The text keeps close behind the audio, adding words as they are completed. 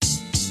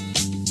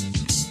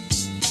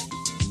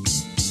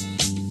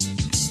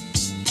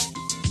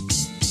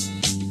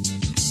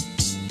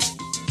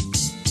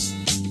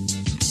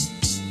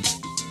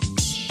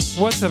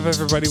What's up,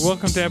 everybody?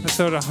 Welcome to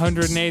episode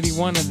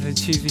 181 of the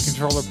Cheesy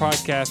Controller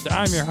Podcast.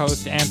 I'm your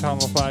host, Anton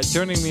LaPlatte.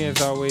 Joining me,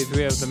 as always,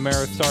 we have the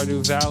mayor of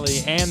Stardew Valley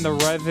and the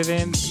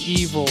resident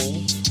evil,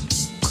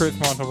 Chris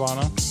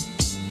Montalbano.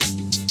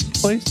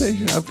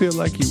 PlayStation, I feel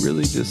like you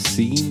really just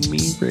seen me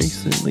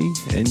recently,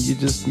 and you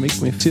just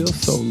make me feel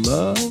so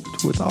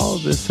loved with all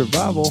this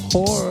survival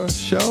horror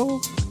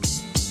show.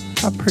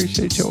 I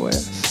appreciate your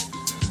ass.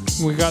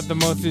 We got the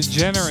most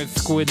degenerate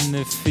squid in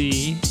this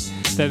sea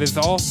that is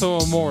also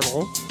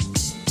immortal,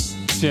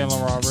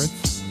 Jalen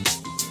Roberts.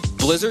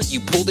 Blizzard,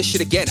 you pull this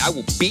shit again, I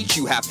will beat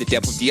you half to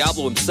death with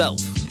Diablo himself.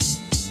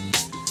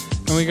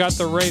 And we got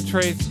the Ray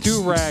Trace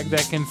do-rag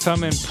that can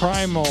summon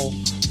Primal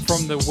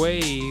from the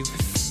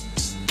waves,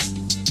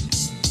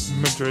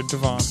 Madrid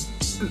Devon.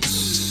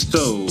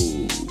 So,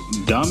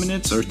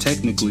 dominants are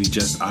technically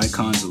just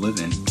icons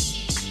living.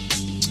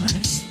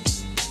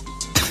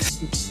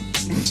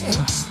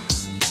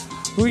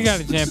 We got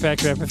a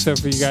jam-packed episode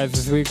for you guys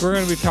this week. We're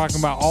going to be talking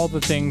about all the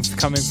things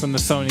coming from the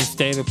Sony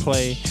State of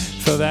Play.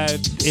 So that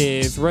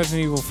is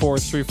Resident Evil 4,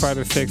 Street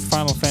Fighter 6,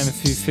 Final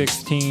Fantasy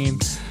 16,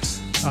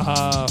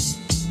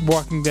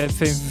 Walking Dead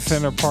Saints and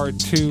Sinner Part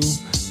 2,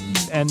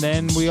 and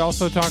then we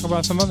also talk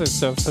about some other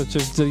stuff such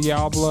as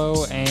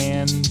Diablo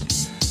and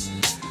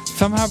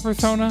somehow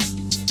Persona.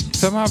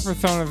 Somehow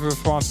Persona is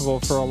responsible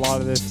for a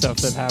lot of this stuff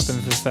that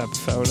happens this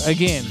episode.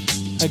 Again.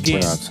 We're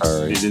not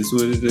sorry. It is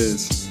what it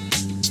is.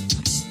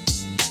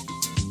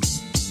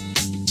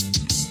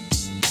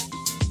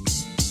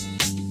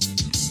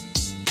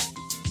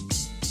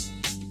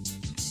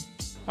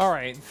 All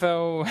right,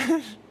 so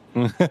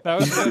that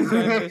was the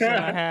transition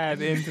I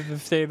had into the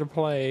State of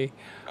Play.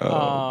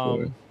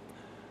 Boy.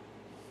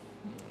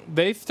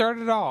 They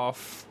started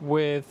off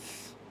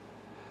with...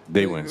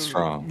 They went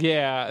strong.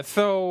 Yeah,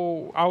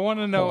 so I want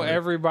to know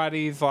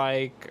everybody's,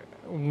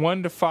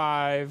 1 to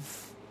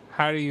 5.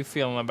 How are you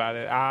feeling about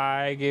it?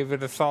 I gave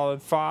it a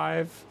solid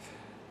 5.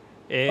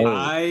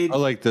 I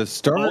like the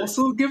start.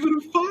 also give it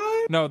a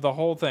 5? No, the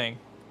whole thing.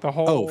 The 5.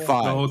 The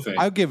whole thing.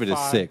 I'll give it a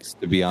 5. 6,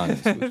 to be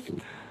honest with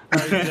you. All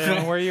right,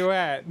 Dan, where you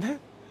at? What,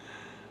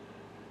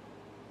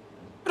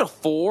 a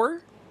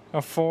 4?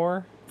 A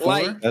 4?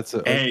 Like, That's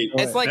a. Hey,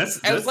 it's like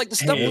the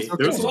stuff hey, was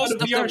there's a lot of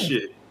stuff VR that-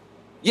 shit.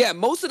 yeah,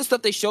 most of the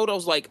stuff they showed, I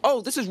was like, oh,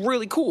 this is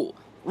really cool.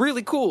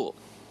 Really cool.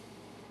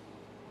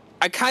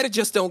 I kind of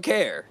just don't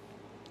care.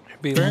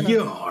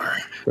 VR.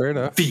 Fair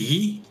enough.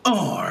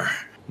 VR.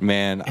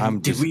 Man,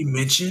 Did we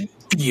mention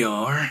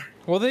VR?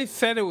 Well, they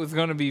said it was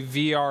going to be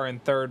VR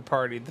and third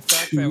party. The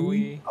fact that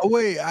we... Oh,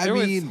 wait, There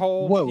was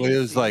whole what? It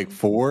was PC. like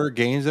 4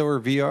 games that were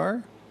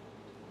VR?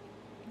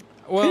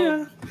 Well,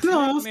 Yeah.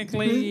 No,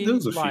 technically, there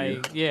was a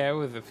few. it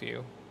was a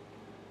few.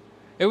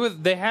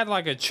 They had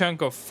a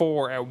chunk of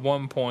 4 at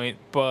one point,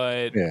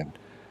 but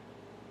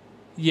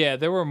yeah,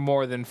 there were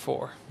more than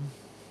 4.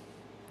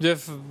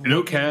 Just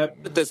No cap.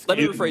 But this, let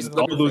me rephrase it.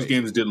 All those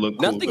games did look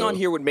cool. Nothing on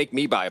here would make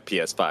me buy a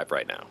PS5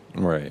 right now.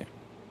 Right.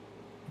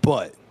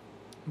 But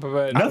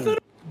but Nothing.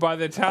 by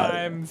the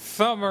time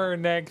summer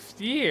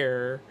next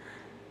year,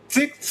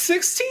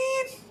 16?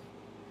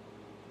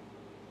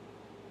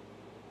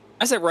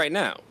 I said right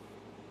now.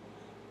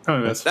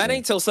 Oh, that's That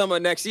ain't till summer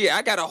next year.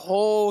 I got a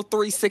whole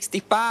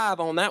 365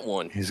 on that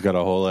one. he's got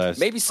a whole ass.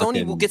 Maybe Sony will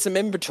fucking get some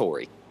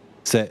inventory.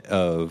 set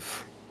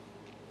of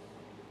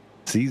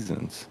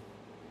seasons.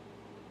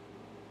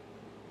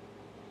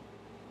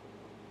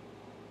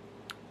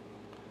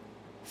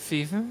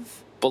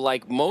 seasons.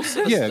 But most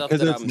of the Yeah, stuff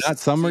because that it's I'm not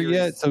summer serious-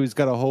 yet, so he's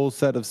got a whole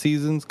set of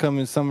seasons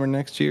coming summer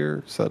next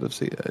year. Set of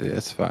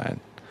it's fine.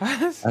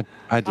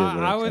 I did. What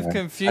I was could.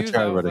 confused.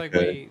 tried I was what I like,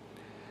 could.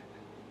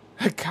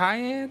 wait,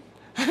 Cayenne?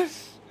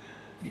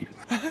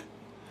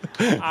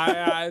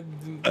 I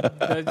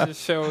that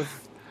just shows.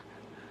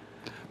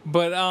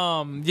 But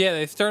yeah,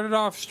 they started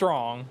off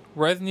strong.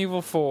 Resident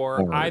Evil 4.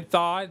 Alright. I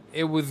thought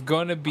it was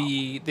gonna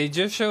be. They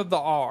just showed the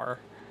R.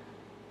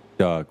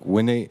 Dog,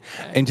 when they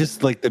and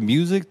just like the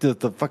music, the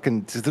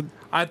fucking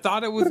I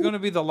thought it was gonna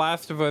be the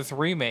Last of Us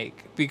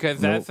remake because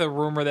that's a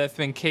rumor that's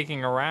been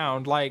kicking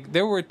around.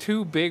 There were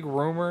 2 big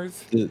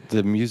rumors.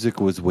 the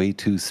music was way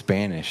too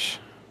Spanish.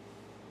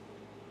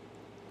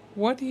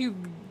 What do you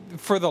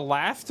for the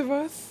Last of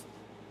Us?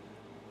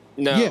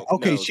 No. Yeah,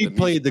 okay, no, she music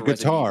played the for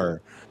Resident Evil.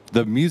 guitar.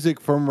 The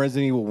music from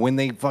Resident Evil when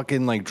they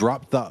fucking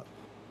dropped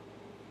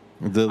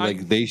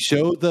they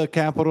showed the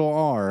capital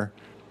R.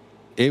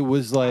 It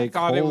was I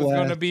thought it was whole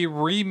going to ass- be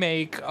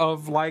remake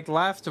of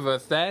Last of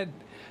Us. That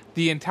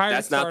the entire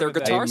That's not their start of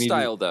that- guitar They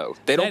style, though.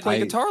 They don't play I-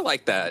 guitar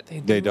like that. They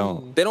do.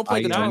 don't. They don't play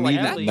I guitar not like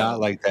need that. really. Not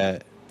like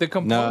that. The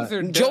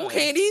composer Joe does.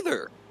 can't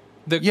either.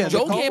 Yeah, the Joe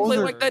can't play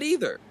composer- like that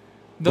either.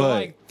 The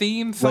but,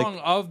 theme song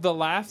of the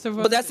Last of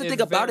Us. But that's the is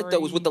thing about it,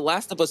 though, is with The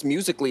Last of Us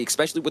musically,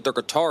 especially with their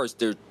guitars,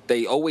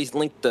 they always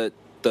link the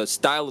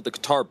style of the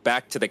guitar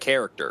back to the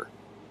character.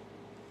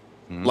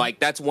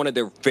 That's one of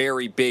their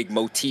very big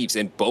motifs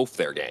in both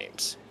their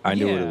games. I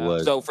knew what it Yeah.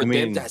 was. So for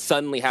them to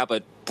suddenly have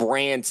a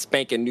brand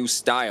spanking new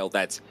style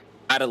that's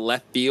out of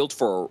left field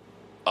for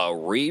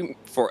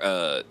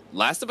a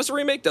Last of Us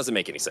remake doesn't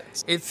make any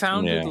sense. It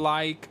sounded Yeah.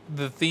 like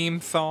the theme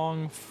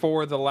song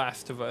for The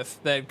Last of Us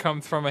that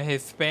comes from a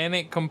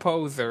Hispanic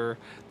composer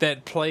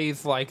that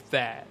plays like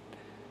that.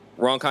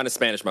 Wrong kind of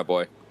Spanish, my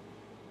boy.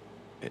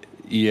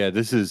 Yeah,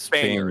 this is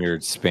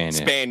Spaniard. Spanish.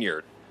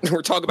 Spaniard.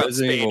 We're talking about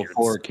Resident Evil Spaniards.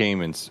 4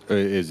 came in.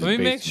 Is Let me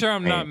based make in sure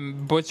I'm Spain.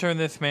 not butchering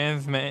this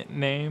man's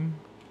name.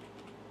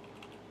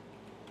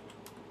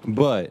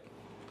 But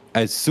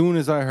as soon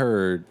as I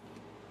heard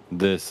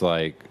this,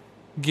 like,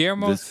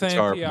 Guillermo This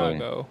guitar player.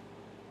 Santiago.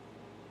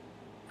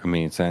 I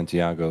mean,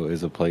 Santiago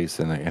is a place,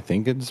 and I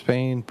think in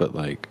Spain, but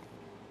like,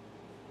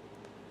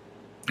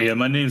 Yeah,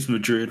 my name's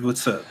Madrid.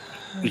 What's up?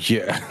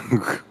 yeah,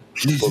 but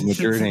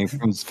Madrid ain't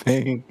from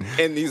Spain.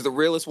 And he's the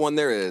realest one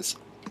there is.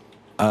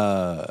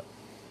 No,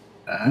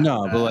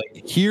 but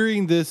like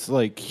hearing this,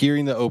 like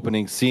hearing the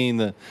opening, seeing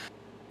the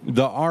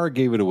R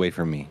gave it away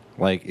for me.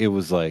 Like it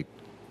was like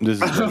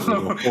this is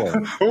Resident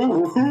Evil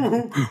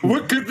 4.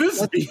 What could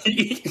this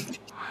be?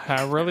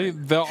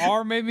 The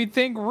R made me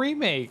think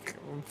remake.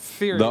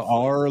 Seriously. The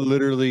R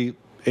literally,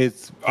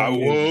 it's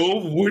Whoa,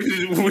 what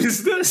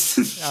is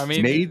this? I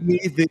mean, made me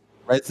think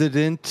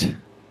resident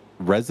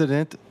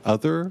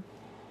other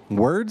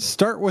words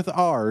start with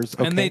R's.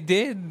 Okay? and they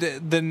did.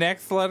 The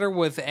next letter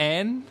was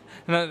N.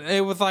 And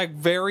it was like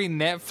very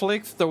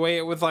Netflix, the way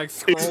it was like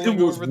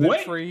scrolling was over the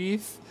what?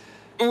 trees.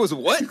 It was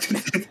what?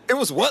 It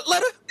was what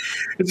letter?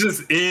 It's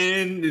just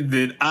N, and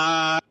then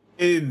I,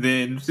 and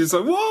then it's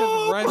like,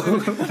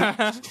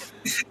 whoa!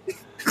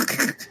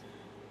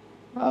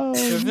 Oh,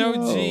 There's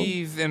no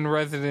G's in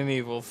Resident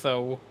Evil,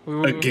 so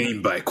A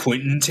game by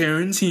Quentin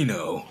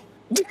Tarantino.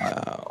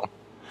 Wow.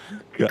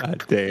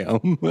 God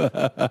damn.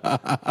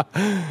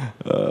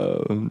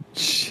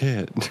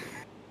 Shit.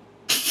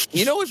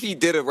 You know, if he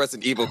did a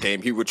Resident Evil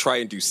game, he would try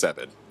and do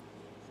 7.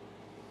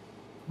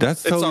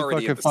 That's It's totally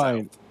already in fucking the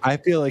fine. I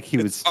feel like he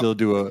would still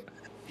do a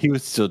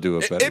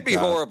better It'd be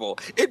job. horrible.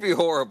 It'd be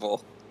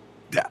horrible.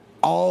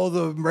 All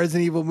the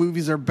Resident Evil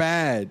movies are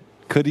bad.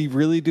 Could he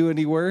really do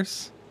any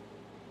worse?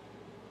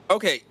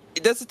 Okay,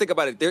 that's the thing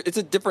about it. It's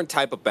a different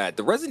type of bad.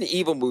 The Resident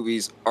Evil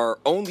movies are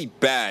only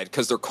bad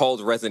because they're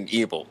called Resident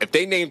Evil. If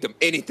they named them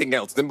anything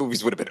else, the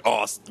movies would have been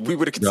awesome. We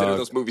would have considered Dog,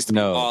 those movies to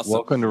no. be awesome.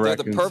 Welcome to They're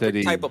the Raccoon perfect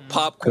City type of Could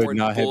popcorn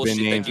not have been bullshit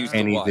named that used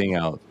to watch. anything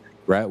else.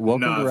 Right?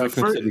 Welcome Nah, to the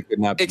Raccoon first- City could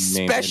not be named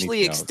Especially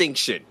anything else.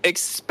 Extinction.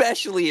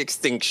 Especially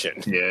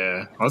Extinction.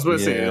 Yeah, I was about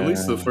to say at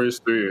least the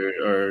first 3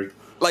 are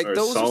Like, are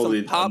those are some solid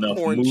enough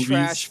popcorn movies.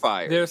 trash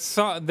fires.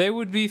 they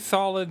would be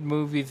solid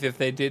movies if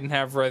they didn't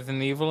have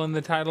Resident Evil in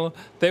the title.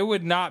 They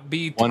would not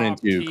be top 1 and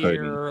 2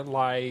 tier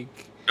like.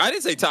 I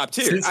didn't say top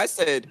tier. Since- I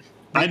said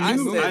I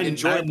said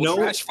enjoyable know-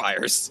 trash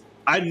fires.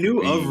 I knew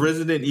of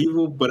Resident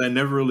Evil, but I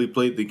never really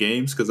played the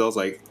games because I was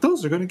like,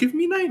 those are going to give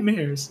me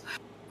nightmares.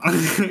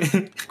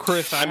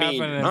 Chris, I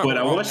mean, haven't. But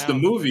I watched the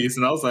movies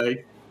and I was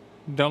like,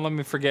 Don't let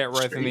me forget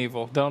Resident Straight.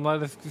 Evil. Don't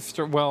let us.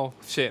 Well,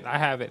 shit, I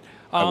have it.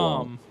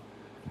 won't.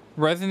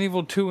 Resident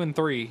Evil 2 and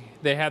 3.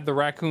 They had the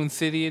Raccoon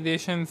City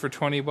edition for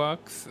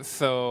 $20.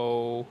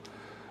 So,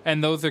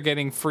 and those are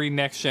getting free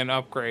next gen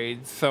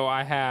upgrades. So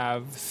I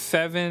have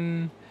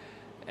 7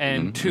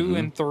 and 2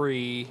 and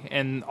 3,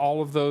 and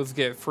all of those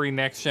get free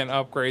next gen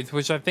upgrades,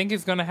 which I think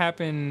is going to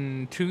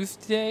happen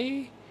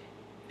Tuesday.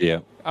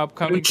 Yeah.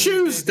 Upcoming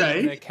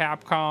Tuesday? The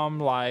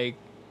Capcom like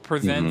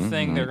presents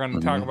thing. They're going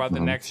to talk about the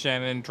next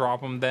gen and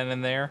drop them then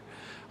and there.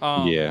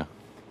 Yeah.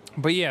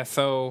 But yeah,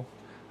 so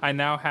I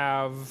now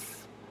have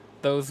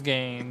those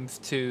games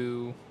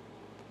to.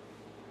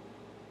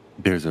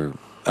 There's a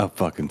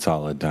fucking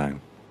solid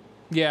time.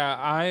 Yeah,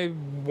 I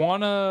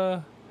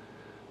wanna.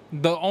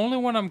 The only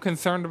one I'm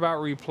concerned about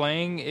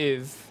replaying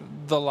is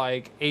the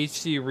like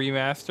HD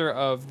remaster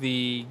of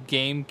the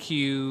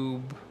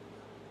GameCube.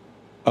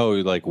 Oh,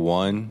 like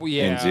 1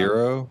 Yeah. and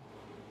 0?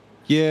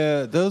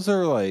 Yeah, those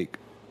are like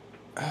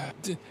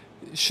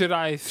Should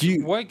I?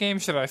 You- What game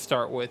should I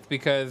start with?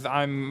 Because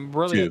I'm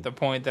really 2. at the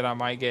point that I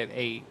might get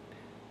 8.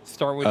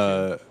 Start with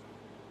 2.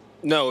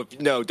 No,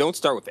 don't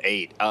start with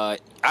 8. I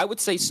would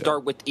say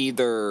start with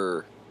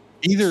either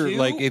either 2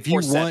 like if you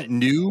or 7. want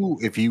new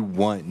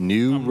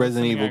I'm Resident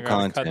listening, Evil I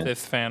gotta Cut content.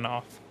 this fan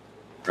off.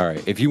 All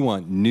right, if you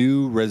want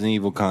new Resident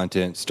Evil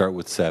content, start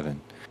with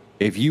 7.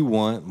 If you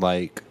want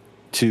like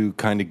to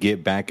kind of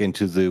get back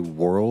into the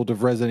world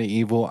of Resident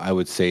Evil, I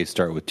would say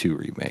start with 2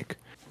 remake.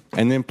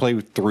 And then play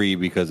with 3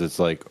 because it's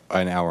like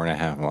an hour and a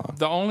half long.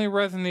 The only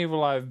Resident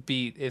Evil I've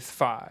beat is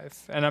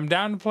 5, and I'm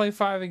down to play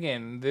 5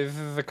 again. This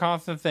is a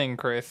constant thing,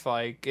 Chris.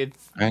 Like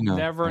it's I know,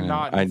 never I know.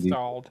 not I need-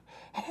 installed.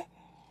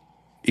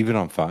 Even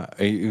on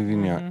 5,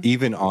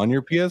 even on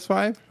your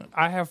PS5?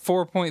 I have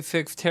 4.6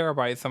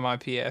 terabytes on my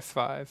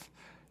PS5.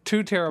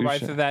 2 terabytes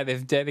Touche. of that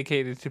is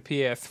dedicated to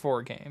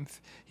PS4 games.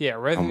 Yeah,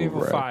 Resident I'm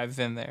Evil right. 5's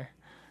in there.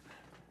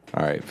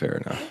 All right, fair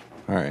enough.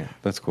 All right,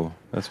 that's cool.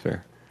 That's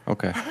fair.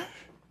 Okay.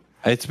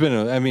 It's been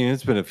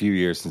a few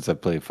years since I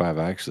played 5.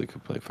 I actually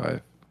could play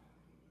 5.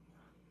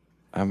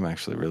 I'm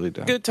actually really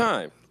down. Good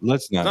time.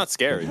 Let's not. Not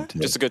scary.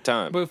 Just a good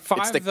time. But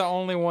 5's It's the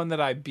only one that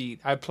I beat.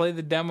 I played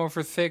the demo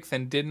for 6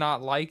 and did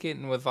not like it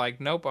and was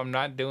like, nope, I'm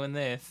not doing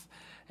this.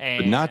 And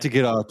But not to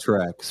get off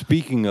track.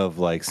 Speaking of,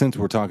 like, since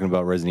we're talking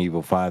about Resident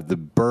Evil 5, the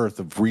birth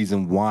of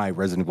reason why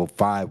Resident Evil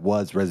 5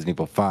 was Resident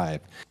Evil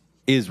 5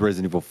 is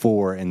Resident Evil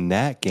 4, and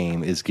that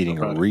game is getting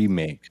a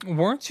remake.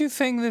 Weren't you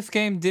saying this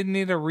game didn't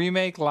need a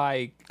remake?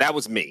 Like, That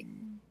was me.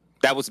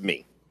 That was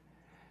me.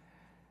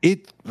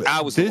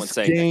 I was the one This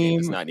saying that game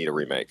does game not need a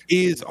remake.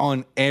 is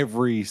on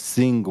every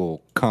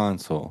single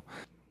console,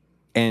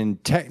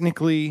 and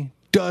technically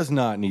does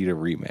not need a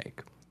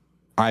remake.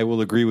 I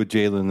will agree with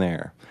Jalen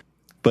there.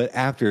 But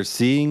after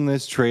seeing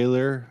this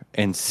trailer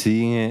and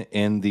seeing it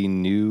in the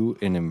new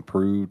and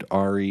improved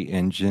RE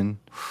engine,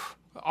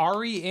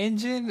 RE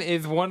Engine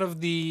is one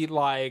of the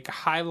like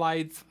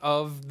highlights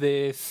of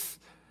this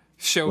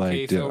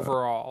showcase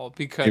overall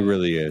because it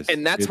really is.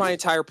 And that's my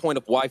entire point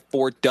of why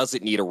 4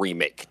 doesn't need a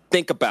remake.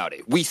 Think about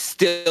it.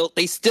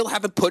 They still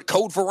haven't put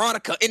Code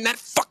Veronica in that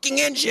fucking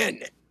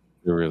engine.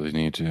 They really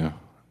need to.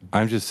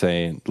 I'm just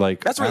saying,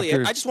 like, That's really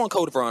it. I just want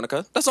Code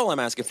Veronica. That's all I'm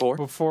asking for.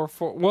 before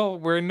 4. Well,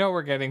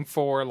 we're getting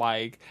 4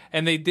 like,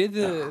 and they did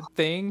the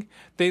thing.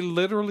 They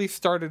literally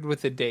started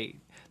with a date.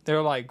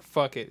 They're like,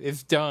 "Fuck it,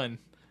 it's done."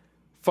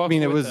 Fuck I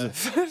mean, with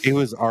us. it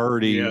was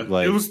already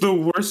like it was the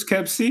worst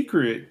kept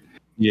secret.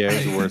 Yeah, it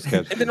was the worst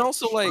kept. And then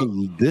also, like,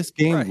 this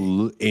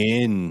game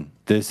in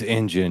this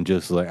engine,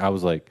 just like I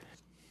was like,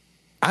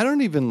 I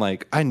don't even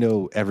like. I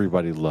know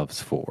everybody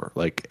loves 4.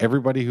 Like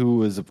everybody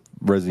who is a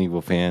Resident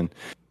Evil fan,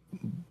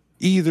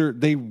 either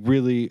they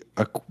really,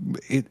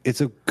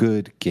 it's a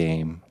good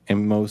game,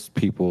 and most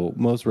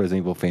Resident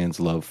Evil fans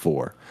love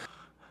 4.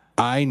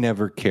 I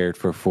never cared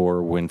for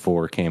 4 when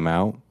 4 came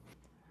out,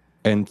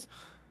 and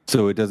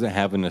so it doesn't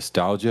have a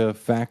nostalgia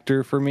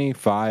factor for me.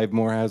 5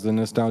 more has a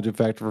nostalgia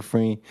factor for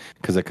me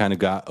because I kind of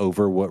got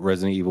over what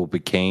Resident Evil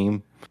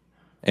became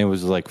and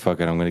was like, fuck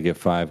it, I'm going to get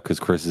 5 because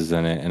Chris is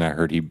in it and I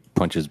heard he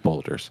punches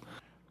boulders.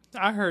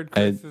 I heard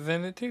Chris is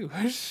in it too.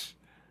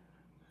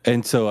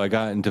 And so I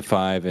got into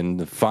 5, and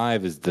the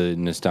 5 is the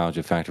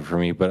nostalgia factor for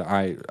me. But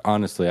I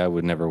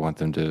would never want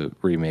them to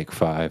remake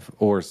 5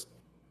 or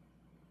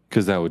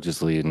because that would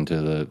just lead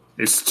into the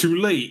It's too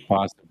late.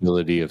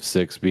 possibility of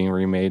 6 being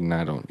remade, and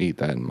I don't need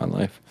that in my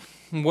life.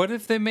 What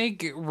if they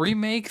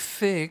remake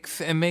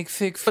 6 and make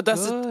 6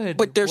 good?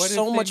 But there's What if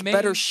so they much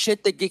better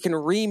shit that you can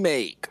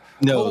remake.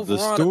 No, Code the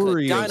Veronica,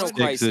 story of Dino 6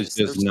 Crisis. is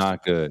just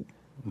not good.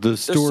 The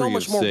story There's so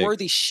much of more 6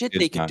 worthy shit is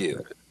they can not do.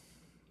 good.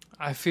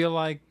 I feel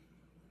like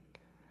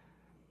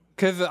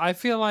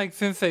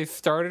since they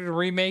started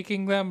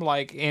remaking them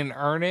like in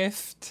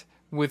earnest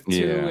with 2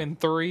 Yeah. and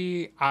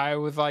 3, I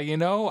was like,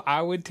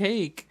 I would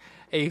take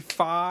a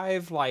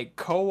 5 like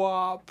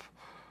co-op,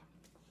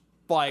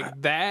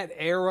 like that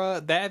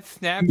era, that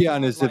snap. To be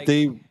honest,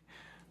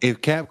 if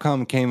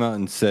Capcom came out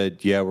and said,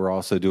 "Yeah, we're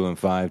also doing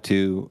 5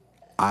 too,"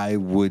 I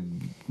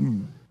would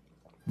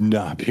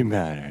not be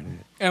mad at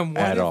it. And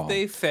what at if all.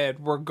 they said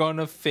we're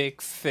gonna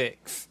fix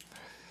 6?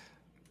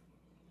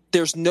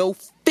 There's no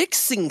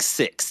fixing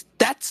 6.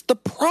 That's the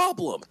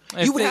problem.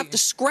 If You would they- have to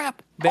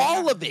scrap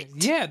all of it.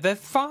 Yeah,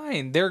 that's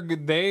fine.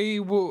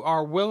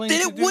 Are willing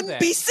Then to it do wouldn't that.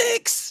 be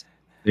 6.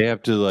 They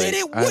have to like. Then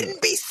it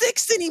wouldn't be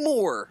 6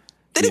 anymore.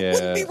 Then it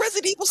wouldn't be Yeah,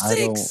 Resident Evil I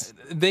 6.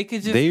 They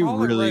could just They call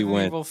really it Resident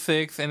went- Evil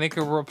 6, and it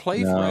could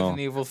replace No. Resident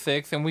Evil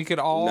 6, and we could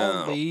all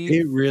No. leave.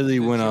 It really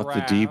the went off the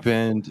giraffe. deep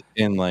end,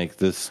 and like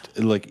this,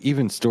 like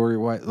even story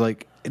wise,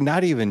 like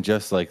not even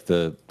just like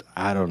the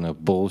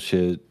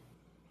bullshit,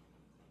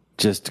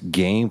 just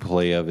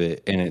gameplay of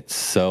it in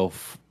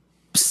itself.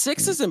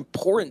 6 is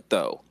important,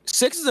 though.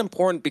 6 is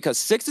important because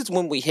 6 is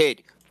when we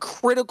hit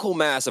critical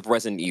mass of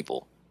Resident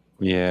Evil.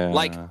 Yeah,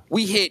 Like,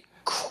 we hit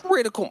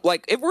critical.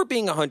 Like, if we're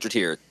being 100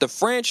 here, the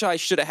franchise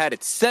should have had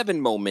its 7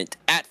 moment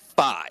at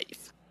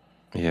 5.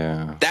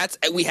 yeah.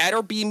 We had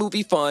our B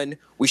movie fun.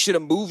 We should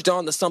have moved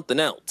on to something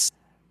else,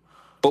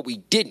 but we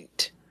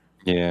didn't.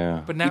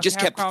 Yeah. But now just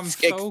kept Capcom's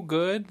so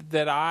good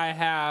that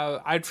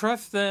I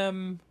trust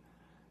them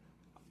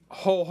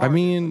wholeheartedly. I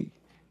mean,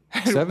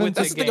 7. With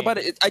That's the thing about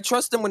it. I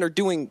trust them when they're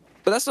doing.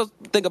 But that's the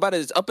thing about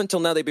it is up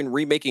until now they've been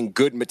remaking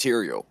good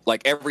material.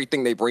 Like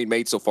everything they've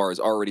remade so far is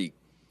already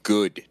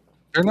good.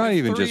 They're not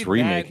even 3 just that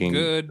remaking.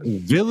 good.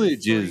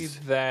 Village 3 is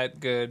that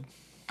good.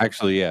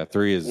 actually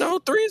 3 is No,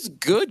 3 is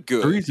good.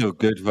 3's a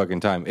good fucking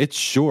time. It's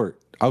short.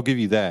 I'll give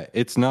you that.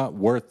 It's not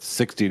worth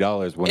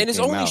 $60 when And it it's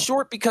came only out.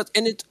 short because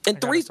and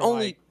 3's for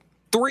only like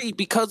 3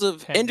 because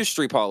of 10.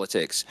 industry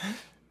politics.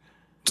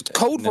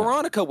 Code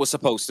Veronica was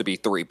supposed to be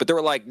 3, but they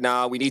were like,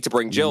 "Nah, we need to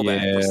bring Jill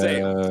back for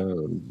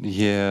sale."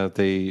 Yeah,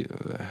 it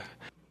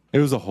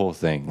was a whole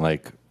thing.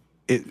 Like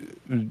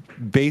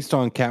it based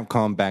on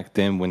Capcom back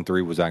then when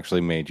 3 was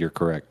actually made. You're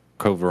correct.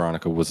 Code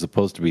Veronica was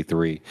supposed to be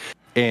 3,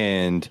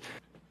 and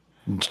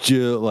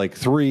like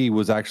 3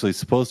 was actually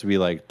supposed to be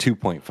like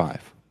 2.5.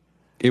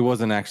 It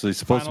wasn't actually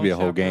supposed to be a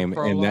whole game,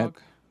 and that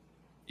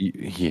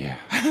Yeah.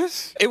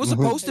 It was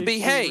supposed to be,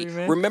 Hey,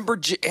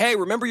 hey,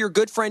 remember your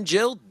good friend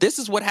Jill? This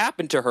is what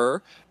happened to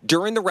her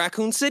during the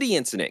Raccoon City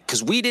incident,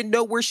 because we didn't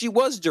know where she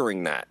was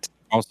during that.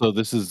 Also,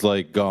 this is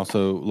like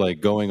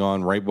going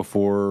on right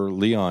before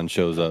Leon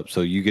shows up,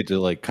 so you get to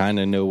like kind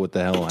of know what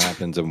the hell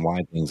happens and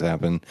why things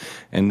happen,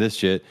 and this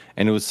shit.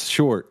 And it was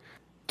short.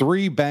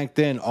 3 back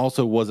then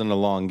also wasn't a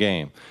long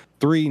game.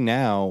 3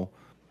 now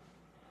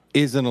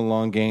isn't a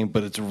long game,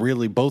 but it's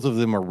really, both of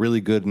them are really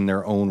good in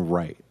their own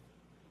right.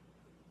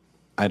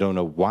 I don't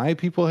know why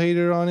people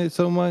hated on it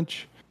so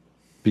much,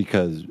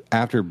 because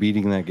after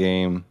beating that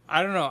game,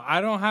 I don't know. I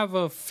don't have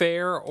a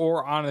fair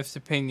or honest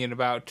opinion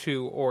about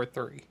 2 or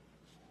 3.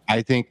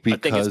 I think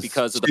it's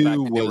because of the 2 fact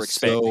that they were was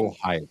so expanding.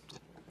 hyped.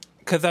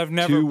 Because I've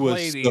never 2 was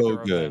played so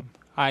either of good. them.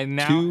 I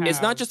now 2 have,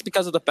 It's not just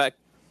because of the fact.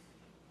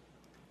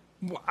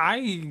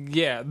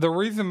 the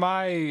reason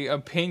my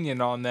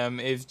opinion on them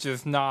is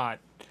just not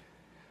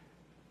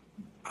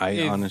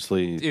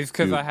Honestly is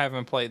because do- I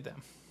haven't played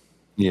them.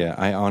 Yeah,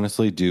 I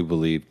honestly do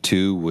believe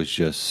 2 was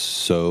just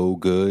so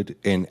good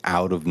and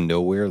out of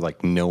nowhere.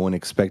 Like, no one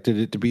expected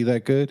it to be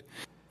that good.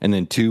 And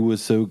then 2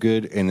 was so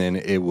good. And then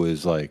it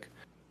was like,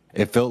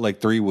 it felt like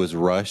 3 was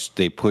rushed.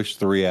 They pushed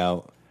 3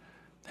 out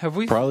Have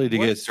we probably to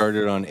get what's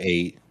started on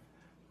 8.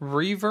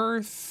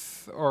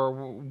 Reverse, or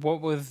what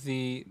was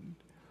the?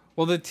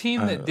 Well, the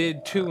team that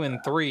did 2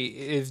 and 3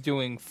 is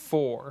doing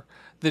 4.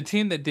 The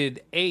team that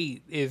did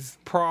 8 is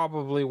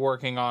probably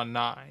working on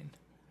 9.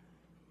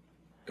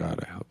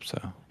 God, I hope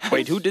so.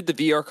 Wait, who did the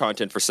VR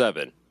content for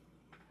 7?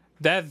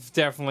 That's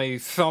definitely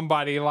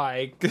somebody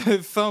like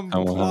some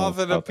Someone closet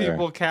else of out there.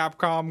 people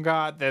Capcom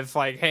got that's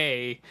like,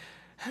 hey,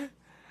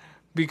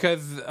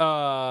 because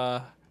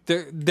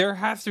there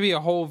has to be a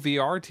whole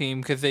VR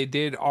team because they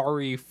did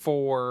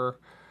RE4,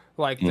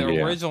 like the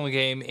Yeah. original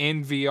game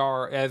in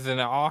VR as an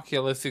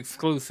Oculus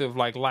exclusive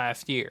like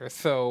last year.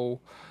 So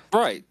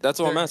Right, that's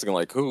what I'm asking.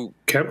 Like, who?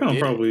 Capcom did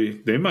it? probably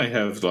they might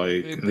have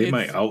like they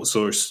might it's-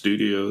 outsource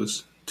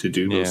studios to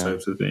do those Yeah.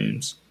 types of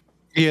things.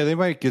 Yeah, they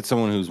might get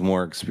someone who's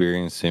more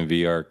experienced in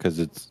VR because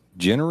it's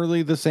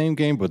generally the same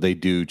game, but they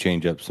do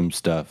change up some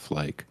stuff,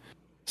 like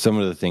some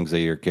of the things that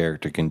your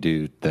character can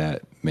do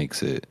that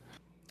makes it,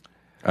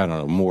 I don't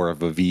know, more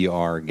of a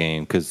VR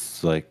game.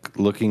 Because like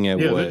looking at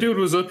Yeah, what, that dude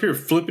was up here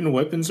flipping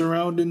weapons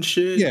around and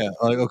shit. yeah,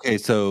 like okay,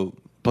 so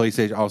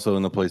PlayStation, also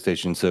in the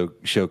PlayStation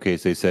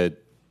showcase, they said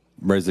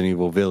Resident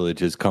Evil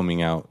Village is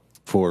coming out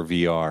for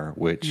VR,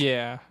 which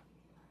yeah,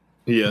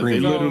 Yeah, they Pretty-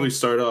 literally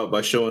start out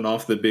by showing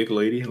off the big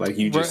lady, like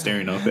you just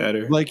staring up at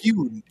her. like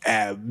you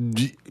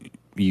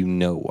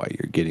know why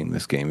you're getting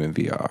this game in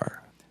VR.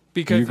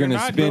 because You're they're gonna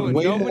not spend doing,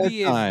 way more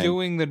nobody is time.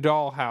 doing the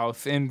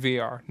Dollhouse in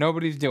VR.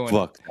 Nobody's doing it.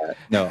 Fuck that.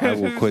 No, I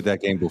will quit that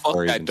game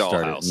before I Fuck even that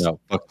start it. Dollhouse. No,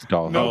 fuck the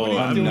Dollhouse. No, Nobody's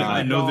I'm doing not.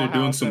 I know they're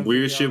doing Dollhouse some in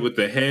weird VR. shit with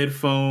the No,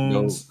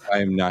 headphones. I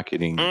am not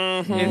getting.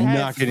 Mm-hmm. It I'm has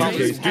not getting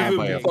face chased by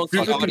a haptics. Funky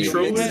Do the audio. It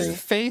controllers-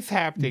 has face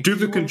haptics. Do You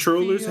the will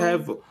controllers feel-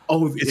 have?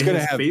 Oh, It's it gonna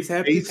has have face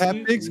face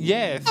haptics. haptics.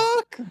 Yes.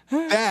 Fuck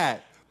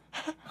that.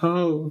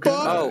 Oh, Fuck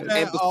God.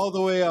 that and all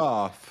the way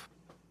off.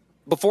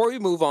 Before we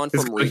move on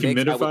It's from a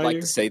remakes, I would like humidifier?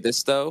 to say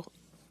this though,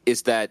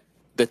 is that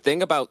the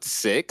thing about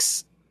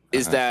 6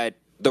 is that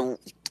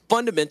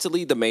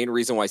fundamentally the main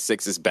reason why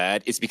 6 is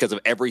bad is because of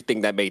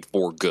everything that made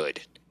 4 good.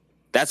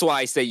 That's why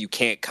I say you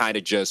can't kind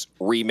of just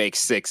remake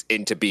 6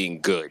 into being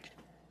good.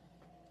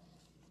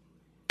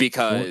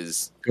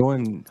 Because Go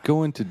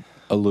into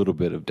a little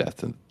bit of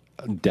depth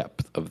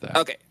of that.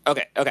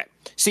 Okay.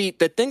 See,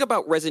 the thing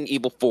about Resident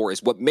Evil 4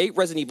 is what made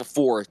Resident Evil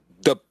 4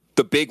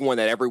 the big one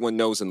that everyone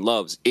knows and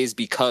loves is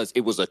because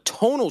it was a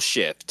tonal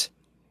shift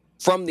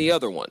from the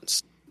other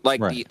ones. Like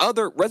Right. the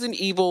other Resident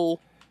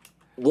Evil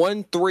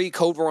 1, 3,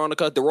 Code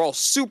Veronica, they were all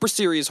super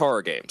serious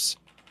horror games.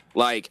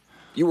 Like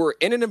you were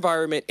in an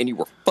environment and you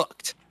were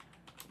fucked.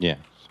 Yeah.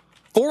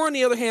 4, on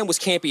the other hand, was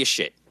campy as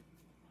shit.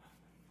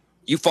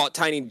 You fought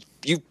tiny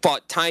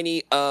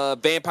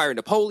vampire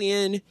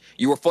Napoleon.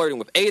 You were flirting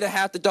with Ada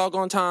half the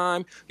doggone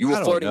time. You I were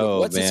don't flirting know,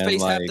 with what's his man,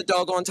 face half like- the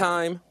doggone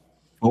time.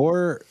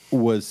 4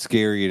 was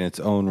scary in its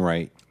own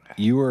right.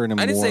 You were in a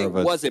I didn't more say of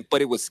it a wasn't,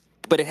 but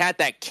it had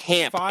that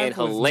camp 5 and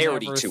was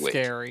hilarity never to it.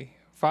 scary.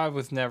 5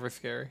 was never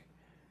scary.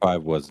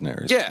 5 was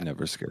never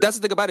scary. That's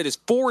the thing about it is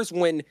 4 is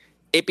when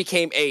it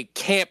became a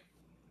camp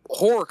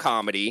horror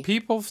comedy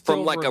People still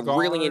from like a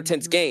really regard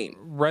intense game.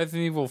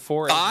 Resident Evil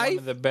 4 is one 5?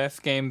 of the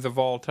best games of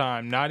all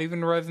time. Not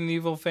even Resident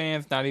Evil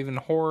fans, not even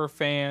horror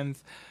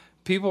fans.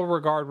 People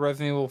regard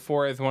Resident Evil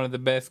 4 as one of the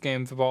best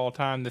games of all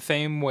time. The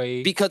same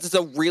way. Because it's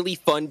a really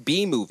fun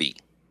B movie.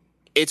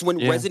 It's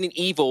when Resident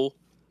Evil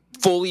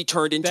fully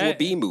turned into a That-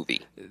 B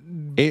movie.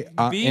 Being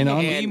a B in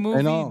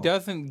movie all-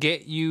 doesn't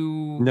get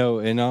you. No,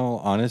 in all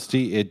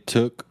honesty, it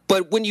took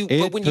But when you come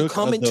the into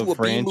a B movie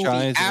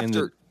franchise and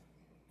after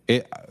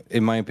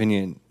in my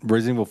opinion,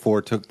 Resident Evil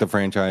 4 took the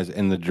franchise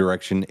in the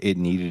direction it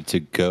needed to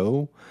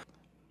go,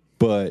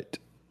 but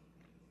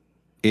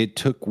it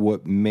took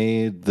what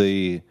made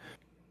the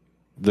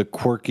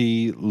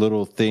quirky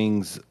little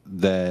things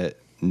that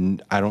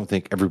I don't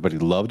think everybody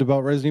loved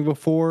about Resident Evil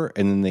 4,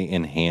 and then they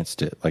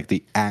enhanced it. Like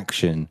the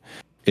action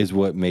is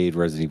what made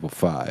Resident Evil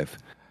 5.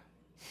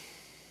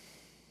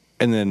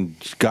 And then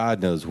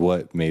God knows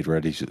what made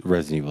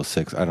Resident Evil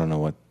 6. I don't know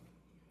what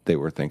they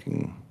were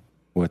thinking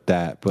with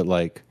that, but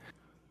like.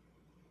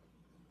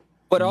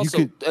 But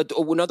also,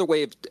 another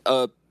way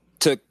of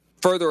to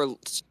further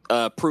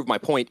prove my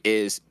point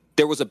is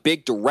there was a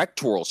big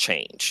directorial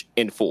change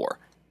in 4.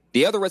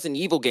 The other Resident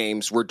Evil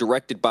games were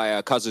directed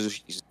by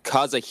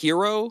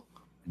Kazuhiro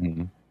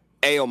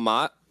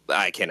Aoyama.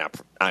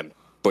 I'm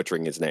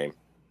butchering his name.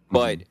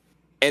 But,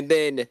 and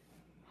then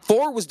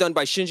 4 was done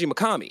by Shinji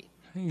Mikami.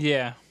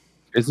 Yeah.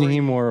 Isn't he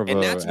more of a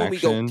And that's when we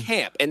go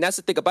camp. And that's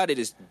the thing about it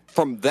is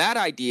from that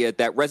idea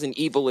that Resident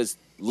Evil is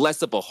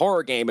less of a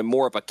horror game and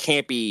more of a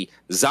campy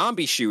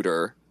zombie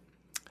shooter,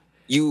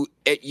 you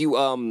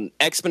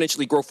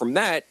exponentially grow from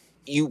that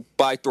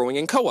by throwing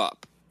in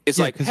co-op. It's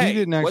like,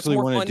 hey, what's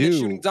more fun than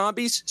shooting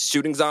zombies?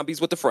 Shooting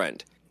zombies with a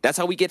friend. That's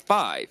how we get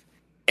 5.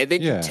 And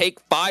then you take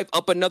 5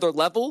 up another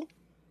level,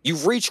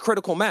 you've reached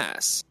critical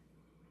mass.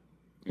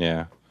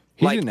 Yeah.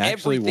 He didn't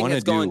actually want to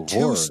do horror. Everything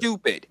has gone too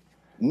stupid.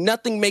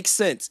 Nothing makes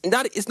sense.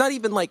 It's not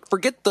even like,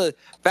 forget the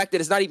fact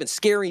that it's not even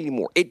scary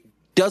anymore. It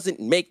doesn't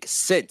make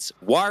sense.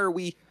 Why are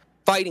we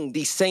fighting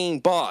the same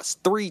boss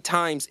 3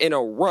 times in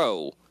a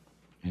row?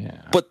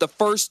 Yeah. But the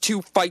first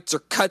 2 fights are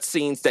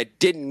cutscenes that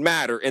didn't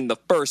matter in the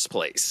first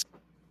place.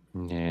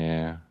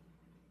 Yeah.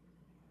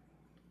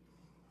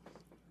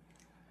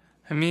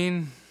 I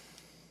mean,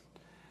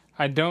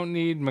 I don't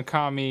need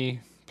Mikami.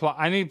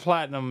 I need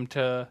Platinum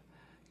to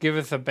give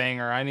us a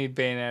banger. I need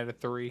Bayonetta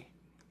 3.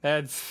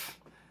 That's...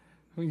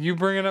 You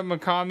bringing up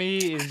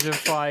Mikami is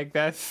just like,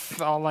 that's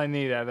all I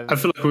need out of it. I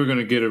feel like we're going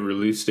to get a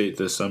release date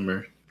this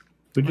summer.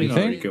 We didn't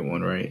already get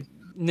one, right?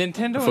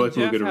 Nintendo and Jeff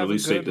have a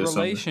good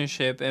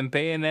relationship, and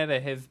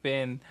Bayonetta has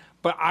been...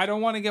 But I don't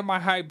want to get my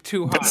hype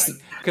too high,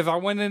 because I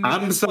went in...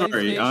 I'm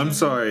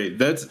sorry.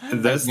 That's I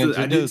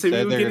didn't say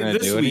we would get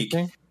it this week,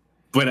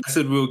 but I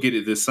said we'll get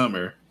it this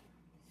summer.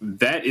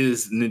 That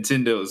is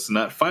Nintendo's,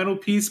 not final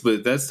piece,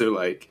 but that's their,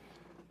 like...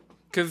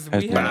 Because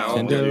we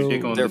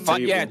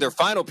have their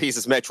final piece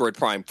is Metroid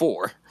Prime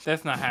 4.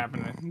 That's not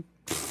happening.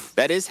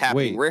 That is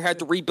happening. We had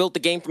to rebuild the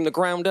game from the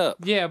ground up.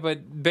 Yeah,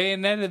 but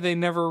Bayonetta they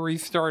never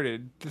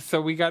restarted, so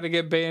we got to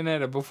get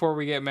Bayonetta before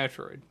we get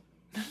Metroid.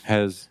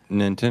 Has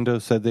Nintendo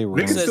said they were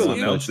going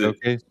to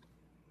showcase?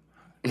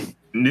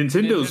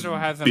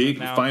 Nintendo's big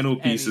final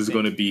piece is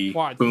going to be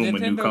boom, Nintendo,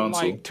 a new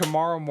console. Like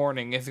tomorrow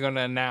morning is going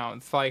to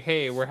announce, like,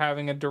 hey, we're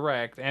having a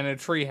direct and a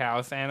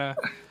treehouse and a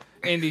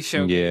indie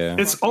show. Yeah,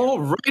 it's all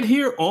right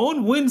here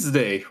on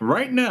Wednesday,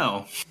 right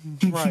now.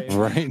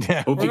 Right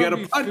now. Hope you got a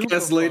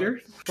podcast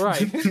later. Right.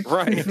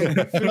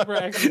 Super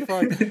action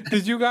fun.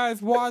 Did you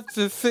guys watch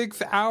the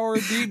 6-hour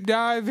deep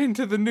dive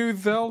into the new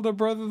Zelda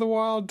Breath of the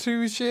Wild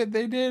 2 shit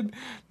they did?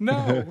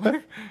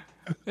 No.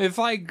 It's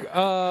like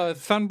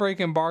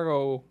Sunbreak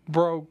embargo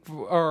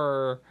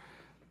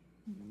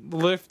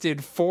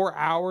lifted 4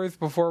 hours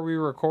before we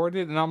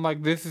recorded, and I'm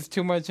like, this is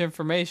too much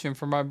information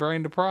for my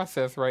brain to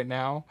process right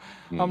now.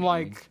 I'm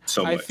like,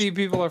 I see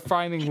people are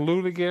finding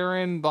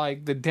Ludogaren,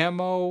 like the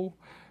demo.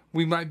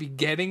 We might be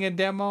getting a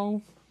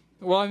demo.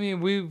 Well, I mean,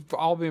 we've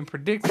all been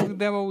predicting the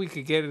demo. We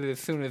could get it as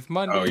soon as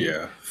Monday. Oh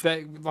yeah,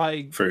 that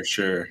like for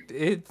sure.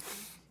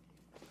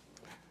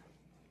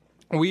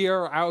 We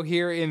are out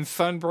here in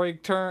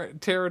Sunbreak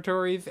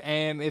territories,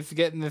 and it's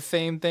getting the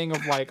same thing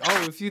of like,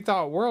 oh, if you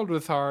thought World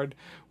was hard,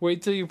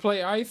 wait till you play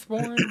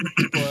Iceborne.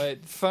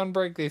 But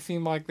Sunbreak, they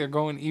seem like they're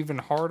going even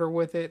harder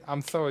with it.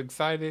 I'm so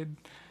excited.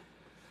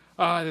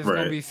 There's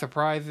going to be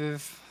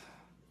surprises.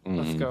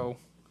 Let's go.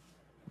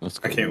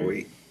 I can't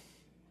wait.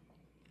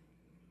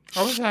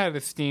 I wish I had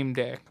a Steam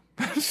Deck.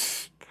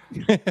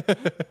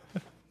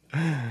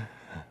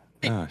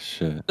 Oh,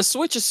 shit. The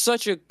Switch is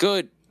such a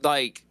good,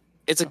 like...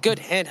 It's a good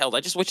handheld. I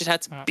just wish it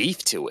had some beef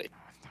to it.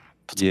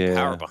 Put some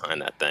power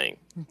behind that thing.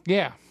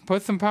 Yeah,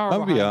 put some power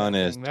behind it. I'll be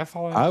honest. That's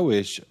all I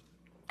wish...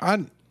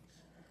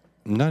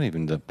 Not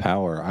even the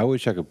power. I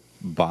wish I could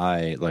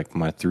buy, like,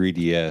 my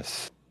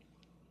 3DS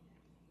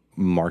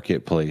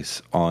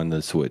marketplace on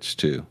the Switch,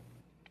 too.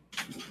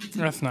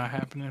 That's not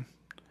happening.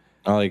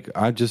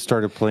 I just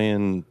started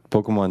playing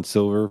Pokemon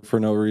Silver for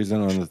no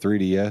reason on the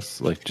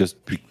 3DS. Like, just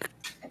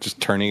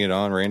turning it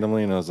on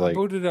randomly, and I was like...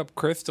 Booted up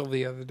Crystal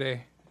the other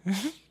day.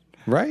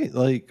 Right?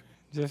 Like,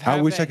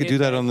 I wish I could do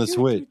that on the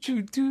Switch.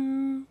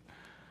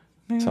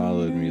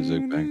 Solid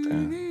music back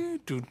then.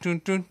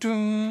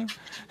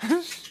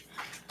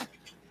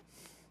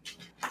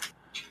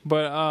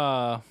 But,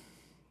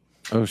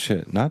 oh,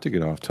 shit. Not to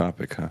get off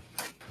topic, huh?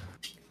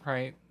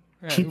 Right.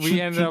 We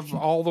ended up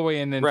all the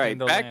way in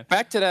Nintendo land.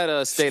 Back to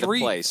that state of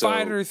play. Street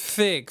Fighter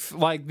 6.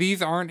 Like,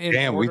 these aren't in order.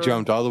 Damn, we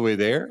jumped all the way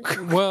there?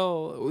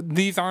 Well,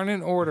 these aren't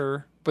in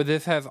order, but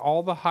this has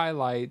all the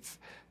highlights.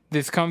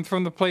 This comes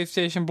from the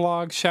PlayStation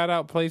blog. Shout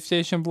out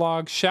PlayStation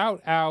blog.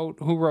 Shout out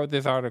who wrote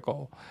this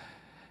article.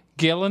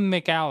 Gillen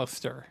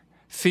McAllister,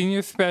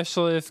 Senior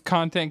Specialist,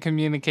 Content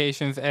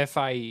Communications,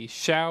 SIE.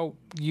 Shout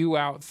you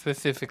out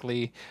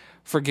specifically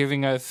for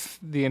giving us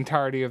the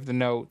entirety of the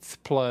notes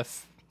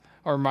plus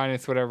or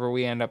minus whatever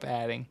we end up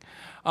adding.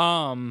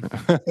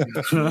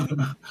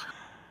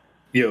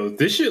 Yo,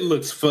 this shit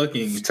looks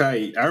fucking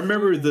tight. I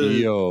remember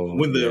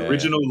when the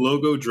original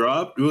logo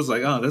dropped, it was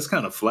like, oh, that's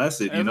kind of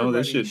flaccid, you know?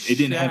 That shit, it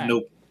didn't have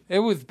no. It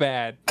was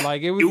bad.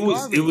 Like it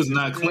was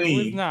not clean.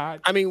 It was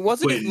not. I mean,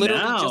 wasn't it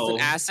literally just an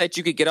asset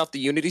you could get off the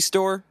Unity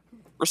store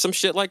or some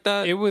shit like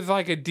that? It was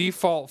like a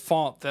default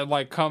font that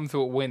like comes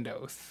with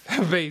Windows,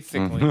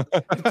 basically.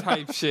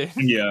 Type shit.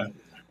 Yeah.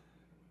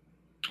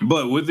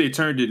 But what they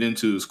turned it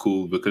into is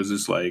cool because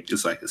it's like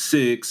a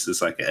 6,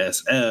 it's like a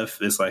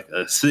SF, it's like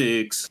a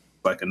 6,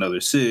 like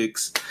another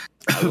 6.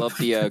 I love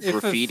the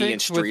graffiti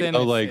and street.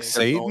 Oh, like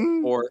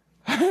Satan?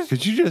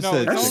 Could you just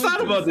say? I just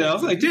thought about that. I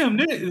was like, damn,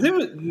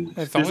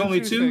 there's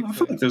only 2. I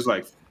feel like there's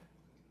like,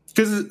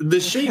 because the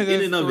shape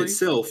in and of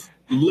itself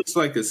looks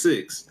like a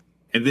 6,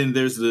 and then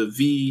there's the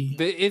V.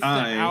 It's the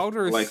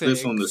outer like 6.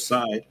 this on the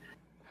side,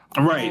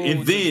 right?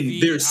 And then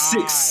there's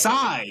 6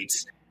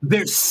 sides.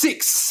 There's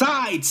 6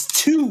 sides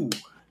too.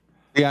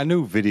 Yeah, I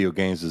knew video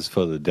games is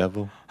for the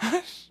devil.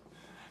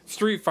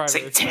 Street Fighter,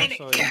 satanic.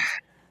 Especially.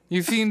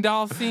 You seen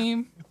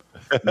Dalsim?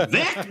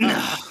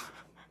 Vecna.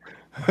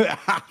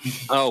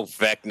 Oh,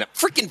 Vecna.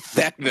 Freaking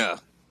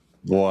Vecna.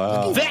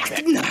 Wow.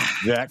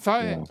 Vecna.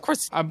 So of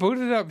course, I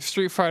booted up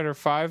Street Fighter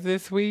 5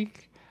 this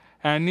week,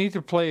 and I need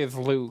to play as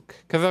Luke.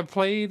 Because I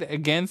played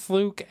against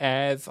Luke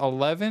as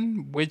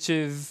 11, which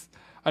is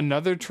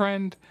another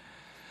trend.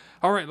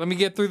 All right, let me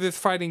get through this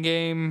fighting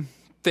game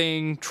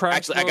thing.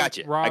 Actually, I got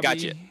you. Robbie,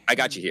 I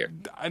got you here.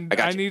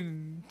 I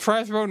need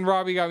Trash Boat and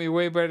Robbie got me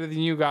way better than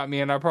you got me,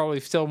 and I probably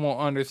still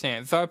won't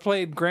understand. So I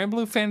played Grand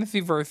Blue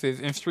Fantasy Versus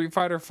and Street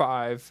Fighter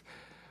 5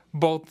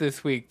 both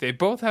this week. They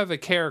both have a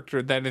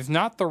character that is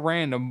not the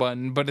random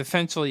button, but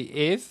essentially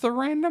is the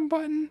random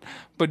button,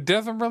 but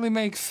doesn't really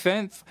make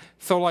sense.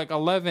 So like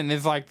 11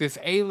 is like this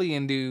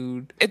alien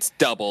dude. It's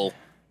double.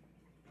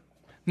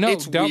 No,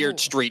 it's double.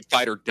 Weird Street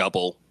Fighter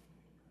double.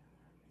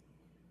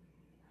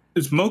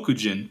 It's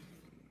Mokujin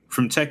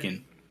from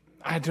Tekken.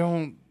 I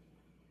don't.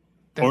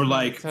 Or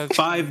like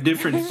 5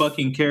 different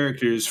fucking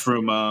characters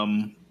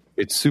from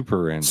it's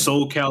super random.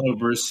 Soul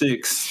Calibur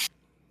 6.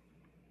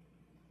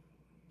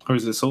 Or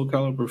is it Soul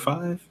Calibur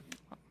 5?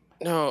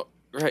 No,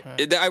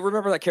 right. I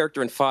remember that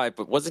character in 5,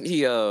 but wasn't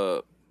he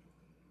It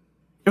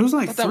was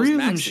like 3 of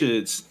them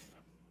shits.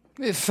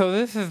 So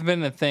this has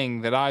been a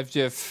thing that I've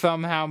just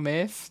somehow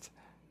missed.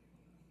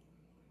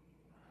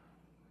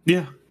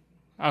 Yeah.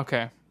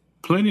 Okay.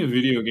 Plenty of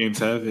video games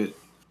have it.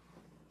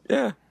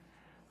 Yeah.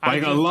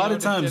 Like a lot of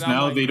times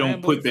now they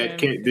don't put that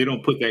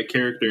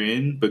character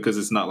in because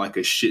it's not like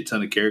a shit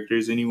ton of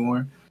characters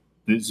anymore.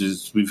 It's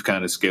just we've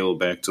kind of scaled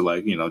back to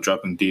like, you know,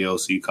 dropping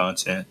DLC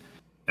content.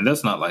 And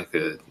that's not like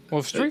a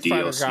Street a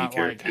Fighter DLC got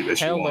character like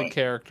hella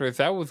characters.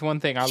 That was one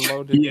thing I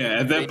loaded. Yeah,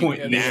 at that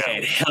point they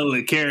had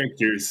hella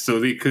characters, so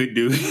they could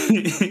do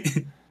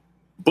it.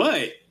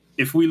 But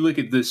if we look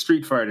at the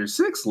Street Fighter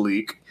 6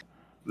 leak,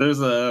 there's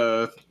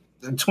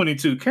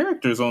 22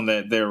 characters on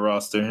their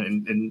roster,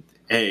 and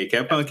hey,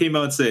 Capcom came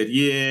out and said,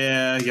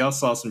 yeah, y'all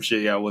saw some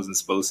shit y'all wasn't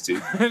supposed to.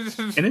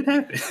 And it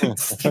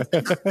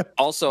happened.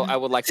 Also, I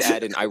would like to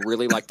add in, I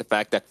really like the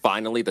fact that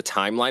finally the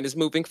timeline is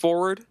moving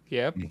forward.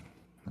 Yep.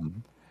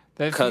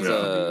 Because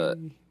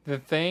the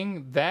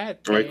thing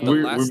that right,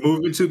 we're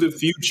moving to the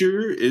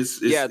future. Is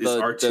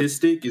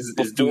artistic. Is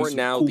doing some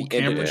now cool the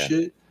camera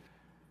shit.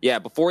 Yeah,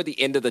 before the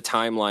end of the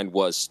timeline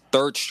was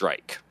Third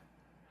Strike.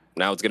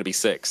 Now it's going to be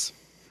 6.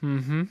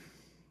 Mm-hmm.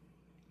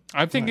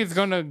 I think it's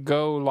going to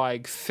go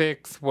like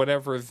 6,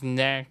 whatever's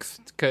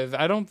next, because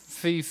I don't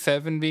see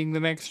 7 being the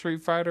next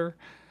Street Fighter.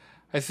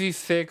 I see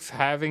 6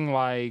 having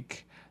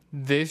like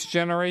this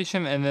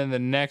generation, and then the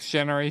next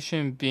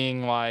generation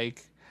being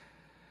like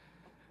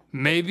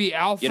maybe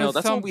Alpha.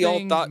 That's what we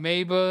all thought.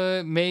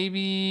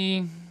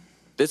 Maybe.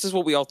 This is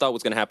what we all thought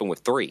was going to happen with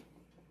 3,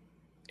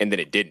 and then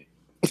it didn't.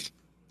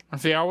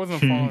 See, I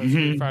wasn't following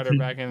Street Fighter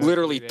back in.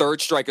 Literally,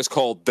 Third Strike is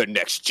called the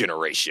next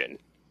generation.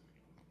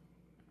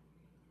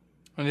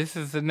 And this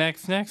is the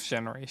next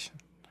generation.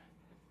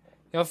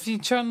 Y'all see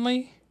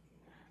Chun-Li?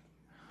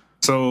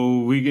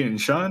 So we getting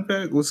Sean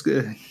back? What's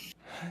good?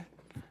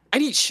 I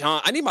need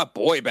Sean. I need my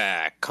boy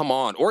back. Come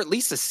on. Or at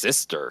least his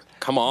sister.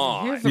 Come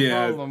on. Here's the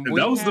problem.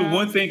 That was the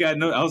one thing I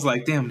know. I was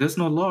like, damn, there's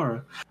no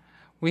Laura.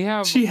 We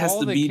have she has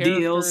all to the be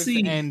characters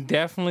DLC. and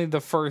definitely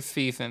the first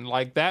season.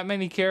 Like that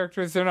many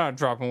characters, they're not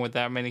dropping with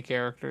that many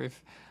characters.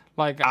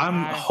 Like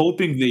I'm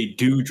hoping they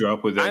do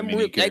drop with that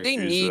many characters. They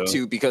need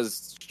to, because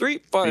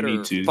Street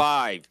Fighter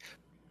 5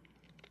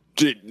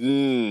 did.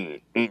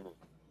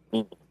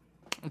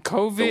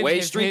 COVID. The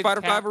way Street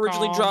Fighter 5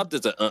 originally dropped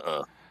is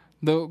a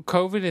The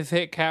COVID has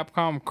hit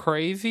Capcom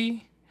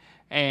crazy,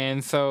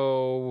 and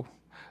so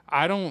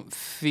I don't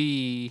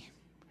see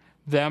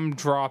them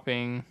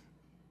dropping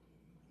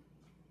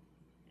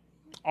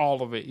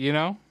all of it, you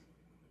know?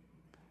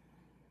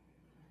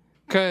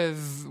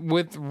 Because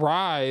with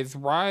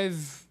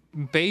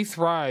base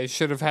Rise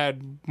should have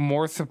had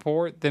more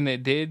support than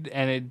it did,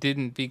 and it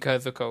didn't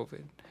because of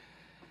COVID.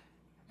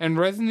 And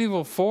Resident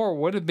Evil 4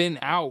 would have been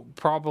out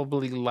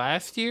probably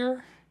last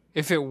year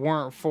if it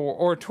weren't for,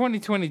 or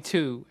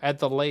 2022 at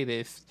the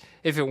latest,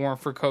 if it weren't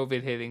for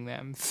COVID hitting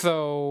them.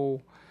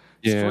 So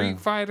Street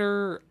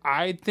Fighter,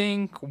 I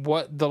think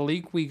what the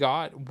leak we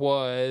got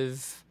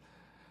was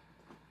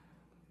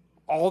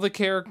all the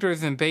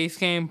characters in base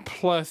game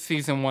plus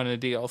season 1 of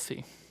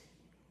DLC.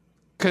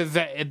 Because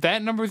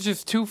that number is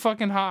just too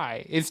fucking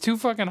high. It's too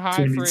fucking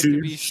high for it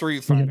to be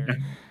Street Fighter.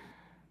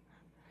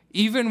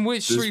 Even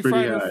with Street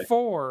Fighter high.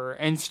 4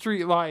 and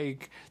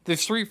the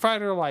Street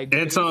Fighter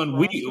Anton,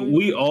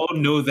 we all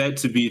know that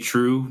to be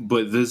true,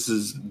 but this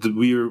is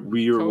we are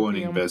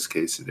wanting best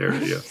case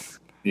scenario.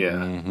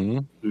 Yeah,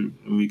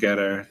 we got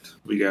our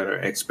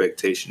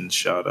expectations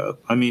shot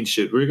up. I mean,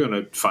 shit, we're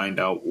gonna find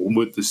out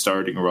what the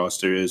starting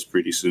roster is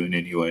pretty soon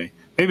anyway.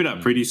 Maybe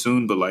not pretty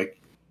soon, but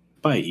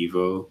by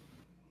Evo,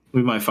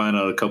 we might find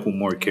out a couple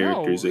more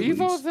characters.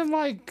 Evo's in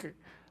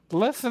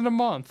less than a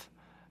month.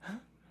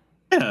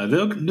 Yeah,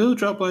 they'll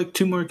drop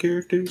 2 more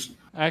characters.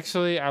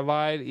 Actually, I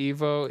lied.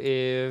 Evo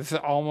is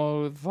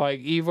almost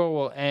Evo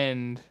will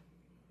end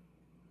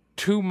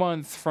 2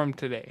 months from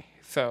today.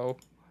 So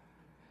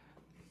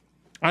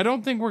I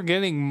don't think we're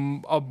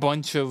getting a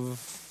bunch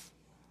of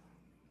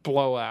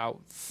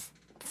blowouts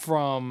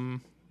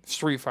from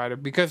Street Fighter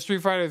because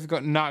Street Fighter is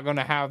not going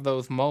to have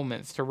those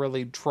moments to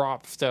really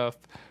drop stuff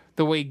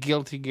the way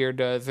Guilty Gear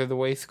does or the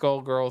way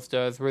Skullgirls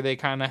does, where they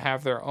kind of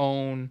have their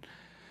own.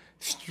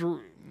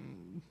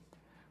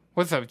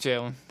 What's up,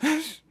 Jalen?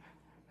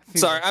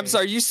 I'm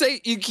sorry. You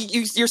say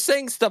you're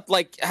saying stuff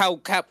like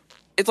how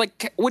It's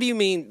what do you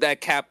mean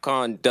that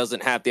Capcom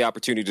doesn't have the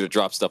opportunity to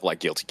drop stuff like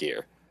Guilty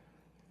Gear?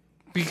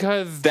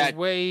 Because the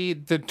way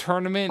the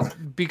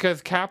tournament,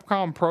 because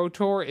Capcom Pro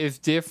Tour is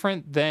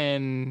different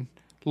than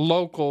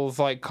locals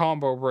like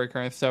Combo Breaker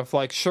and stuff.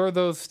 Sure,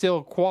 those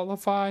still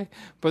qualify,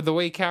 but the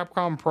way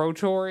Capcom Pro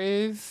Tour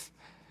is,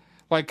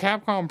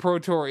 Capcom Pro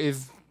Tour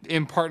is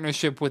in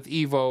partnership with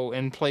Evo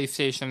and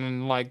PlayStation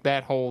and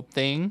that whole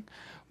thing,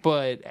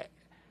 but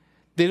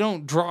they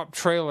don't drop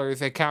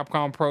trailers at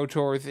Capcom Pro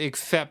Tours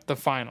except the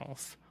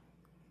finals.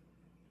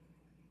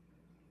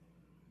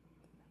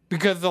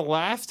 Because the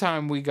last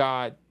time we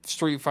got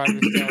Street Fighter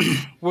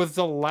stuff was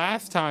the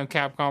last time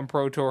Capcom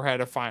Pro Tour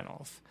had a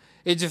finals.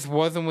 It just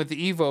wasn't with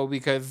Evo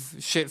because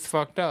shit's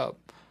fucked up.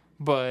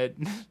 But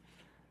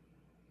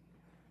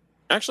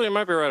actually, you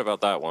might be right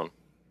about that one.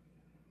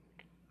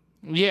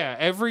 Yeah,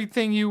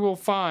 everything you will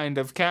find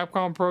of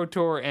Capcom Pro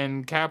Tour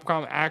and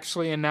Capcom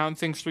actually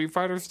announcing Street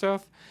Fighter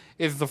stuff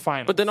is the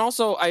final. But then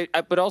also,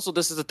 but also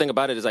this is the thing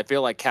about it is I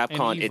feel like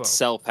Capcom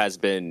itself has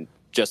been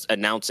just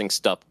announcing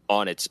stuff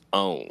on its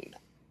own.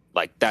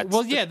 That's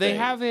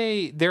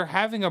they're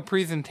having a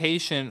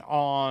presentation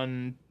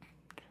on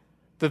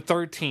the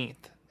 13th,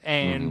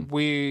 and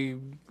we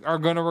are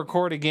going to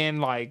record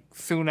again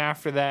soon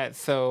after that.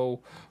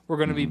 So we're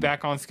going to be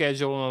back on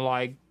schedule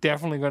and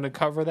definitely going to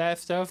cover that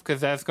stuff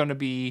because that's going to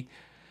be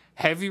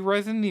heavy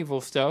Resident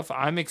Evil stuff.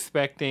 I'm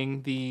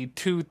expecting the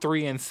 2,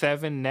 3, and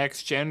 7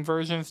 next gen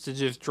versions to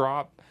just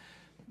drop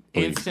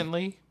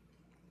instantly.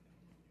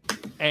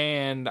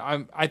 And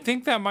I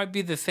think that might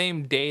be the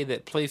same day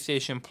that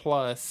PlayStation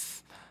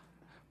Plus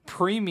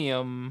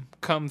Premium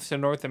comes to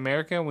North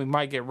America, and we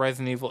might get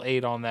Resident Evil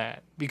 8 on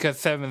that because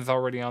 7's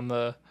already on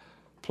the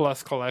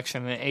Plus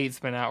collection and 8's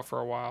been out for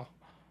a while.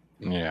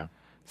 Yeah.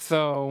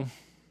 So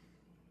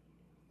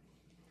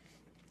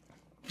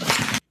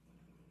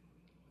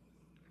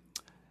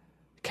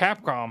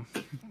Capcom.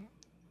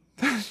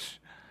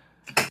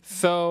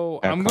 So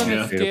I'm going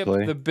to skip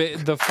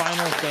the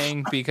final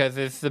thing because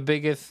it's the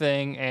biggest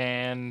thing,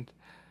 and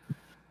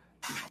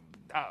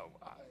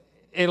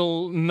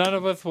none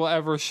of us will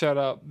ever shut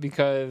up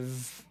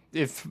because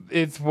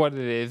it's what it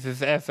is.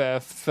 It's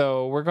FF.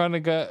 So we're going to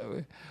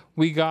go.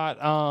 We got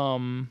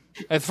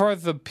as far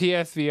as the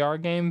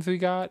PSVR games we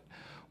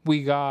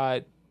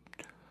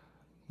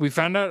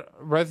found out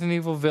Resident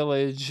Evil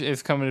Village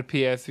is coming to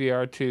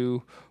PSVR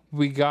 2.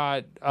 We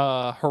got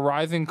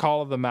Horizon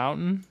Call of the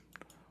Mountain.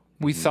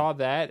 We saw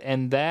that,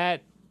 and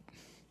that...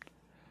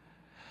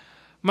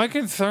 My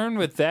concern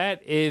with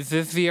that is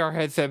this VR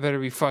headset better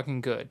be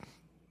fucking good.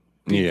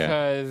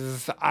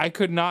 Because I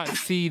could not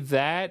see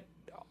that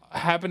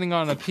happening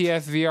on a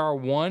PSVR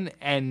 1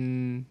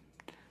 and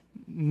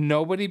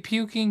nobody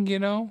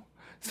puking,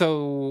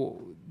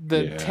 So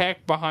the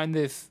tech behind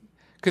this...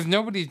 Because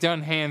nobody's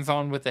done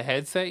hands-on with the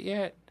headset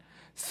yet.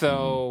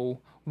 So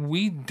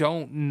we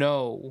don't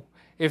know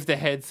if the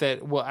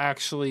headset will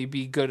actually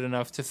be good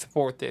enough to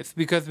support this.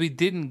 Because we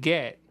didn't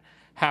get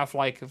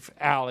Half-Life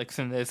Alyx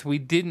in this. We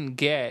didn't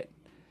get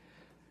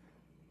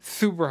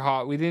Super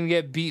Hot. We didn't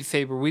get Beat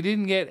Saber. We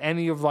didn't get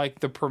any of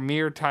the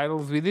premier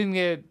titles. We didn't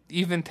get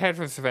even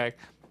Tetris Effect.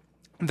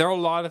 There are a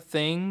lot of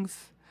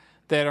things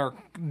that are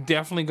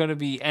definitely going to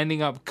be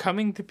ending up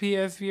coming to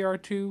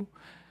PSVR 2.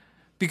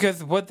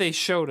 Because what they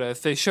showed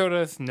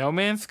us No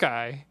Man's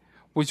Sky,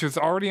 which was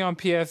already on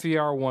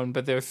PSVR 1,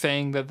 but they're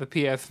saying that the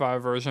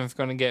PS5 version is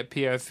going to get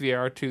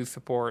PSVR 2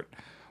 support.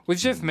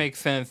 which just makes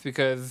sense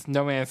because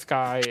No Man's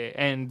Sky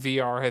and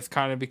VR has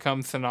kind of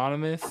become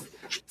synonymous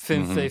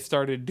since they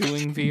started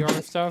doing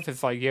VR stuff.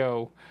 It's like,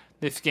 yo,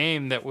 this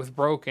game that was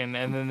broken,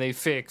 and then they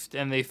fixed,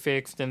 and they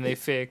fixed, and they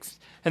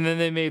fixed, and then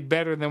they made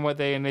better than what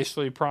they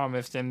initially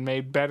promised, and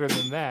made better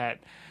than that.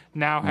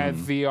 Now has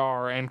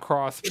VR and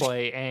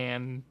crossplay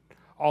and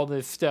all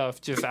this stuff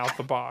just out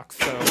the box.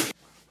 So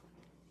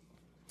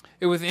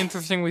it was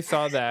interesting. We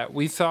saw that.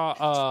 We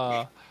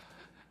saw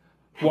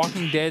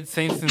Walking Dead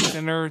Saints and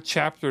Sinners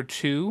Chapter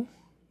 2.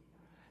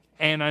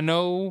 And I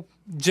know,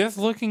 just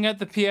looking at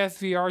the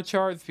PSVR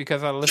charts,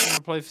 because I listen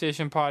to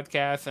PlayStation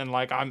podcasts and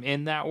like I'm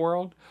in that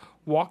world,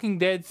 Walking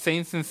Dead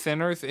Saints and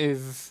Sinners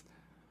is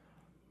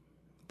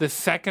the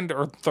second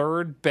or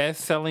third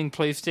best-selling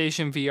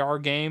PlayStation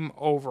VR game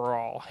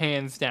overall,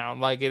 hands down.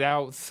 Like, it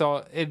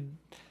outsaw it.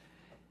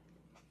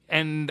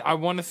 And I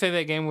want to say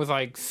that game was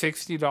like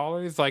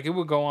 $60. Like, it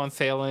would go on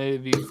sale and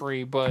it'd be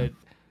free, but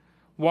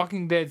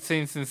Walking Dead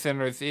Saints and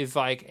Sinners is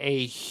like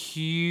a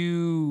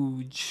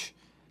huge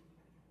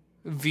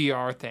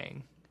VR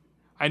thing.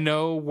 I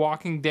know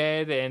Walking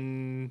Dead,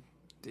 and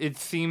it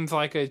seems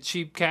like a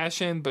cheap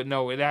cash-in, but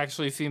no, it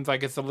actually seems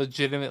like it's a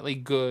legitimately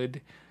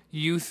good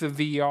use of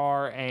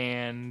VR,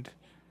 and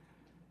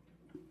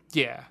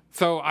yeah.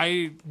 So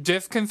I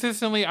just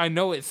consistently, I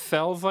know it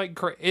sells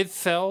it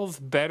sells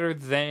better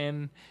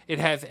than it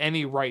has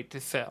any right to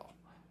sell,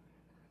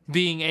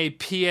 being a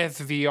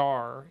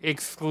PSVR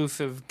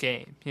exclusive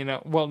game, you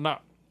know. Well,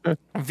 not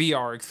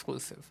VR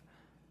exclusive.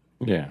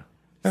 Yeah.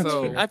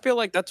 So I feel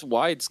like that's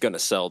why it's gonna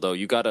sell, though.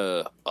 You got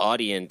a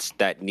audience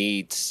that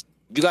needs.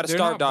 You got a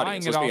starved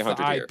audience. They're not buying it off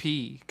the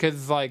IP,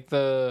 because like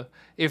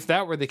if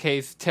that were the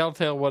case,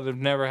 Telltale would have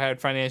never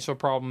had financial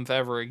problems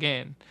ever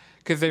again.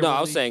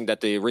 I was saying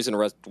that the reason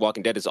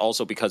Walking Dead is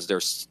also because they're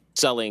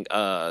selling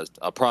a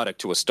product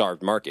to a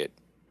starved market.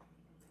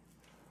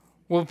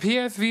 Well,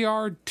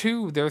 PSVR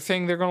 2, they're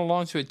saying they're going to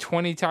launch with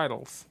 20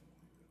 titles.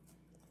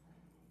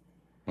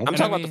 I'm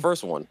talking about the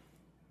first one.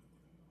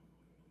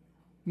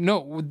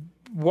 No,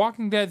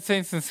 Walking Dead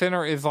Saints and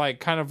Sinners is like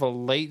kind of a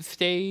late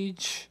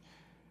stage,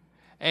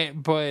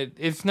 but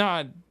it's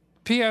not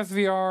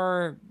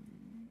PSVR.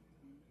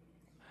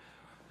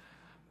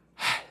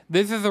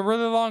 This is a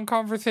really long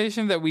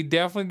conversation that we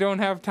definitely don't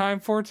have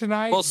time for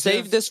tonight. We'll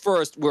save this for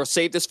a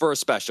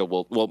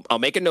special. I'll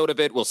make a note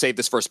of it. We'll save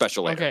this for a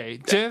special later. Okay,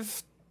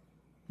 just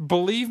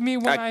believe me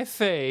when I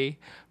say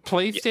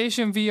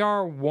PlayStation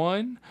VR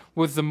 1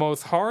 was the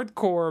most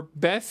hardcore,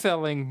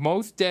 best-selling,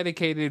 most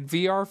dedicated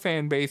VR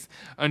fan base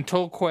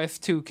until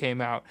Quest 2 came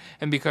out.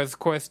 And because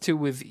Quest 2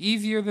 was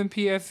easier than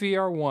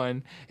PSVR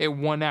 1, it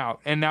won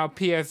out. And now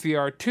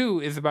PSVR 2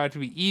 is about to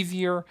be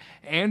easier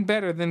and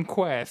better than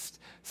Quest.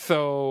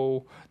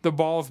 So the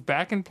ball's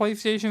back in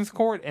PlayStation's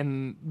court,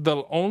 and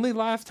the only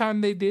last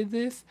time they did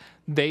this,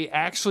 they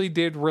actually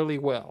did really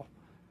well.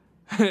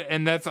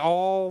 And that's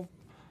all.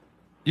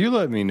 You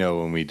let me know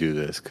when we do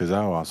this, because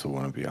I also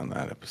want to be on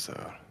that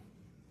episode.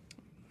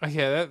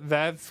 Yeah,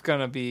 that's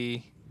gonna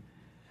be.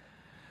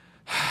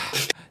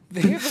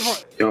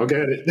 Y'all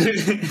got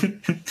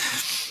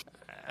it.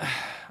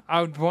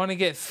 I would want to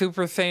get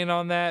Super Saiyan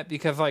on that,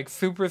 because like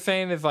Super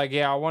Saiyan is like,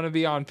 yeah, I want to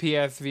be on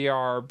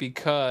PSVR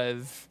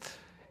because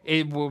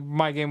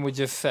my game would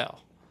just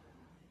sell.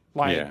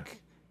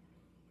 Like,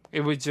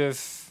 it would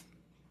just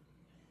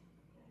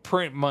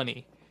print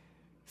money.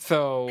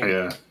 So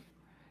yeah.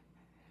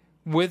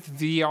 With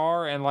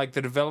VR and like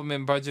the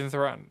development budgets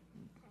around,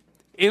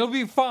 it'll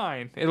be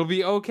fine. It'll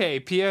be okay.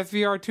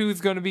 PSVR 2 is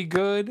going to be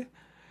good.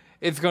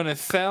 It's going to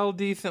sell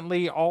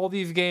decently. All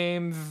these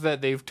games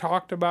that they've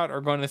talked about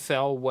are going to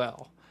sell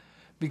well,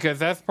 because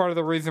that's part of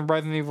the reason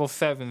Resident Evil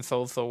 7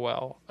 sold so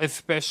well,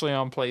 especially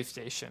on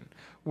PlayStation,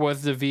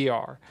 was the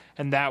VR.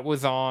 And that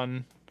was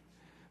on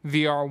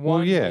VR 1.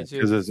 Well, yeah,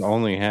 because it's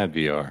only had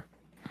VR.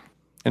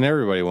 And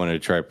everybody wanted to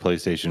try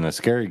PlayStation. A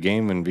scary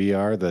game in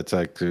VR that's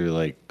actually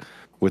like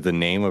with the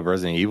name of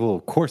Resident Evil,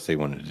 of course they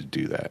wanted to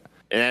do that.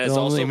 And that is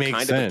also kind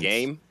of a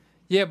game.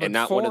 Yeah, but and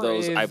not one of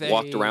those I've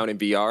walked around in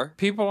VR.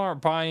 People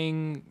aren't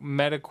buying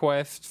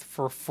MetaQuest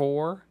for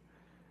 4.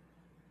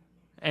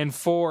 And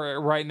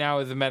 4 right now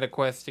is a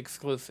MetaQuest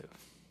exclusive.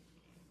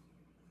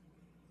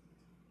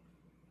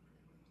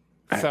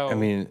 So I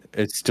mean,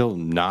 it's still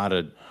not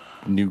a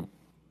new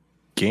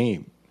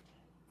game.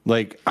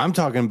 Like, I'm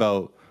talking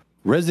about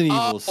Resident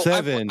Evil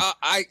 7.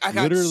 I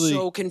got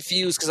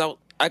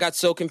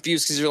so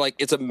confused because you're like,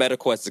 it's a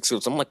MetaQuest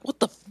exclusive. I'm like, what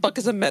the fuck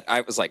is a Meta?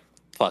 I was like,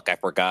 fuck, I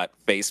forgot.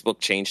 Facebook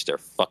changed their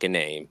fucking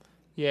name.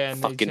 Yeah, and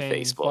fucking they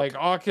changed, Facebook. Like,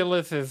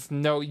 Oculus is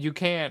you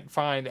can't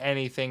find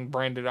anything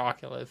branded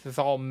Oculus. It's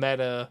all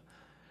Meta.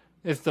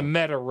 It's the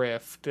Meta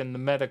Rift and the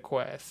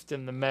MetaQuest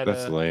and the Meta.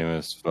 That's lame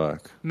as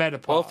fuck.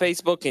 MetaPod. Well,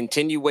 Facebook,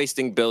 continue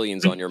wasting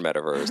billions on your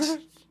metaverse.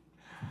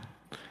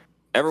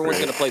 Everyone's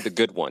going to play the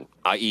good one,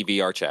 i.e.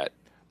 VR chat.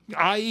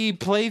 i.e.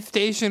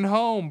 PlayStation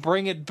Home,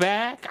 bring it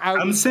back.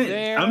 I'm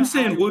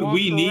saying what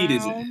we need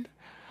is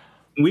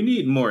we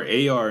need more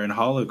AR and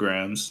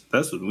holograms.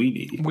 That's what we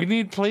need. We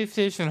need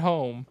PlayStation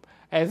Home,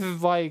 as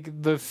is like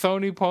the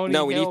Sony pony.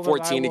 No, we need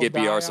 14 to get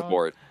VR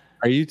support.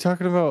 Are you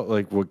talking about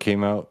like what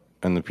came out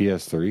on the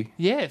PS3?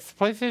 Yes,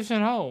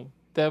 PlayStation Home.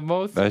 The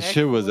most That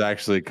shit was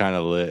actually kind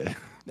of lit.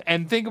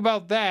 And think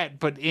about that,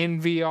 but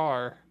in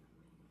VR.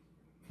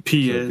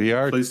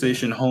 VR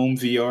PlayStation Home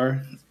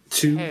VR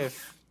 2.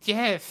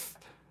 Yes.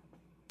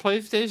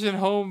 PlayStation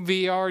Home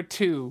VR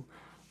 2.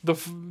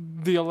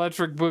 The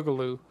Electric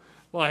Boogaloo.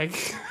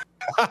 Like,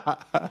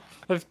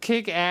 let's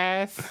kick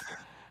ass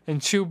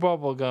and chew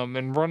bubblegum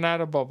and run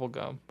out of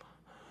bubblegum.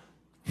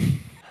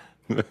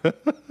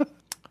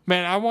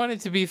 Man, I want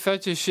it to be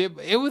such a shit.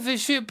 It was a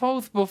shit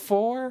post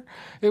before.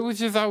 It was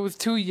just I was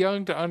too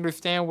young to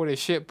understand what a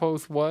shit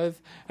post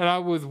was, and I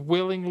was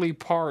willingly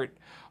part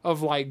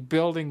of like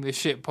building the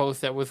shit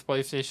post that was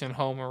PlayStation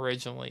Home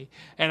originally.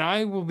 And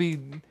I'd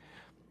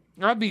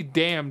be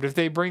damned if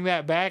they bring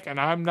that back and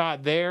I'm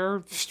not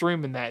there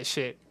streaming that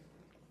shit.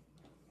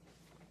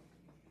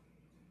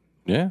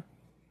 Yeah,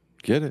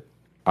 get it.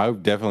 I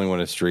definitely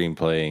want to stream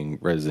playing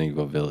Resident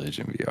Evil Village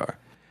in VR.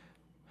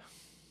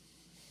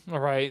 All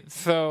right,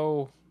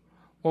 so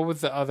what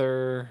was the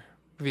other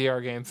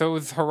VR game? So it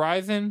was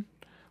Horizon,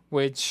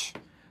 which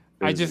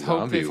I just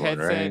hope this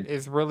headset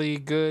is really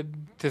good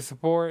to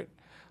support.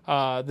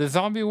 The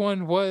zombie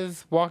one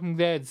was Walking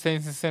Dead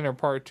Saints and Sinner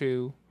Part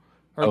 2.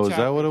 Oh, is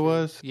that what it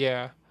was?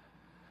 Yeah.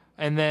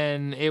 And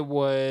then it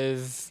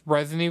was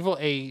Resident Evil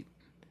 8.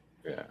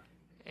 Yeah.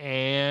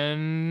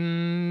 And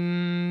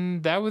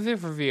that was it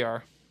for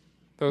VR.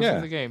 Those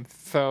were the games.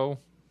 So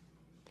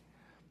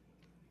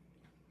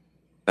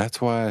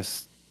that's why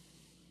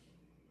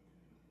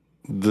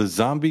the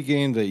zombie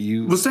game that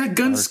you... Was that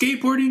gun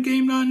skateboarding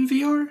game not in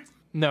VR?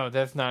 No,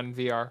 that's not in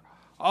VR.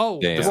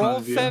 Oh, Damn.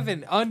 Roll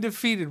 7,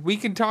 undefeated. We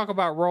can talk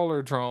about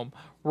Rollerdrome.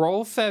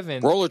 Roll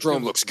 7.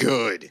 Rollerdrome looks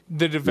good.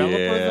 The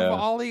developers of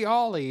Ollie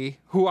Ollie,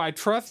 who I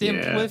trust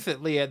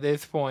implicitly at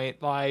this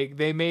point, like,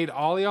 they made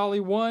Ollie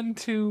Ollie 1,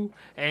 2,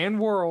 and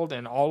World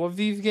and all of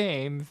these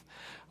games.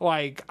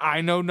 Like,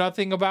 I know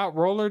nothing about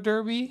roller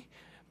derby,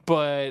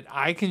 but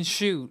I can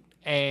shoot.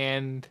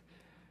 And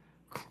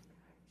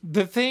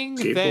the thing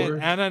that,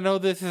 and I know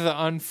this is an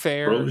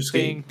unfair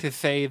thing to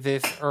say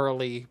this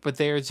early, but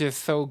they're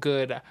just so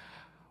good.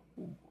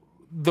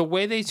 The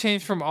way they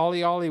changed from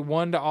Ollie Ollie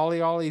 1 to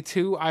Ollie Ollie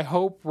 2, I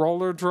hope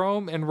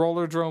Rollerdrome and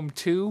Rollerdrome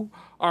 2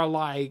 are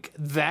like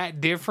that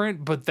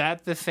different, but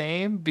that the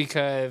same,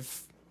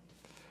 because,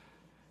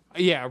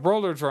 yeah,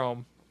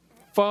 Rollerdrome,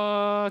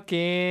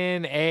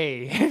 fucking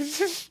A.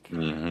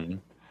 Mm-hmm.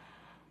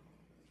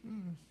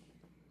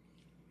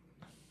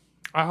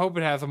 I hope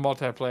it has a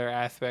multiplayer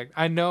aspect.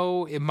 I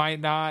know it might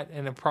not,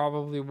 and it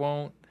probably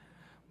won't,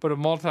 but a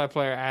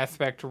multiplayer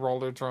aspect to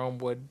Rollerdrome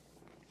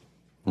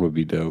would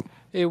be dope.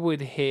 It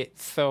would hit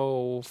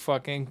so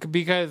fucking...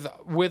 Because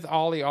with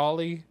Ollie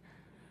Ollie,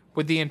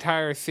 with the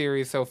entire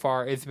series so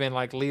far, it's been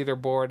like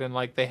leaderboard, and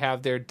like they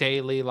have their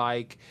daily,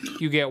 like,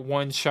 you get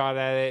one shot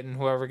at it, and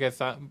whoever gets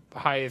the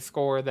highest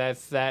score,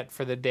 that's that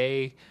for the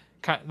day.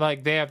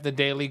 Like, they have the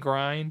daily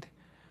grind,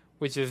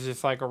 which is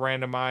just like a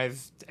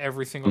randomized,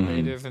 every single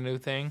day there's a new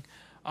thing.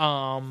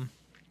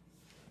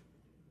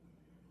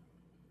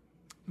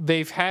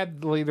 They've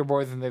had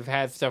leaderboards and they've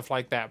had stuff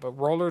like that, but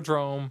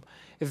Rollerdrome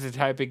is the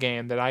type of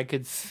game that I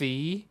could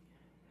see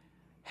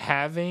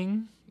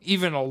having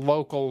even a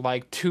local,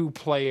 like,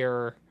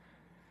 2-player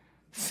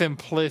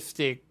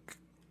simplistic.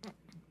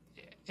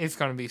 It's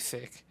going to be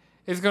sick.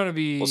 It's going to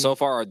be... Well, so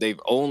far,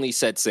 they've only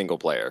said single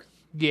player.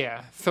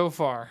 Yeah, so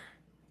far.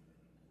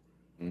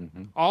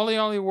 Mm-hmm. Ollie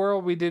Ollie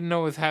World, we didn't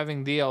know was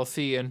having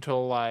DLC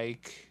until,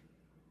 like...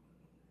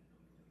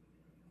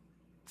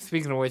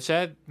 Speaking of which,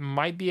 that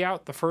might be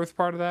out. The first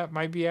part of that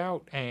might be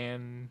out,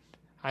 and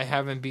I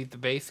haven't beat the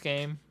base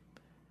game.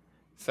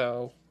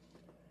 So...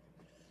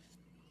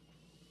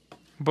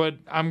 But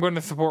I'm going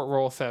to support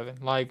Roll 7.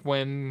 Like,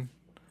 when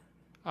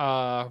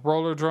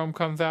Rollerdrome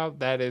comes out,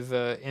 that is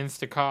a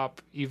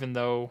insta-cop, even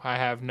though I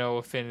have no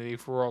affinity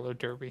for roller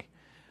derby.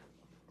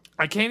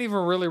 I can't even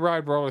really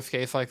ride roller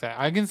skates like that.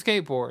 I can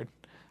skateboard.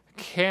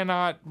 I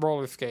cannot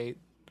roller skate.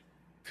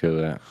 Feel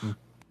that.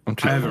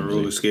 I haven't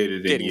roller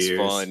skated in years.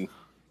 Fun.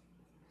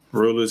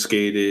 Roller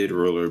skated,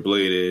 roller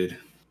bladed,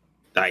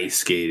 ice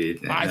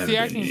skated. I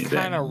can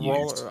kind of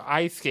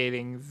ice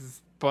skating,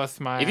 bust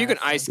my If you can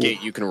ass. ice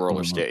skate, you can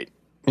roller skate.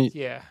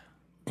 Yeah.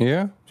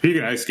 Yeah? If you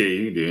can ice skate,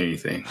 you can do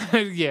anything.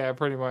 Yeah,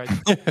 pretty much.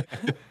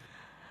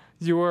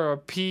 You are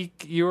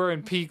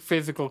in peak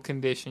physical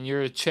condition.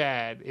 You're a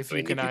Chad if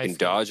you can ice skate. You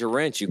can dodge a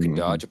wrench, you can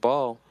dodge a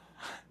ball.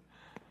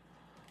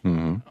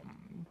 Mm-hmm.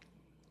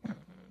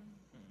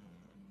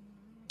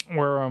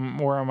 Where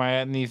am I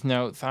at in these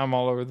notes? I'm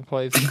all over the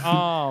place.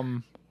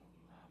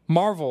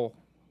 Marvel.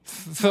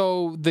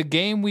 So the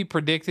game we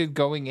predicted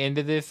going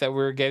into this that we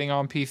were getting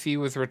on PC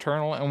was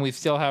Returnal, and we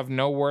still have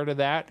no word of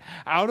that.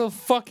 Out of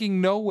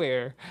fucking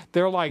nowhere,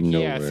 they're like,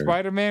 yeah,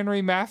 Spider-Man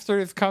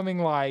Remastered is coming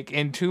like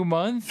in 2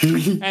 months,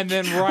 and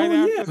then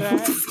after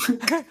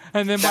that,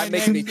 and then that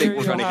makes me think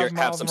we're going to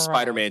have some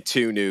Spider-Man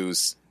 2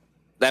 news.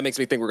 That makes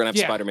me think we're going to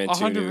have Spider-Man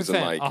 2 news in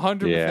like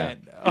 100%.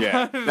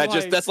 Yeah,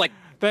 that's like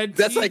That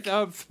That's teased like-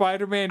 up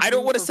Spider-Man. I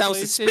don't want to for sound PlayStation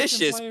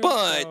suspicious, players,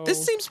 but so-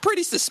 this seems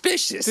pretty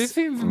suspicious. This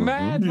seems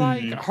mad.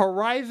 Like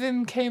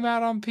Horizon came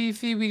out on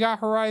PC, we got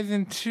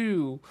Horizon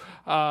 2.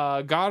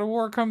 God of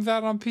War comes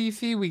out on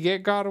PC, we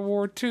get God of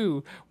War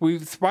 2.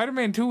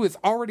 Spider-Man 2 is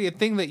already a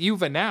thing that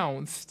you've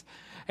announced,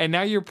 and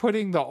now you're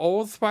putting the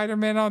old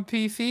Spider-Man on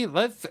PC.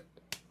 Let's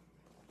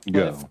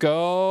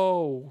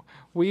go.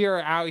 We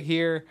are out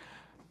here.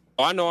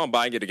 Oh, I know I'm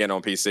buying it again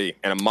on PC,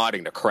 and I'm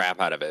modding the crap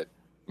out of it.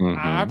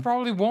 I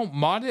probably won't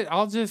mod it.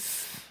 I'll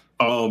just.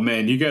 Oh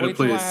man, you got to Wait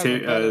play till as, I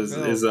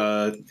have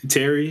a better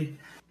Terry.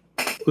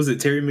 Was it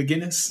Terry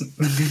McGinnis?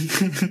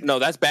 No,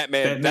 that's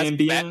Batman. Batman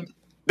Beyond.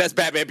 That's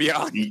Batman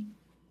Beyond.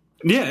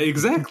 Yeah,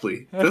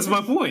 exactly. That's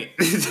my point.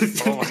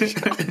 Oh my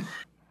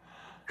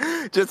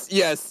God. Just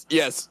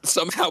yes.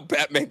 Somehow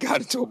Batman got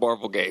into a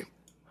Marvel game.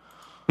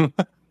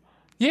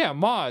 Yeah,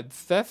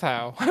 mods. That's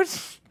how.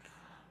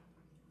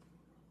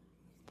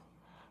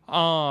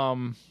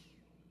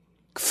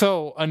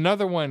 So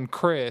another one,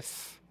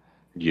 Chris,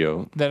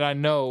 Yo. that I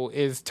know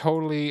is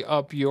totally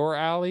up your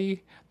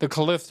alley, the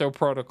Callisto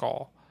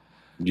Protocol.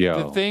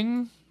 Yo. The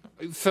thing.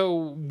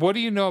 So, what do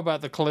you know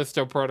about the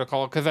Callisto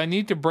Protocol? Because I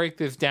need to break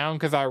this down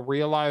because I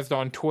realized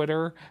on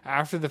Twitter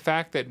after the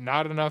fact that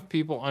not enough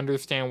people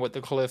understand what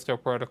the Callisto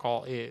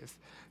Protocol is.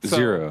 So,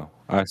 Zero.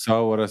 I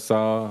saw what I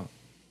saw.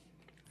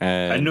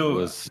 And I know.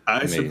 was I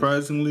amazed.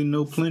 surprisingly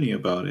know plenty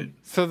about it.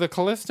 So the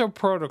Callisto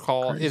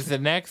Protocol is the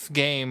next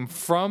game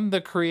from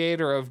the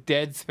creator of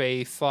Dead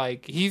Space.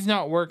 Like, he's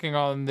not working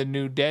on the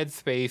new Dead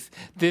Space.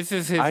 This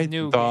is his I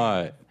new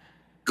thought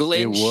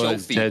Glenn it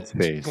was Schofield. Dead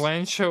Space. game.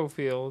 Glenn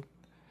Schofield.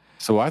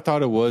 So I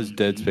thought it was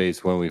Dead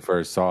Space when we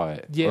first saw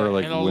it. Yeah, or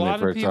like and a when lot they of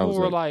first saw it, I people was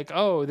were like,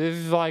 "Oh, this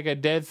is like a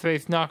Dead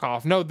Space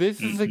knockoff." No, this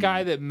is the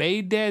guy that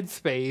made Dead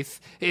Space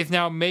is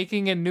now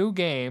making a new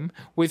game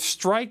with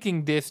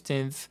Striking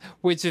Distance,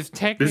 which is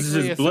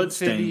technically his a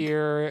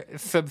Bloodstained.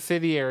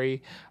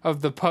 subsidiary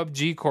of the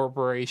PUBG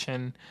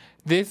Corporation.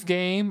 This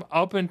game,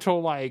 up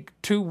until like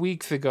 2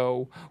 weeks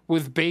ago,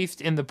 was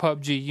based in the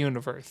PUBG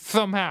universe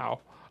somehow,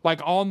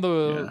 like on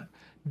the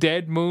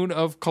dead moon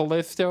of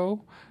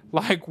Callisto.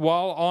 Like,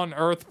 while on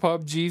Earth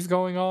PUBG's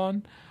going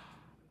on,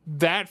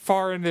 that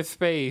far into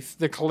space,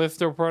 the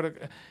Callisto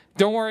Protocol...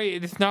 Don't worry,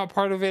 it's not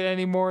part of it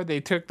anymore.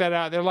 They took that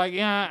out. They're like,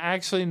 yeah,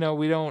 actually, no,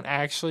 we don't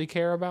actually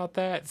care about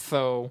that,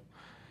 so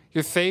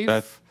you're safe.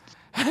 That's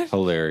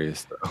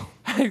hilarious, though.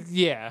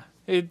 Yeah.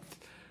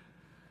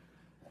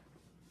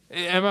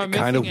 Am I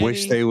missing Kind of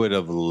wish any- they would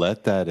have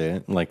let that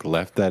in, like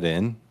left that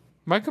in.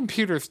 My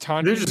computer's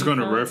taunting They're just me going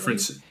to currently.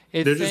 reference it.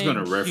 It's They're just going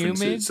to saying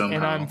reference humid, it somehow.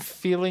 and I'm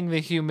feeling the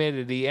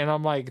humidity, and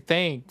I'm like,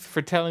 thanks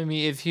for telling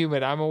me it's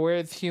humid. I'm aware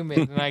it's humid,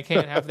 and I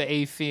can't have the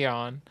AC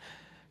on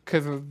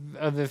because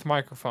of this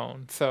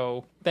microphone.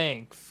 So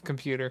thanks,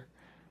 computer.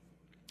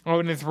 Oh,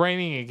 and it's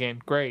raining again.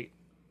 Great.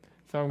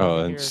 So I'm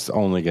Oh, gonna it's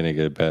only going to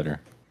get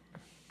better.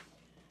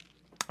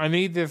 I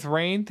need this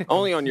rain to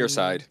Only on your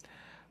side.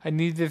 I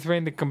need this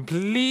rain to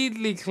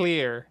completely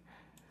clear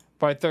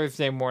by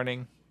Thursday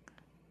morning.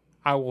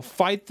 I will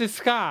fight the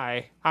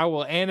sky. I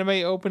will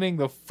anime opening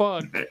the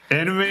fuck.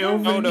 Anime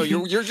open? Oh no,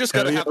 you're just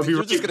gonna Hell yeah,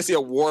 you're just gonna see a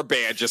war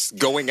band just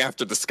going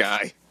after the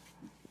sky.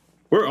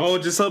 We're all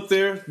just up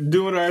there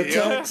doing our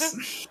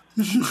attacks.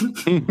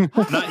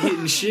 Not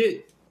hitting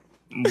shit.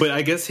 But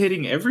I guess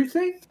hitting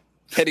everything?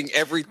 Hitting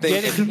everything.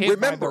 Getting And hit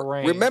by the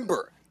rain.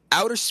 remember,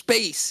 outer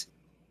space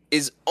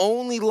is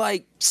only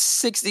like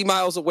 60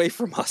 miles away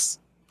from us.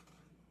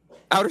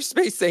 Outer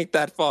space ain't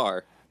that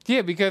far.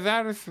 Yeah, because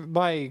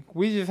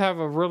we just have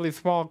a really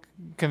small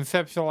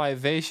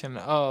conceptualization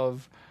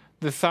of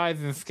the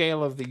size and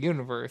scale of the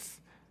universe,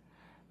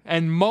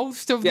 and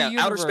most of the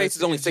universe outer space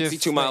is only just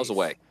 62 miles space.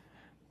 away.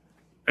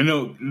 I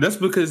know that's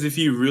because if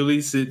you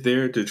really sit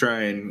there to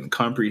try and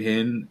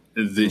comprehend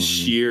the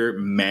sheer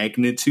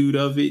magnitude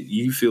of it,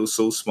 you feel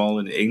so small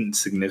and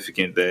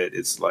insignificant that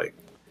it's like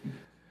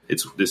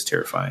it's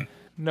terrifying.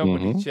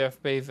 Nobody's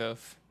Jeff Bezos.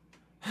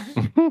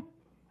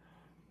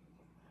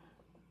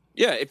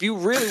 Yeah, if you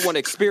really want to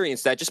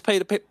experience that, just play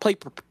the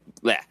paperclip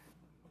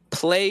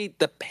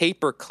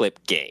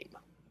game.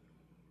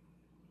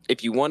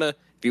 If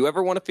you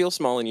ever want to feel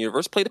small in the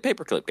universe, play the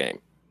paperclip game.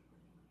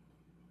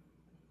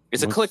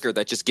 It's a clicker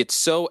that just gets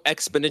so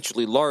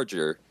exponentially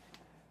larger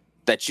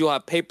that you'll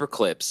have paper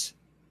clips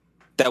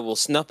that will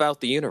snuff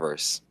out the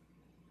universe.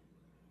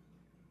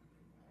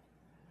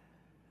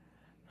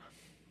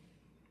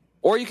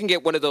 Or you can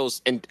get one of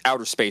those in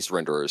outer space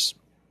renderers.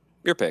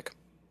 Your pick.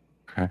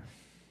 Okay.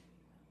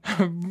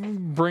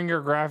 Bring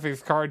your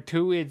graphics card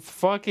to its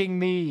fucking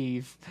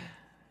knees.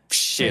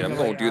 Shit, I'm Yeah,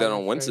 going to do that outer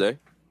on Wednesday.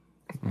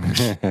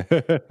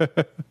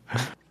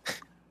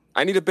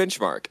 I need a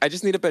benchmark. I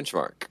just need a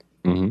benchmark.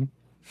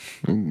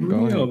 Mm-hmm.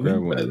 Go ahead, What do you grab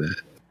mean one. by that?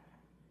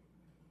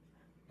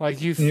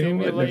 Like you You know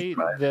what, simulate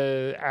never mind.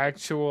 the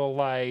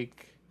actual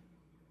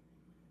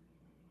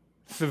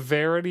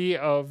severity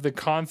of the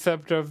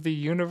concept of the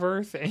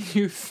universe, and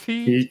you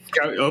see He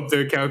up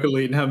there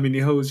calculating how many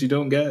hoes you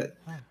don't got.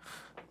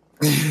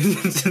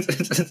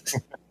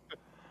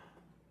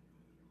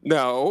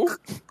 No.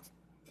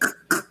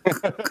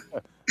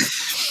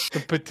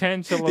 The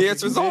potential of The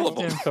answer is all of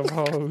them. existence of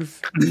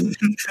hoes.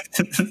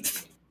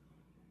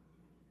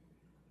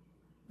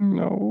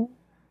 No.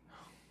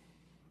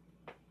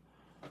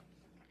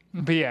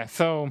 But yeah,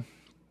 so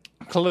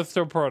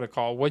Callisto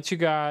Protocol. What you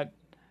got,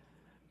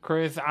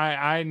 Chris?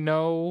 I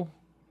know.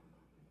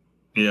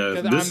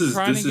 Yeah, 'cause this I'm is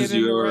trying this to get is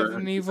into your.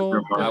 Resident Evil.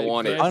 your mark. I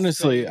want it. Dead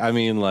Honestly, Space. I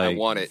mean, I like,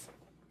 want it.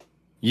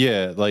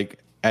 yeah, like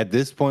at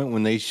this point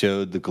when they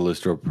showed the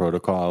Callisto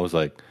Protocol, I was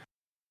like,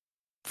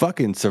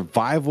 fucking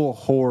survival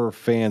horror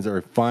fans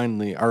are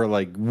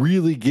like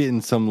really getting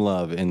some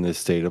love in this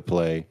state of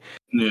play.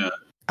 Yeah,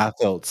 I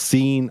felt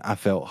seen, I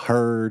felt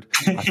heard,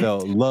 I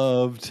felt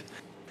loved,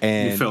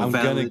 and felt I'm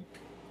valid.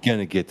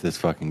 gonna get this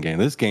fucking game.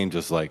 This game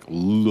just like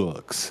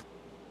looks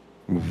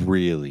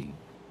really,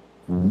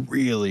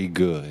 really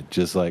good.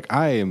 Just like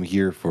I am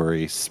here for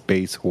a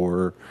space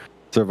horror,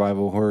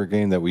 survival horror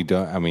game that we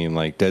don't. I mean,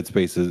 like Dead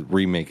Space's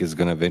remake is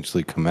gonna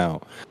eventually come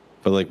out,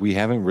 but like we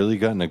haven't really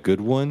gotten a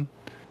good one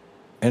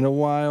in a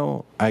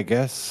while. I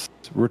guess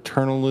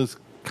Returnal is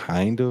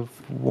kind of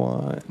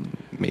one,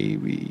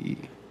 maybe.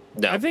 I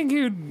No, think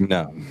you'd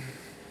No.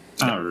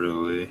 not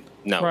really.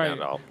 no, right. not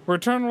at all.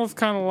 Returnal's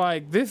kind of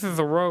like this is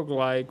a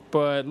roguelike,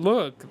 but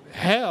look,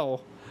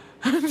 hell.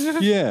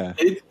 Yeah.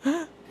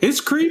 It's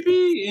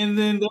creepy, and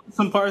then there's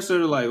some parts that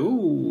are like,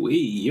 ooh, hey,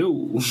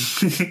 yo.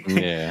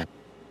 Yeah.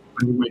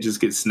 You might just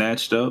get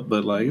snatched up,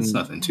 but like it's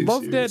nothing too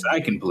Both serious. dead. I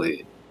can play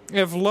it.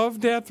 If Love,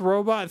 Death,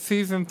 Robot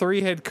Season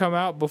 3 had come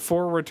out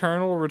before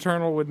Returnal,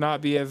 Returnal would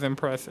not be as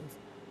impressive.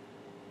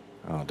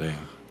 Oh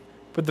damn.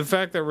 But the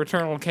fact that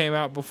Returnal came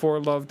out before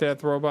Love,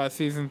 Death, Robot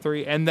Season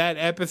 3, and that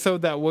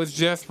episode that was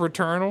just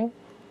Returnal,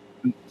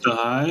 The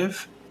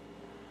Hive?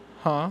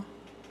 huh?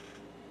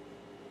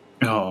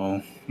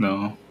 Oh,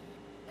 no.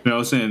 No, I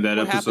was saying that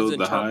What happens episode, in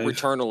The Hive.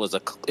 Returnal is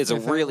a Is that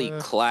really the-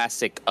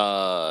 classic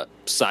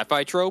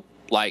sci-fi trope.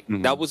 Like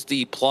that was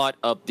the plot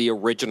of the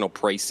original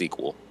Prey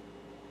sequel.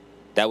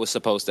 That was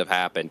supposed to have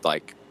happened.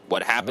 Like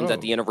what happens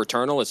at the end of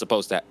Returnal is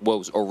supposed to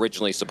was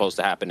originally supposed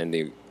to happen in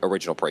the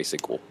original Prey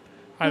sequel.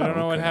 I don't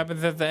know what okay.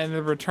 happens at the end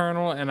of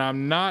Returnal, and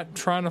I'm not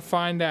trying to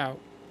find out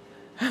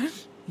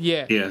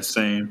yet Yeah,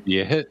 same.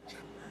 Yeah.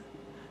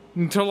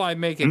 until I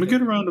make it. Let me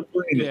get around to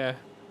playing it. Yeah.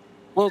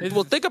 Well,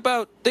 It's- think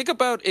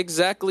about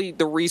exactly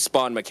the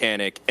respawn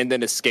mechanic and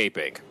then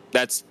escaping.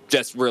 That's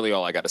just really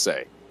all I got to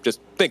say. Just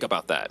think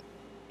about that.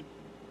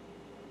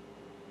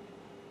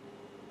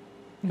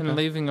 And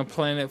leaving a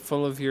planet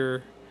full of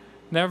your.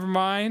 Never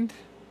mind.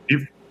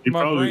 You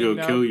My probably brain,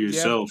 go no, kill yep.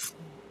 yourself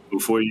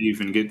before you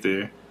even get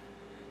there.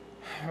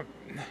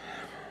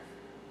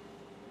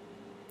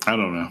 I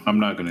don't know. I'm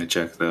not gonna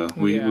check though.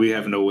 We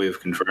have no way of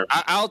confirming.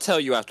 I'll tell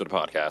you after the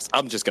podcast.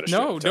 I'm just gonna.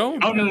 No,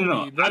 don't. Oh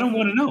no! I don't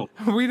want to know.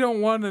 We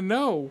don't want to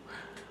know.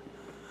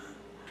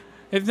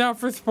 It's not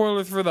for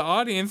spoilers for the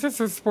audience. It's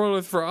for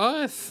spoilers for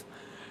us.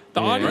 The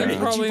audience Right.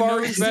 probably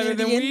knows better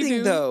than we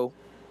do. though.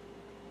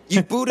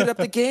 You booted up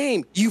the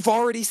game. You've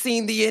already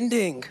seen the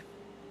ending.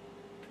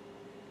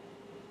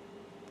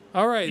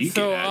 All right, You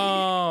so get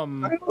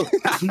outta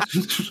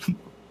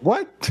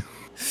What?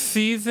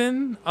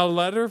 Season A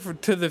Letter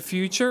to the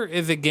Future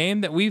is a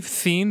game that we've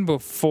seen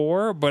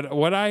before, but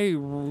what I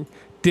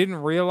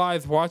didn't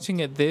realize watching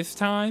it this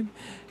time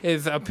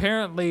is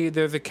apparently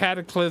there's a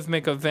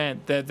cataclysmic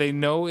event that they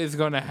know is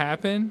going to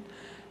happen,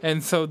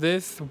 and so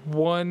this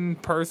one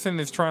person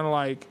is trying to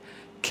like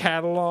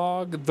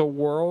catalog the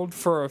world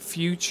for a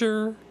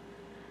future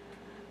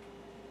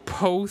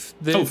post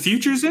this. Oh,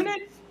 Future's in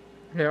it?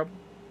 Yep.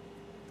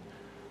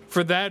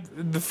 For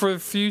a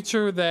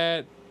future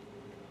that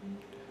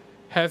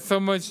has so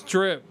much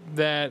drip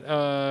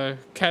that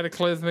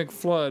cataclysmic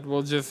flood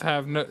will just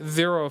have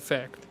zero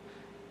effect,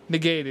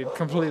 negated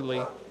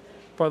completely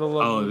by the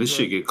level. Oh, of this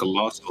drip. should get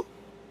colossal.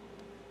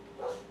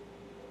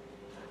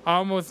 I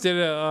almost did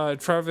a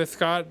Travis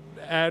Scott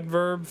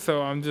adverb,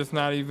 so I'm just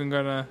not even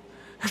gonna.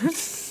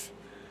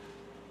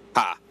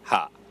 Ha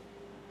ha.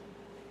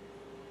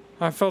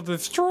 I felt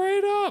it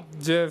straight up,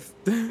 just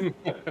like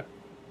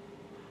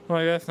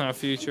that's not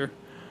future.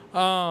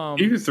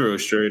 You can throw it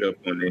straight up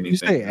on anything. Did you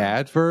say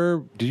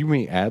adverb? Did you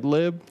mean ad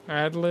lib?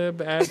 Ad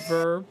lib,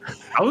 adverb.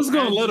 I was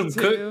gonna let him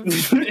cook.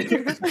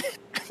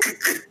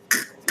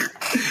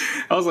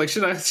 I was like,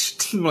 should I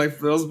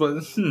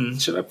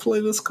play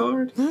this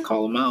card?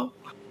 Call him out.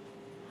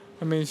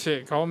 I mean,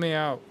 shit. Call me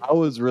out. I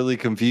was really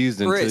confused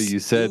until you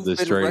said this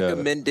straight up.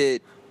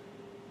 recommended.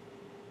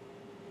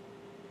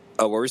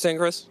 Oh, what were you saying,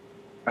 Chris?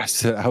 I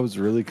said I was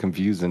really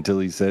confused until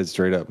he said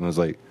straight up and was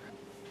like,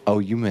 "Oh,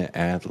 you meant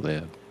ad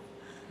lib."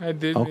 I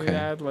did mean Okay.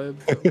 ad lib.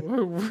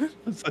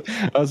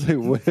 I was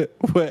like,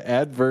 "What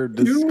adverb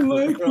does You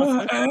like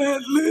my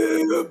ad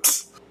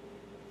libs?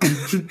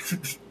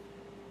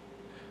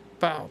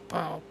 Pow,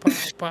 pow, pow,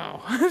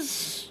 pow.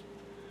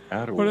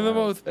 Outer One of the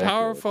Wilds most echo.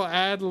 powerful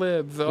ad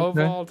libs of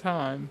Okay. all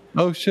time.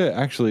 Oh shit!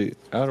 Actually,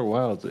 Outer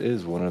Wilds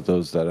is one of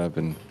those that I've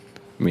been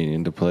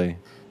meaning to play.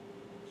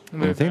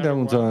 I think that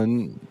one's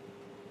on.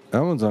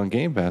 That one's on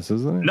Game Pass,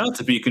 isn't it? Not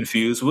to be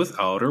confused with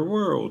Outer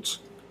Worlds.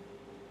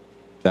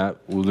 That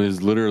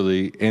is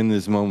literally in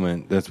this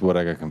moment. That's what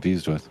I got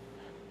confused with.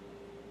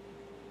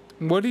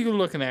 What are you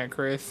looking at,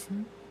 Chris?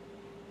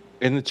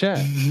 In the chat,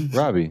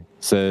 Robbie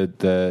said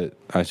that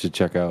I should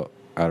check out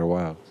Outer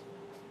Wilds.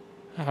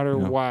 Outer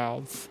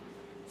Wilds.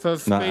 So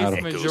Space Not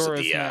Outer-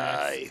 Majora's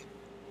Mask.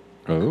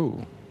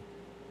 Oh,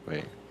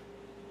 wait.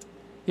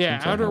 Yeah,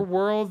 Since I Outer have-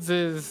 Worlds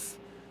is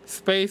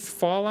Space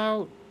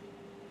Fallout.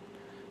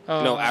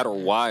 No, Outer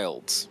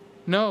Wilds.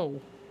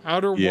 No,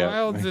 Outer Yeah.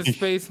 Wilds is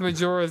Space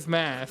Majora's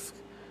Mask.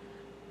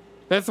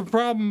 That's the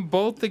problem.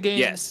 Both the games.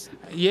 Yes.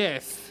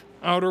 Yes.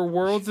 Outer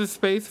Worlds is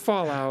Space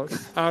Fallout.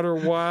 Outer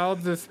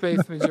Wilds is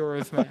Space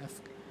Majora's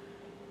Mask.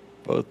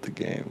 Both the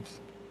games.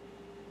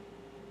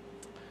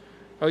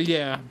 Oh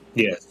yeah,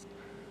 Yes.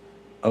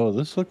 Oh,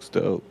 this looks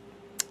dope.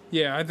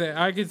 yeah.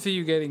 I could see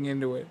you getting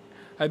into it.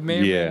 I may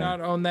or may Yeah.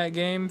 not own that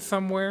game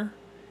somewhere.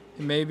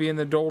 It may be in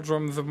the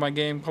doldrums of my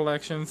game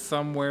collection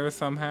somewhere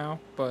somehow,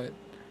 but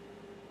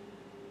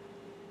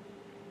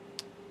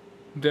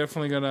I'm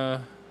definitely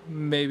gonna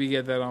maybe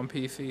get that on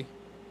PC.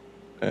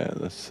 Yeah,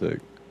 that's sick.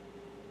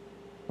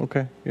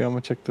 Okay, yeah, I'm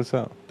gonna check this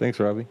out. Thanks,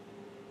 Robbie.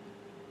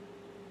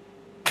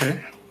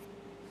 Okay.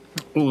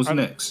 What was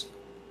next?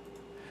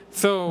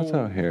 So What's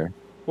out here?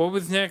 what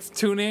was next?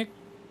 Tunic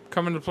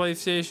coming to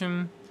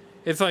PlayStation.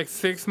 It's like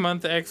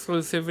 6-month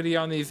exclusivity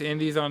on these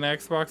indies on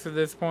Xbox at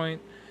this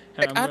point.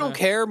 And I don't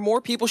care.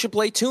 More people should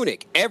play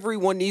Tunic.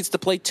 Everyone needs to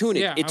play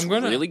Tunic. Yeah, it's I'm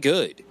gonna- really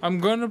good. I'm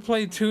gonna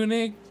play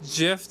Tunic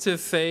just to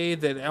say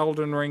that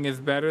Elden Ring is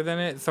better than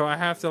it. So I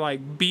have to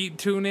like beat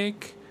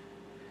Tunic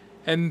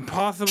and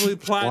possibly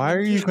platinum. Why are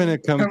you gonna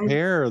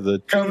compare the?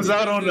 Comes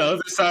out on the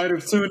other side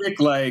of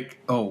Tunic like,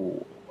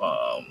 so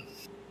I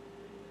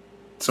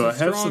It's a have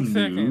strong some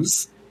second.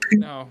 news.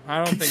 No, I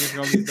don't think it's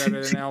gonna be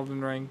better than Elden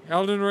Ring.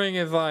 Elden Ring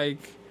is like.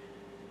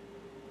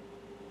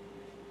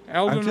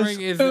 Elden just-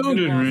 Ring is the Elden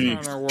new Monster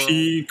Ring's Hunter world.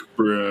 peak,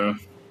 bruh.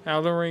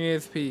 Elden Ring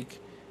is peak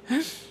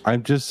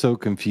I'm just so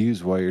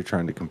confused why you're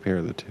trying to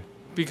compare the two.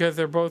 because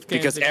they're both games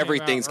Because that came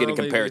everything's out getting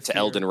early compared this to year.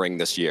 Elden Ring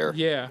this year.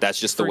 Yeah, That's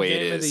just the for way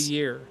game it of the is.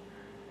 year.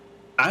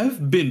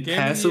 I've been Game of the year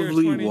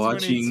passively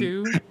watching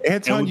 2022.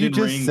 Anton, you Elden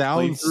just Ring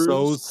sound so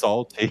playthroughs.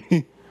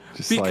 salty.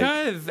 Just like,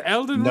 Because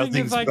Elden Ring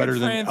nothing's is like better a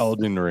than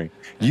Elden Ring.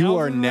 You Elden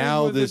are Ring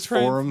now was a this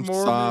forum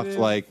soft transformative-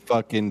 like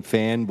fucking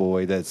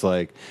fanboy that's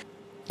like,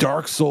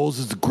 Dark Souls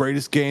is the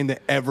greatest game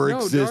that ever No,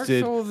 Dark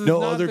existed. Souls is No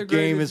not other the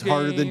game is greatest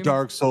harder than game.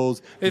 Dark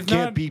Souls. It's you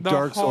can't not beat the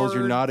Dark Souls.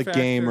 You're hard not a factor.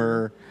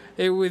 gamer.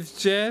 It was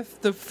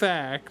just the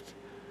fact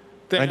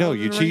that I know,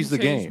 Elden you Ring cheesed the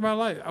changed game. My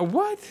life.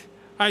 What?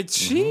 I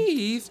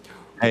cheesed?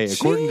 Hey,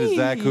 according to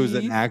Zach, who's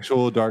an Cheese.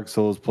 actual Dark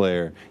Souls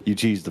player, you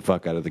cheese the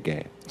fuck out of the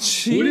game.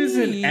 What is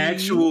an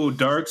actual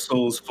Dark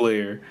Souls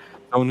player?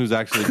 Someone who's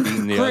actually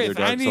beaten the other Chris,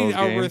 Dark I need Souls a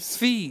games.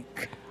 receipt.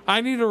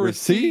 I need a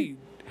Receipt? receipt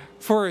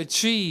for a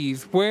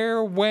cheese.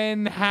 Where,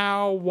 when,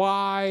 how,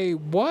 why,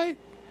 what?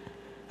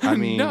 I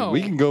mean, No.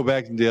 we can go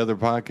back to the other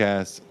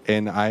podcast,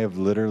 and I have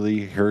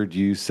literally heard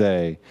you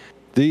say,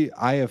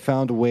 I have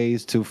found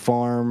ways to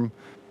farm,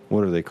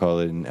 what do they call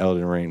it in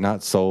Elden Ring?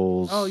 Not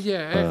souls. Oh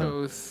yeah,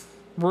 echoes.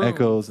 Runes.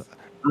 Echoes.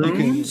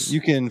 Runes?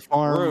 You can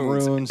farm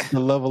Runes. runes to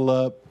level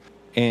up,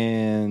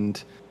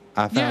 and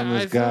I found Yeah,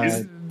 this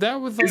guy. that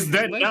was like Is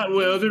that not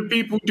what other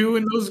people do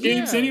in those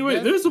games Yeah, anyway?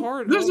 that's There's a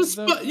part there's a of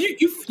spot the-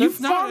 you that's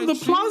not farm a the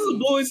Plaza cheat.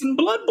 Boys in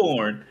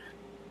Bloodborne.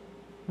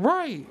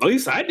 right? At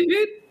least I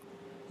did.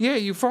 Yeah,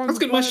 you farm. Let's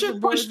the get my Plaza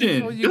shit Boys pushed in.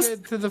 until you That's-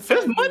 get to the that's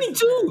factory, money,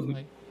 too.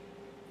 apparently.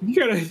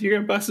 You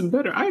gotta buy some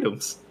better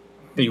items.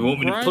 And you want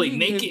me to play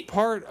Grinding is naked?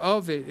 part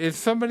of it. If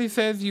somebody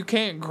says you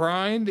can't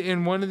grind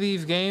in one of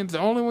these games, the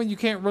only one you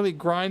can't really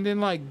grind in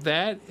like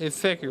that is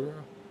Sekiro.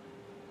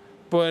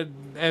 But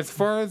as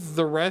far as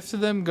the rest of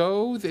them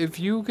goes, if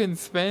you can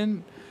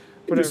spend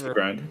whatever.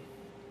 Grind.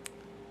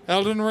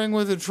 Elden Ring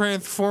was a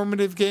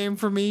transformative game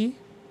for me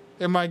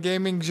in my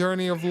gaming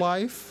journey of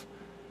life.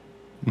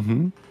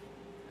 Mm-hmm.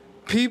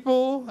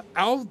 People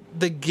out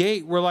the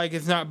gate were like,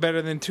 it's not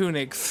better than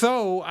Tunic.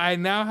 So I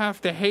now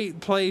have to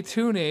play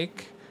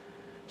Tunic.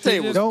 Say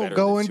it was Don't better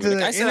go than into Tunic.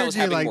 the I said I was energy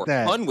having like more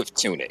that. fun with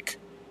Tunic.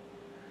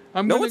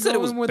 I'm No gonna one said go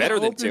it was in with better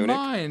an than open Tunic.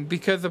 mind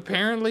because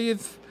apparently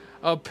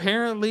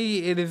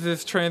it is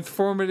this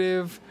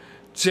transformative,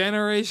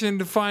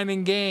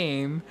 generation-defining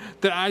game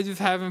that I just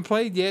haven't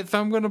played yet.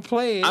 So I'm gonna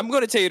play it. I'm going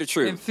to tell you the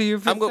truth. And see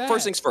if I'm it's going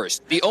first that. things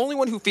first. The only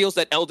one who feels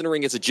that Elden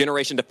Ring is a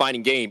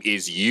generation-defining game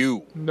is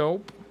you.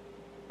 Nope.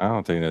 I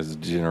don't think that's a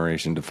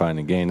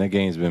generation-defining game. That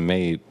game's been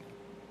made.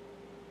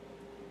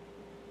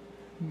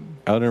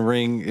 Elden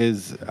Ring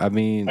is, I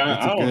mean, it's I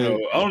a don't good,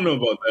 know. I don't know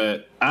about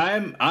that.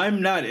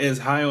 I'm not as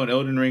high on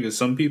Elden Ring as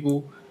some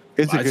people.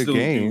 it's a I good still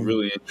game. do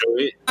really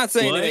enjoy it. I'm not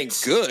saying But it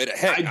ain't good.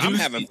 Heck, I do I'm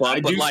having see- fun,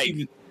 I but do like,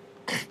 see-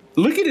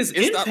 look at his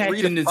it's not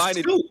impact in this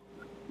redefining- scope.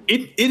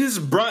 It has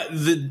brought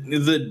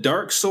the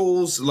Dark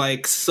Souls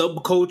like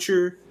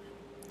subculture.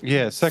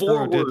 Yeah,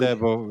 Sekiro did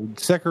Forward.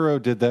 that.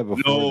 Sekiro did that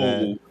before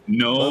that.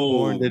 No,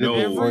 Bloodborne did it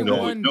no, before no,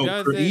 Everyone no,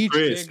 does Chris, it,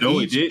 Chris, no,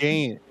 it each didn't.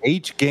 game,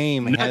 each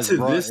game Not has to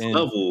brought this in.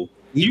 level.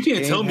 You can't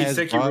game tell me has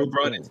Sekiro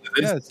brought it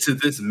to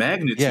this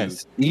magnitude.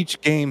 Yes,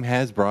 each game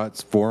has brought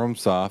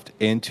FromSoft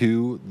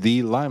into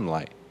the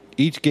limelight.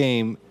 Each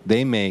game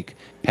they make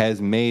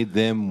has made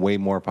them way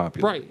more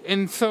popular. Right,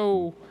 and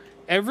so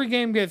every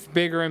game gets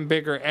bigger and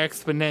bigger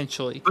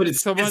exponentially. But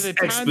it's so by the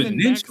time the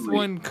next exponentially.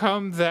 one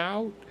comes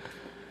out,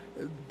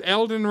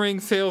 Elden Ring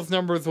sales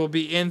numbers will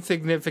be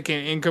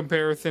insignificant in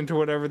comparison to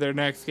whatever their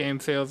next game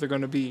sales are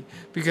going to be.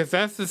 Because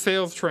that's the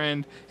sales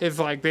trend. It's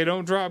like they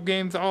don't drop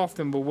games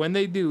often, but when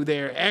they do, they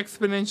are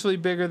exponentially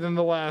bigger than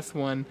the last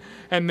one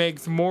and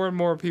makes more and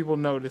more people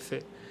notice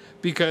it.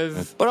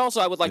 Because But also,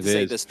 I would like to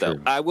say is this, though.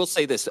 true. I will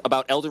say this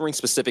about Elden Ring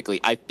specifically.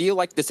 I feel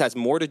like this has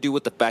more to do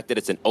with the fact that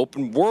it's an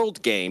open world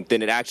game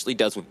than it actually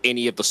does with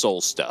any of the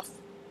Souls stuff.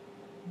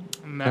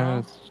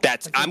 now,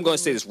 I'm going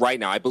to say this right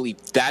now. I believe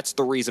that's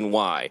the reason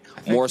why,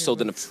 more so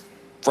than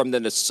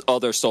the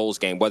other Souls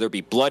game, whether it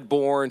be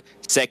Bloodborne,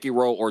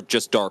 Sekiro, or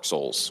just Dark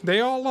Souls. they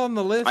all on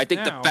the list I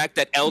think now. the fact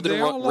that Elden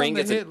They're all on Ring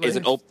the is hit an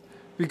list open.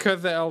 because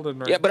of Elden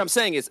Ring. Yeah, but I'm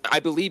saying is, I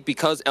believe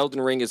because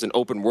Elden Ring is an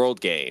open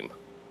world game,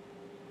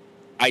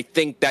 I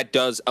think that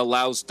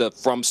allows the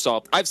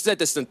FromSoft. I've said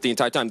this the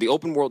entire time. The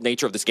open world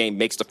nature of this game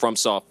makes the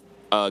FromSoft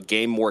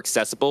game more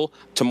accessible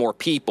to more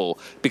people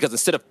because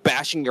instead of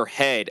bashing your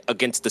head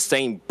against the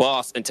same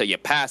boss until you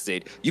pass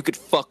it, you could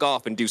fuck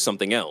off and do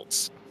something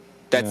else.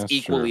 That's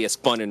equally true. as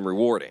fun and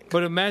rewarding.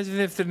 But imagine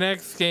if the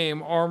next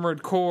game,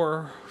 Armored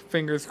Core,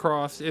 fingers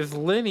crossed, is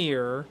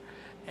linear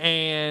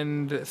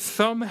and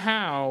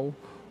somehow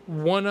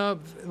one up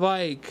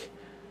like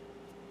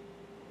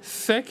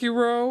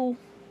Sekiro,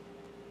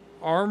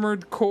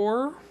 Armored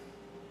Core.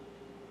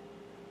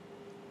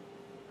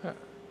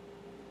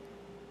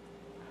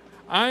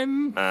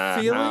 I'm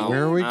feeling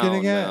Where are we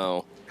getting at?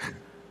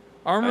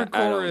 Armored I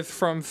Core don't- is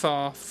from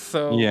Soft,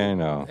 so Yeah, I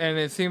know. and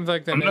it seems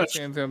like the I'm not, next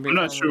game's gonna be. I'm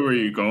not Armored sure where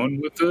you're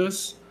going with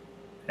this,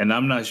 and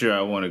I'm not sure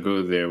I want to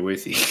go there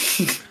with you.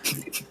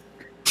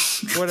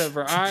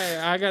 Whatever.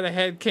 I got a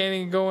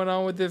headcanon going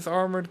on with this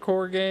Armored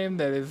Core game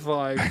that is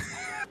like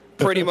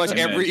Pretty much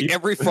Yeah, every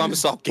keep-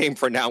 FromSoft game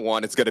from now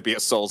on is going to be a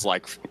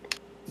Souls-like.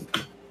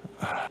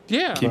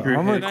 yeah. Keep your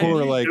Armored head-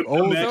 Core, like,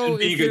 old- Imagine So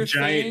being if a you're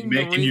giant saying the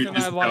making you reason I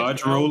just like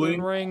dodge Elden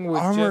rolling. Ring was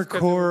Armored just 'cause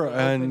Core it was an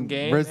open and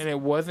game Res- and it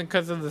wasn't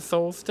because of the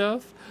Soul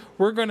stuff,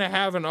 we're gonna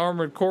have an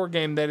Armored Core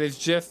game that is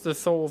just the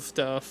Soul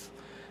stuff,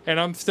 and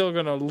I'm still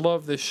gonna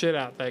love the shit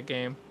out that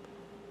game.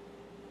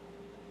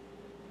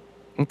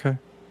 Okay.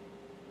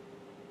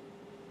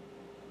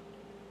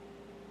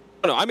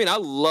 No, I mean, I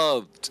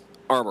loved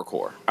Armored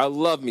Core. I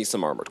love me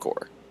some Armored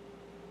Core.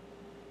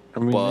 I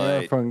mean,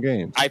 they're But fun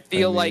games. I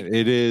feel mean, like-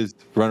 it is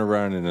run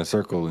around in a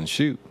circle and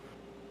shoot.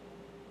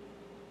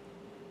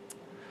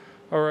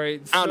 All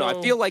right. I don't know. I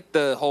so- feel like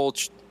the whole.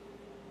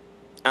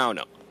 I don't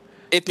know.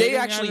 If they Getting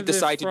out actually of this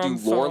decide to do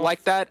lore FromSoft-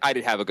 like that, I'd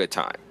have a good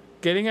time.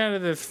 getting out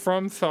of this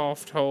from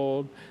soft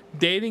hold,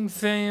 dating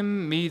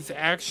sim meets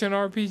action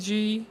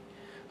RPG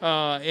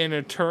in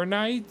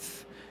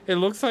Eternites. It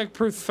looks like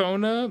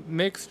Persona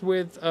mixed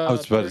with I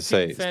was about to 13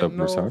 say, so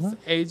Sentinels, Persona?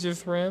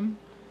 Aegis Rim.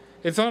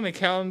 It's on a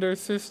calendar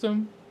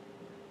system.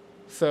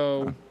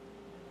 So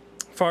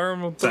Fire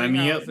Emblem Three Sign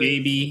me up, Houses-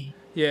 baby.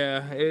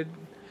 Yeah, it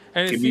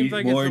Give seems me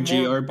like more it's a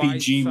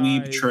JRPG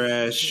weeb bite-sized-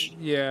 trash.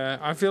 Yeah,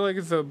 I feel like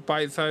it's a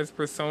bite-sized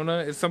Persona.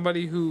 It's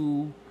somebody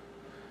who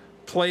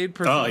played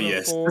Persona Oh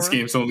yes, 4. this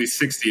game's only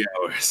 60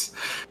 hours.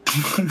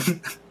 I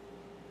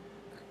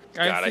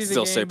God, I see the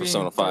still game say being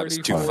Persona 5 is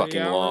 30, too 40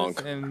 fucking hours, long.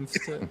 and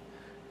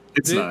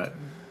It's Did- not.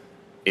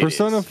 It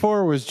Persona is.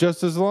 4 was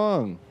just as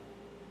long.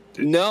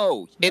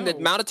 No, in the No.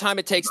 amount of time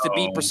it takes to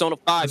beat No. Persona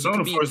 5, Persona you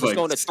can beat 4 is like-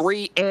 Persona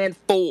 3 and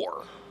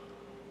 4.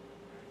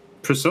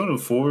 Persona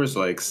 4 is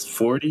like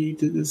 40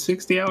 to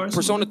 60 hours.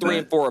 Persona something 3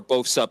 like and 4 are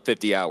both sub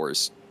 50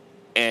 hours.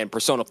 And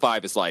Persona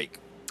 5 is like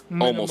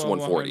almost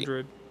 140.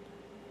 100.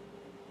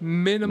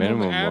 Minimum,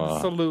 Minimum,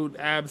 absolute,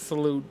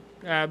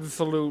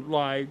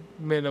 like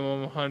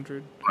minimum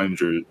 100. that.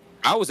 100.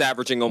 I was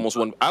averaging almost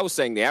one. I was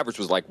saying the average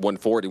was like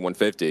 140,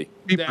 150.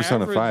 Beat The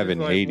Persona average 5 is in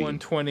like 80.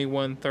 120,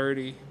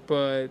 130,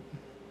 but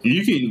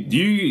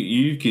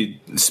You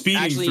could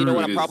speeding Actually, through you know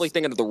what? it I'm is- probably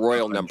thinking of the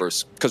Royal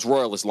numbers because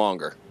Royal is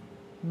longer.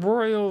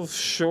 Royal's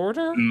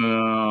shorter.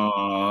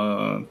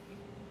 No.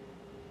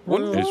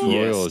 Royal, Is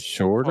Yes. Royal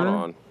shorter? Hold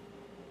on.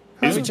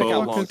 Let me check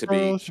how long to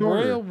be.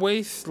 Royal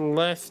wastes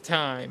less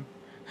time.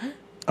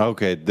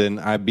 Okay, then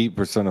I beat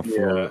Persona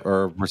 4 Yeah.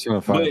 or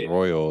Persona 5 But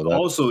Royal. That's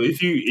Also,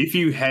 if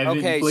you haven't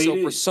Okay, played so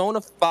it,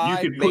 Persona 5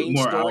 could put main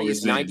more story hours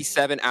is in.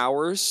 97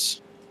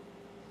 hours.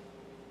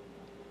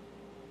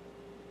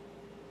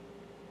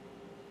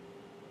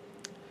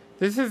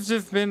 This has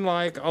just been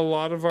like a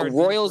lot of our.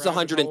 Royal is deep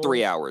rabbit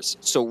 103 holes. hours.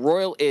 So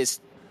Royal is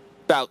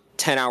about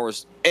 10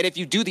 hours. And if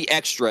you do the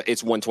extra,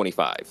 it's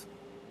 125.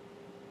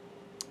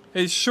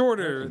 It's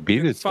shorter Beat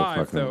than it so 5,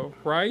 fucking- though,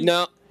 right?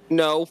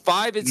 No,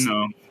 5 is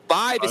no.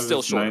 5 is 5 still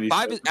is short. 97.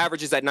 5 is,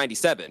 averages at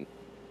 97.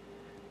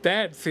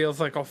 That feels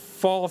like a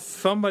false.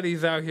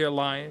 Somebody's out here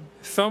lying.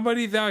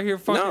 Somebody's out here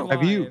fucking No. lying.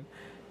 Have you-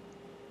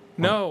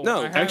 No, No,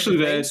 I haven't. actually,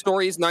 main that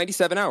story is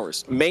 97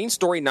 hours. Main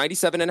story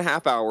 97 and a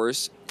half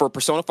hours. For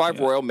Persona 5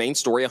 Yeah. Royal, main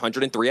story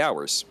 103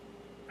 hours.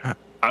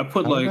 I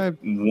put How did like I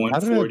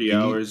 140 beat-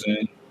 hours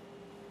in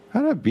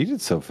How did I beat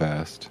it so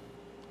fast?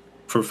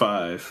 for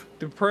 5.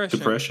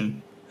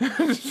 Depression.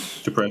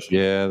 Depression.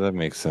 Yeah, that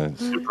makes sense.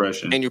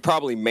 Depression. And you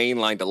probably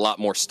mainlined a lot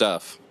more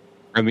stuff.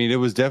 I mean, it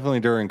was definitely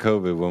during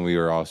COVID when we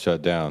were all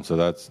shut down, so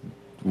that's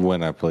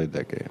when I played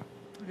that game.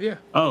 Yeah.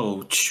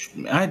 Oh,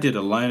 I did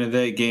a line of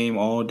that game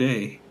all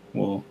day.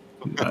 Well,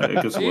 I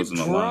guess it It wasn't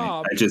a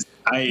line. dropped.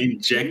 I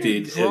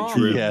injected It a dropped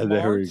drip. Yeah,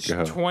 there we March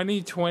go.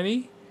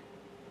 2020.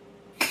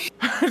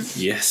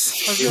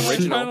 Yes. I feel like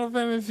original. Final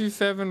Fantasy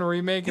VII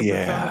remake and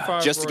Yeah. Persona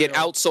 5 Just to get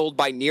Royal. outsold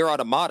by Nier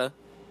Automata.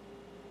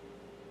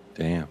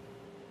 Damn.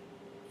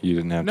 You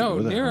didn't have No,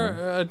 to go there. Nier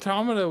huh?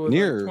 Automata was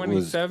Nier like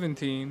was-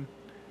 2017.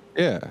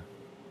 Yeah.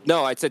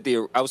 No, I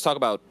was talking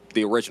about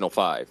the original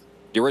 5.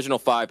 The original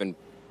 5 and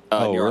Nier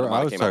Automata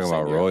I was came talking out the same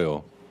about year.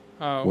 Royal.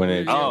 Oh, When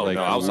it- Oh, like,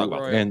 no, I was talking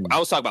about Royal. and I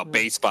was talking about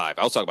Base 5.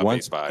 I was talking about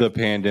once Base 5. the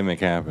pandemic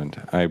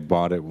happened, I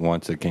bought it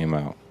once it came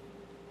out.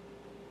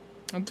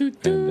 And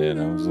then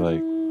I was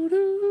like,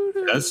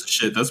 That's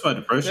shit. That's my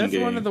depression That's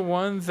game. one of the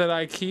ones that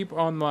I keep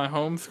on my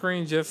home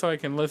screen just so I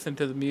can listen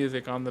to the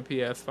music on the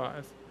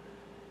PS5.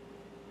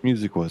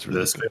 music was really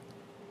That's good.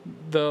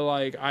 The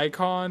like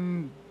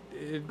icon.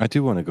 I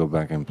do want to go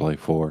back and play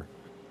 4.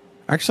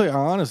 Actually, I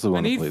honestly I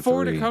want to play need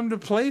 4 3. to come to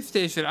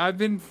PlayStation. I've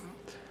been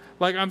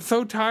like, I'm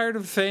so tired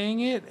of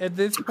saying it at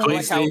this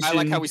point. I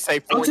like how we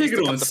say I'll 4 take needs it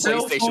to on come to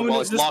cell PlayStation phone while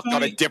at it's this locked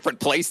on a point. different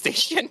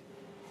PlayStation.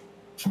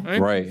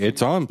 Right,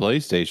 it's on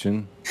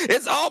PlayStation.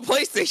 It's all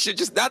PlayStation,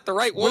 just not the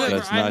right one. Whatever.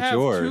 That's I not have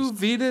yours. 2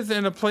 Vitas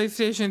and a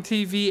PlayStation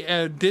TV,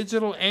 a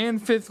digital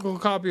and physical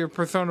copy of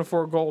Persona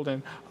 4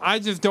 Golden. I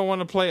just don't want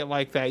to play it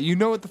like that. You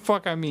know what the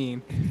fuck I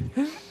mean.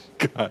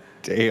 God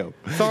damn.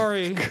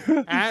 Sorry,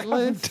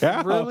 Atlas.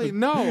 down. Really?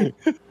 No.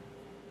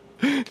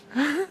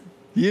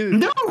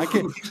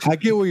 I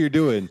get what you're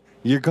doing.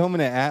 You're coming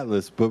at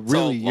Atlas, but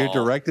really, you're long.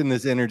 directing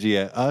this energy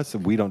at us,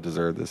 and we don't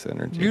deserve this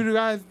energy. You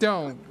guys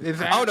don't.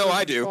 It's Oh no,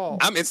 I Atlas's do. fault.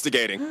 I'm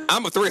instigating.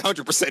 I'm a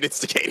 300%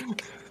 instigating.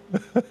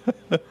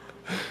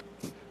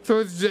 So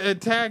it's a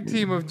tag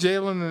team of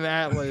Jalen and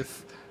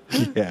Atlas.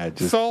 Yeah,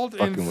 just Salt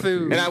fucking and with you.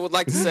 food. And I would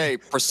like to say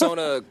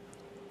Persona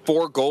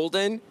 4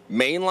 Golden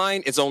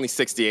mainline is only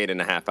 68 and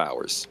a half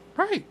hours.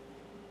 Right.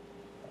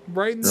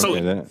 Right in the So-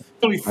 Okay, that-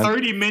 Only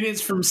 30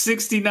 minutes from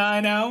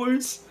 69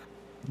 hours.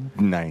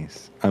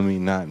 nice. I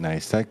mean, not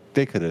nice.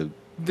 They could have.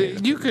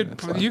 you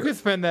could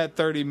spend that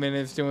 30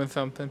 minutes doing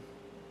something.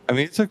 I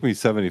mean, it took me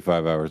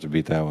 75 hours to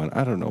beat that one.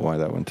 I don't know why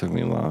that one took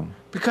me long.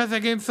 Because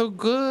that game's so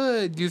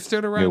good. You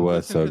stood around It and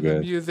was listened so to the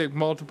good. music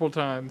multiple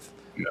times.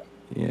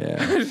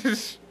 Yeah.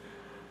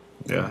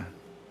 Yeah.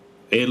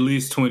 At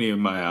least 20 of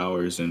my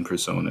hours in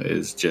Persona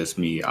is just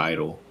me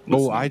idle. Oh,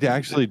 listening I to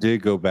actually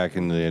did go back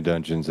into the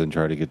dungeons and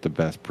try to get the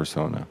best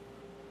Persona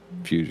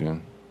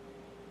fusion.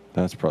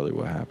 That's probably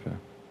what happened.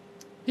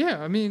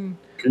 Yeah, I mean,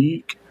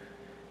 music.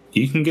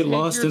 You can get take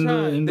lost your in the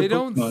time. in the They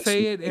don't Pokemon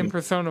say it system. in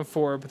Persona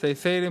 4, but they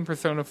say it in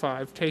Persona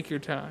 5. Take your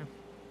time.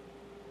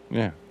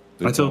 Yeah.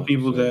 I tell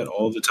people that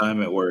all the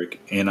time at work,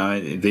 and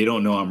they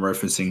don't know I'm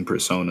referencing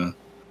Persona.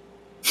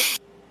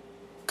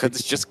 Because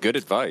it's just good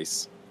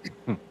advice.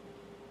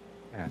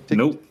 Yeah,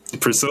 Nope.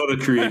 Persona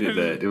created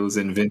that. It was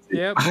invented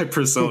Yep. by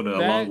Persona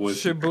That along with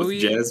Shibuya-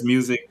 jazz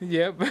music,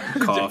 Yep.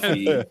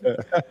 coffee,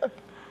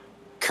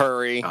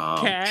 Curry.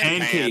 Cat.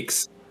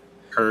 pancakes,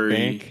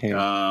 curry,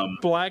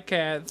 Pancake. Black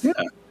cats.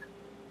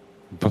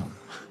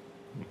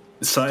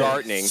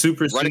 Gardening.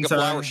 Super Running a Sentai.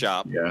 flower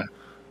shop. Yeah.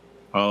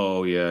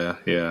 Oh yeah,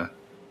 yeah,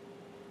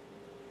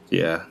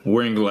 yeah.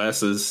 Wearing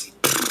glasses.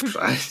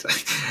 I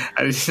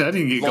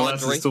didn't get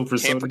glasses Laundry. till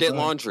Persona. Can't forget 5.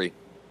 laundry.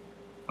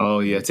 Oh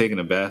yeah, taking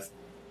a bath.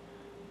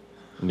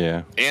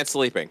 Yeah. And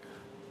sleeping.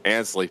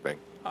 And sleeping.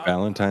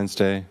 Valentine's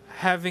Day.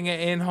 Having an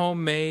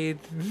in-home maid.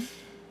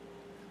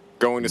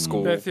 Going to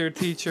school. That's your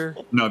teacher.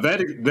 No,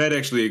 that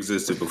actually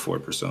existed before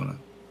Persona.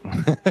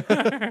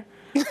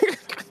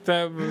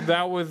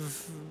 That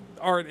was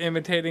art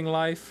imitating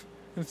life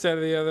instead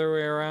of the other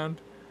way around.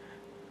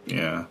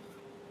 Yeah.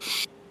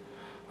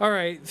 All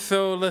right,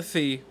 so let's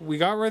see. We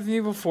got Resident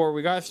Evil 4.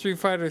 We got Street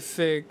Fighter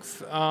 6.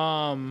 Think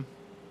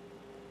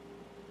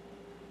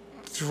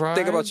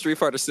about Street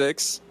Fighter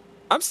 6.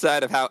 I'm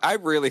sad of how I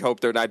really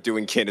hope they're not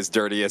doing Ken as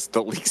dirty as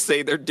the leaks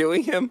say they're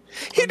doing him.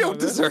 He don't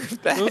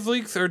deserve that. Those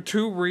leaks are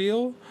too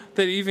real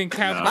that even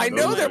Capcom. I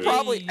know they're Hey,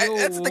 probably.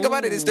 That's the thing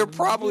about it is they're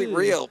probably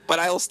real. But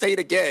I'll state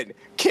again,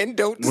 Ken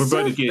don't We're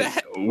about to deserve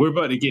that. get we're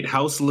about to get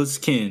houseless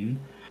Ken.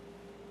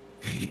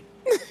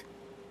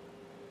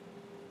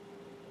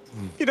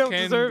 You don't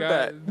deserve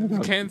that.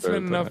 Ken spent deserve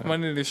enough that.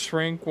 money to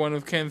shrink one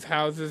of Ken's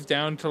houses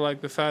down to like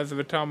the size of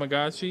a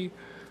Tamagotchi,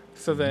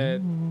 so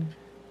that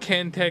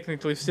Ken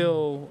technically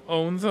still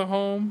owns a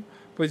home,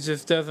 but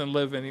just doesn't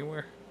live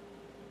anywhere.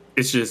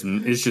 It's just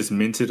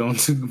minted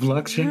onto the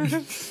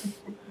blockchain.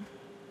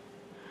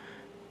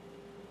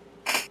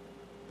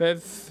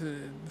 That's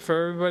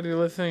for everybody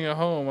listening at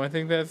home. I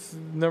think that's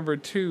number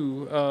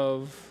 2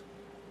 of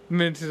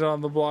minted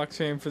on the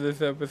blockchain for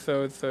this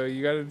episode, so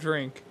you got to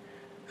drink.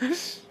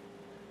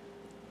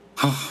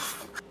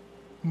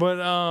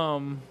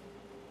 But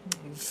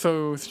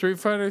so Street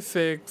Fighter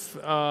 6,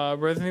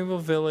 Resident Evil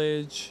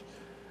Village,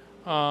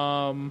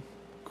 Horizon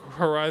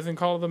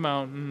Call of the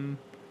Mountain,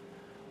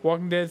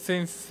 Walking Dead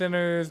Saints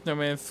Sinners, No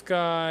Man's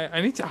Sky.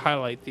 I need to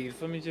highlight these.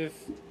 Let me just.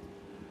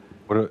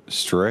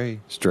 Stray?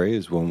 Stray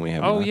is one we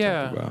have not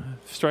talked about.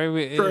 Stray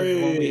is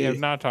one we have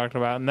not talked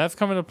about, and that's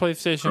coming to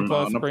PlayStation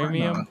Plus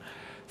Premium.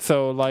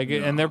 So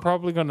and they're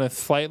probably going to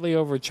slightly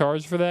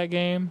overcharge for that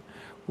game,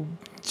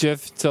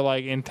 just to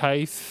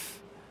entice.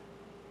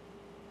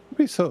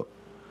 So,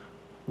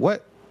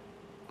 what?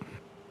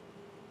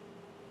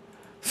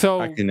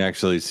 So I can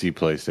actually see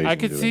PlayStation. I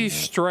could see that.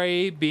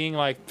 Stray being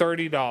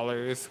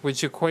 $30,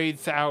 which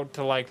equates out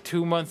to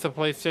 2 months of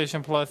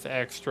PlayStation Plus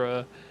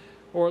extra,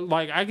 or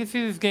I could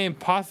see this game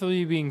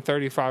possibly being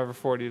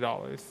 $35 or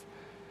 $40,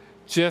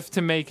 just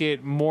to make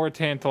it more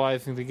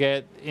tantalizing to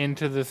get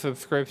into the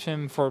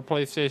subscription for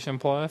PlayStation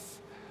Plus,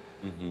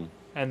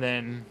 and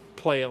then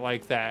play it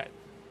like that.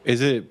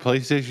 Is it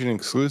PlayStation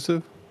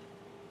exclusive?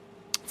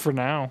 For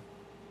now,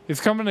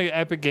 it's coming to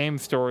Epic Game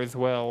Store as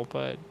well,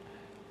 but.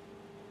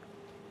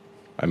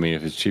 I mean,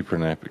 if it's cheaper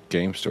than Epic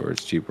Game Store,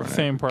 it's cheaper than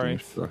Same Epic Game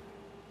price. Store.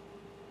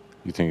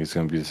 You think it's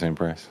going to be the same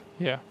price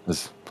Yeah.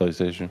 as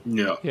PlayStation?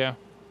 Yeah. Yeah.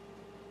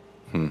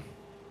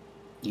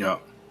 Yeah.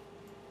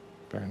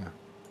 Fair enough.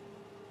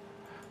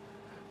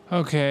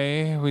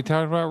 Okay, we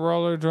talked about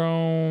Roller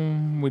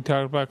Drome. We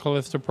talked about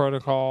Callisto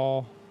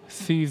Protocol,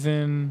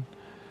 Season,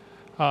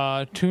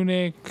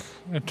 Tunic,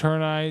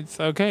 Eternites.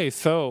 Okay,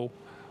 so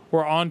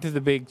we're on to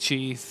the big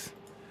cheese.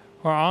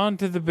 We're on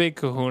to the big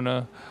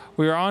kahuna.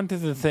 We're on to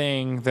the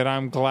thing that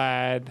I'm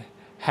glad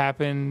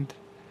happened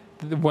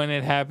when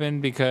it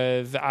happened,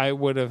 because I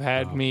would have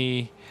had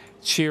me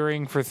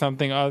cheering for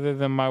something other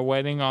than my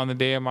wedding on the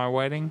day of my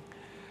wedding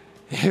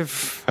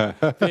if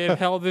they had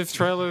held this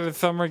trailer to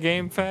Summer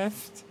Game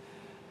Fest.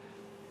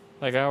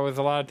 I was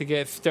allowed to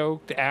get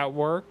stoked at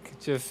work,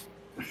 just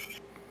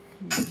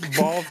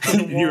balls to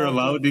the wall. You're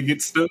allowed to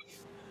get stoked?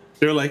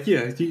 They're like,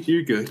 yeah,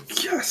 you're good.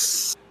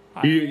 Yes.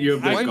 You're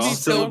Why like be all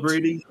stoked?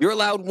 celebrating? You're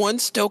allowed one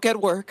stoke at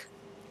work.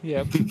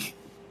 Yep.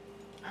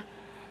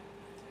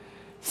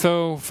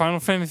 So, Final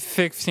Fantasy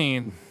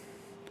 16.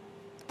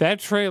 That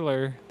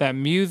trailer, that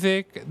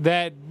music,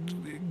 that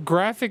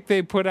graphic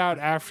they put out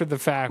after the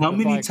fact. How with,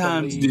 many the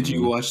times lead. did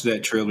you watch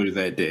that trailer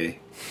that day?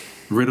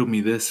 Riddle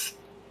me this,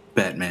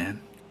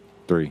 Batman.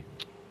 3.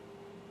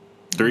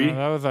 3?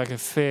 That was a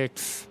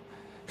 6.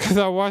 Because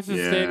I watched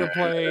the State of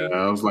Play.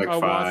 I was like I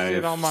 5, watched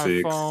it on my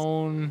 6.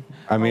 phone.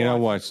 I mean, I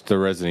watched the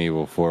Resident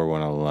Evil 4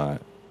 one a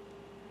lot.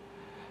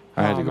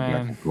 I had to go back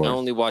and I forth.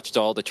 only watched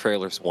all the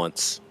trailers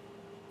once.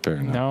 Fair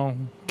enough. No,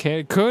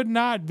 could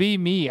not be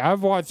me.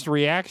 I've watched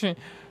reaction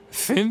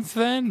since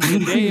then. The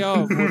day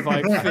of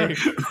was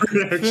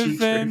 6. Since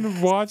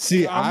then, watched.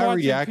 See, I'm I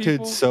watching reacted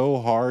people- so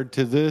hard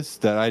to this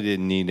that I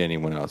didn't need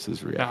anyone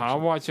else's reaction.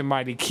 I'm watching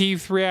Mighty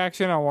Keith's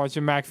reaction. I'm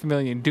watching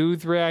Maximilian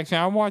Dude's reaction.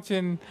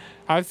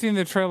 I've seen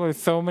the trailer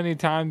so many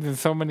times in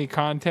so many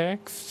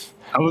contexts.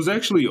 I was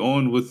actually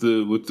on with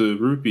the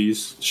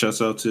rupees.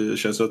 Shouts out to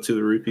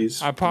the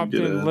rupees. I popped We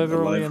did in a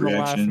literally live in the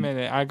last reaction.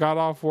 minute. I got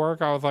off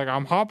work. I was like,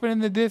 I'm hopping in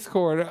the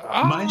Discord.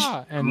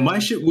 My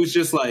shit was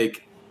just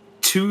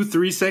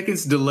 2-3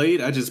 seconds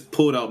delayed. I just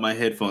pulled out my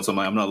headphones. I'm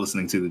like, I'm not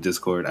listening to the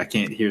Discord. I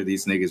can't hear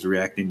these niggas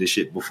reacting to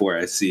shit before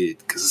I see it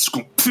because it's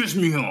gonna piss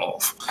me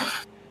off.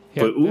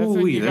 Yep, But that's when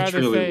ooh, you that gotta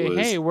trailer say, was.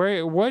 hey,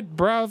 what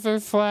browser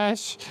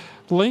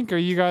 / link are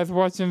you guys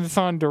watching this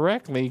on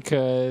directly?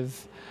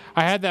 Because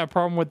I had that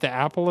problem with the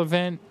Apple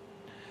event.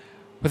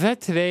 Was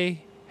that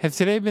today? Has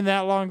today been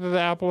that long that the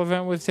Apple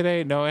event was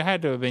today? No, it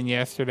had to have been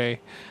yesterday.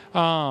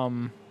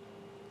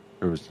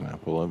 There was an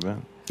Apple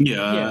event.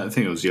 Yeah, I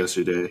think it was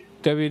yesterday.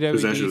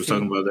 Because actually was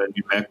talking about that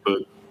new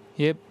MacBook.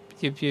 Yep.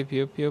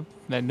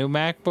 That new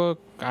MacBook,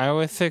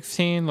 iOS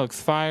 16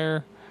 looks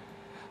fire.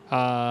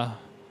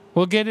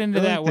 We'll get into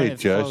that when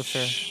it's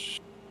closer.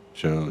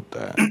 Showed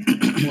that.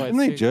 What, Didn't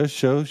they just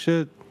show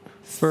shit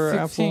for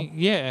 16? Apple?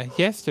 Yeah,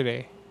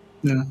 yesterday.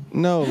 Yeah.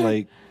 No,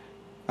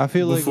 I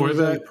feel like Before it was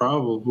that,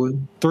 probably.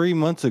 3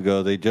 months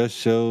ago they just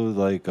showed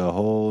a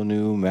whole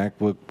new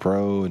MacBook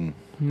Pro and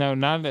No,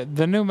 not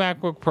the new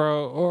MacBook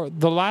Pro, or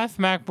the last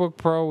MacBook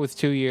Pro was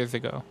 2 years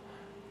ago.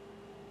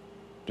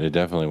 it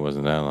definitely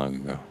wasn't that long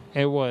ago.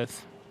 It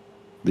was.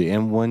 The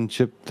M1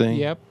 chip thing?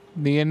 Yep.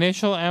 The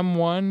initial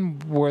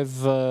M1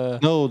 was the.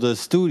 No, the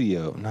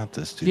Studio, not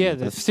the Studio. Yeah,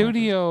 the That's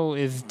Studio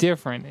is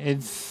different.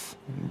 It's.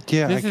 not-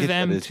 Yeah, This I is get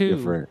that it's M2,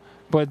 different.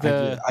 But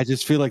the. I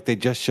just feel like they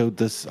just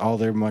showed all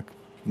their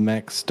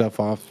Mac stuff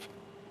off.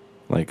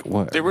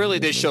 What? They really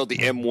did show the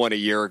M1 a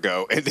year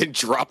ago and then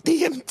dropped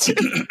the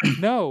M2.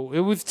 No, it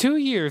was 2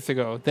 years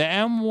ago. The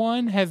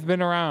M1 has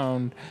been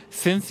around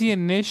since the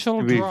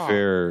initial To be drop.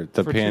 fair,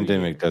 the for 2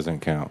 pandemic years. doesn't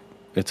count.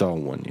 It's all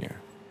 1 year.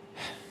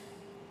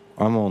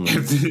 I'm only.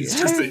 It's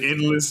just an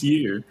endless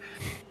year.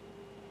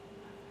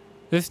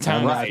 This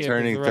time I'm not skip is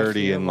turning the rest of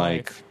 30 your in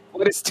life.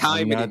 What is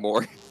time I'm not-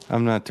 anymore?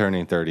 I'm not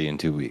turning 30 in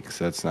 2 weeks.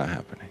 That's not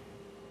happening.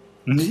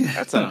 Yeah.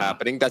 That's not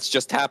happening. That's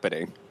just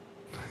happening.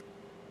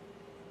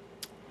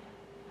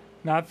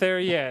 Not there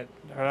yet.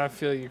 But I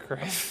feel you,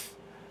 Chris.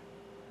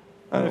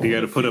 You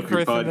got to put up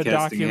your Chris in the podcasting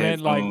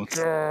document, headphones.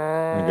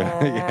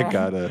 I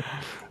gotta.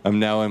 I'm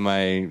now in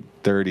my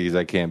 30s.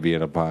 I can't be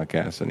in a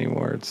podcast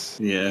anymore. It's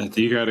Yeah,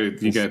 you gotta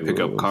pick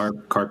up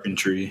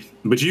carpentry,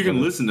 but you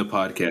can listen to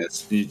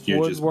podcasts.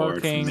 You're just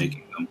barred from Woodworking.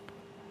 making them.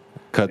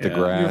 cut the Yeah.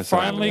 grass. You're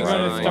finally on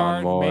going the to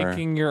start lawnmower.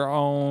 making your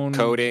own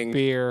Coding.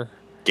 beer.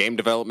 Game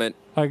development.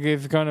 Like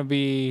it's going to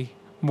be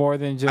more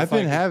than just I've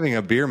been like, having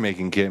a beer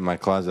making kit in my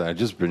closet. I've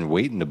just been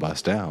waiting to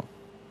bust out.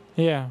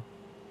 yeah.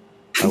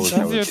 I wish I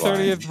That's was your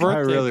 30th lying.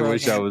 I birthday really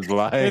wish I present. was It's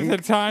lying. a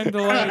time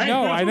delay.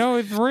 No, I know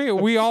it's real.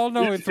 We all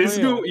know it's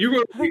real. You're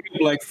going to wake up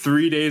like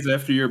 3 days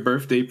after your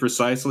birthday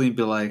precisely and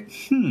be like, I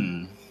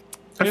feel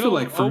It'll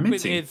like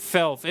fermenting. open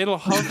itself. It'll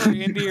hover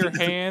into your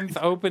hands,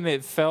 open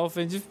itself,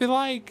 and just be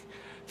like,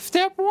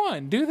 step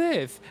one, do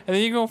this. And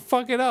then you're going to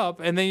fuck it up.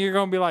 And then you're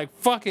going to be like,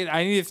 fuck it,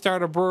 I need to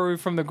start a brewery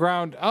from the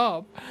ground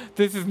up.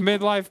 This is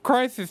midlife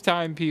crisis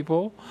time,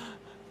 people.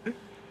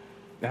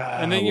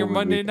 And then your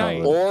What would we Monday call night.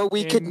 it? Or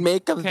we could In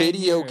make a 10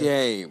 video years.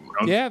 game.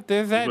 Yeah,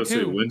 there's I that was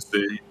gonna say too.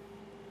 Wednesday.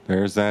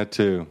 There's that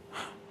too.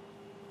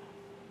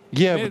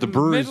 Yeah, but the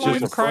brewery's Midlife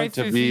just a front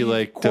to be crises,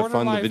 like to fund the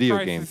quarter-life video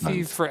game crises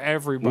fund. for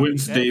everybody.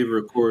 Wednesday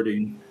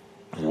recording.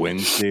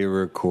 Wednesday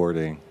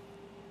recording.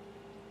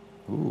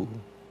 Ooh,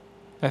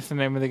 That's the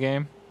name of the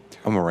game.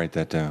 I'm gonna write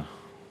that down.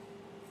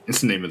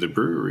 It's the name of the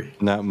brewery.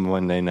 Not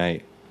Monday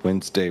night.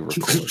 Wednesday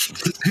recording.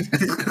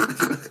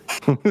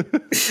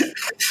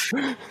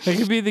 It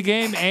could be the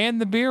game and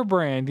the beer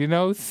brand, you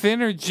know?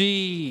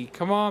 Synergy.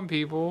 Come on,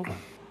 people.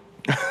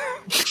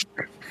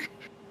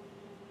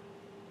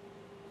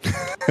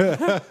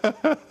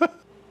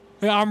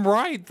 I'm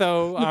right,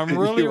 though. I'm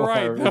really You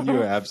right, are- though.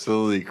 You're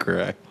absolutely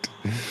correct.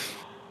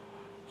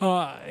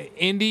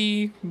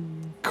 Indie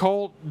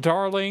cult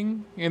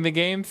darling in the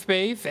game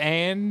space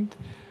and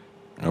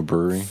A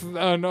brewery.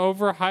 an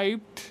overhyped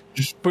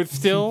but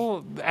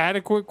still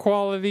adequate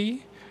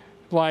quality,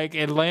 like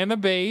Atlanta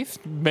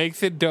based,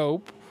 makes it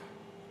dope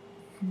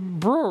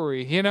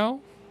brewery, you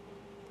know?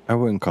 I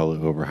wouldn't call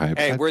it overhyped.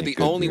 Hey, I'd we're think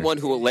the good only beer. one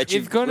who will let you.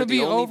 It's gonna we're the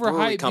be only brewery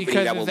overhyped company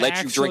because that will it's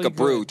let you drink a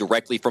actually brew good.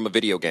 directly from a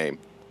video game.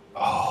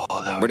 Oh,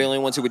 that We're the only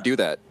ones who would do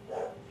that.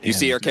 You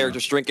see our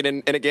characters drinking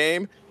in a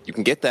game, you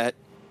can get that.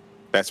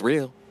 That's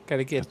real.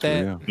 Gotta get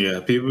That's that. real. Yeah,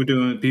 people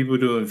doing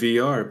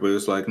VR, but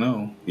it's like,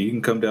 no, you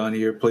can come down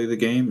here, play the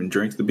game, and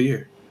drink the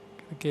beer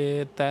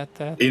Get that.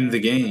 in the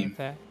game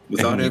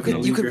without You having to You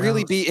leave could your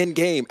really house. be in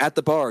game at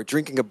the bar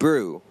drinking a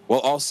brew,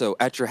 while also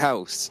at your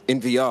house in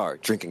VR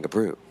drinking a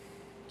brew.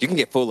 You can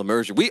get full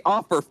immersion. We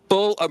offer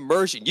full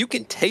immersion. You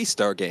can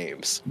taste our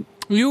games.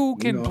 You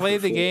can know, play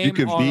the you game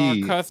can on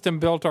be- our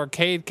custom-built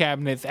arcade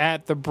cabinets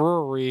at the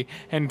brewery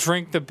and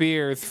drink the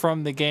beers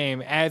from the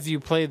game as you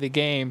play the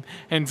game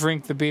and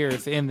drink the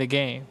beers in the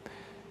game.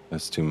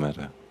 That's too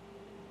meta.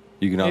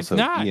 You can It's also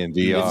not. be in It's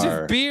VR.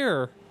 just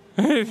beer.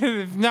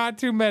 It's not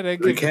too meta.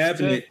 'cause The it's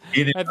cabinet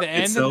in just- and at the of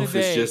end of itself the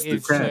is day, just the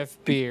it's tap.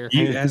 just beer.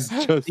 You It's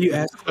ask, just- you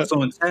ask what's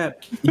on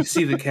tap. You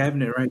see the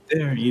cabinet right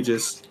there. And you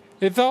just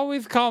It's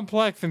always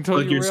complex until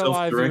Plug you yourself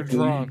realize you're directly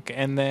in. drunk,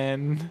 and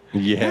then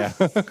Yeah.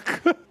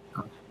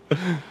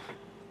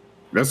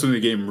 that's when the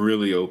game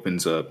really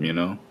opens up. You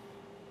know.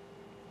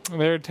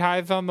 there are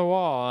ties on the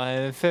wall,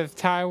 and it says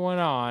tie one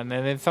on,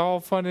 and it's all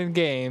fun and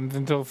games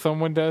until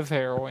someone does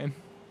heroin.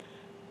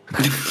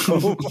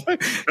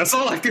 That's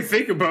all I could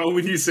think about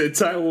when you said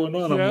Taiwan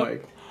on. Yep. I'm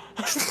like,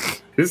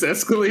 this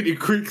escalated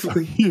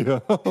quickly. Yeah.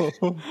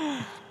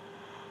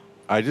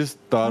 I just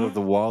thought of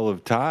the wall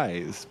of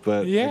ties,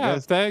 but I Yeah,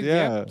 guess- that,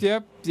 yeah.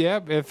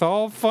 yep. It's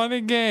all fun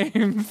and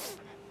games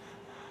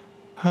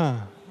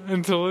Huh.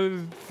 until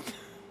it.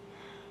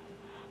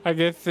 I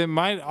guess it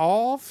might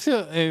all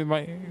still. It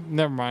might.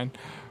 Never mind.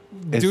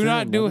 Is Do there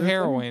not do another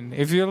heroin.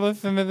 If you're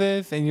listening to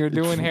this and you're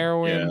doing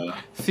heroin, Yeah.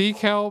 seek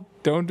help.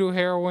 Don't do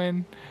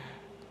heroin.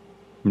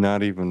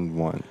 Not even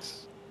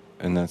once,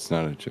 and that's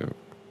not a joke.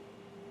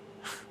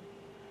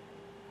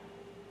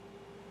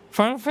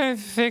 Final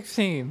Fantasy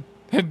 16.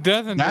 It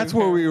doesn't. That's do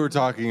what heroin. we were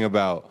talking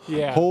about.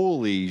 Yeah.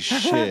 Holy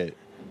shit.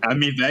 I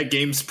mean, that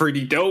game's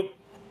pretty dope.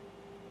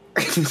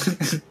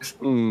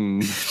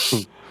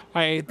 Mm.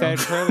 I ate that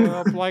trailer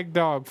up like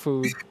dog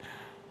food.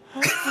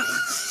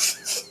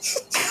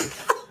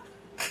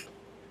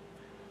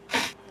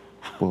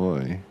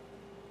 Boy,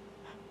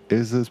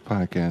 is this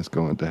podcast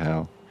going to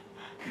hell?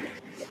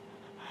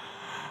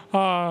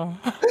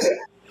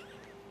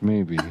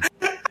 Maybe.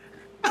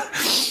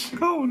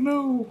 Oh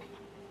no!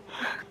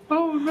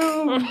 Oh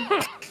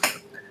no!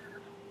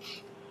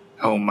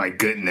 Oh my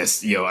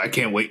goodness, yo! I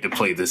can't wait to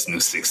play this new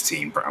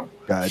 16, bro.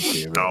 God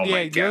damn it. Oh yeah,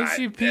 my god!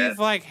 Yoshi P's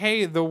like,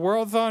 hey, the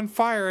world's on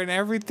fire and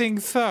everything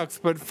sucks,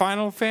 but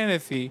Final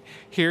Fantasy,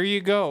 here you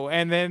go.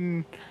 And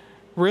then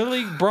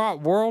really brought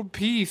world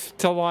peace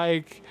to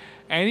like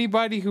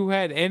anybody who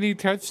had any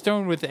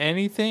touchstone with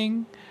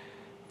anything.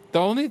 The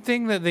only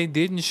thing that they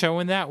didn't show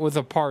in that was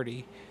a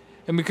party.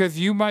 And because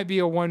you might be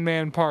a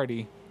one-man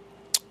party,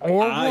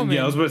 or woman.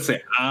 Yeah, I was about to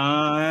say,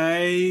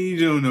 I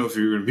don't know if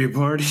you're going to be a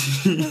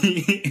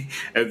party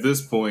at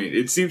this point.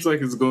 It seems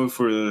like it's going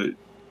for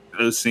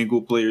a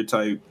single player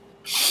type.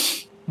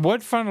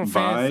 What Final vibe.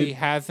 Fantasy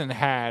hasn't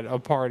had a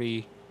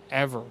party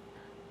ever?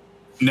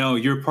 No,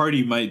 your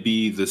party might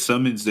be the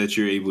summons that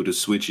you're able to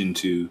switch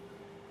into,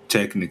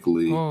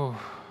 technically. Oh,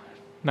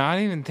 not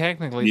even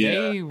technically.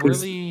 Yeah, They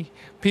really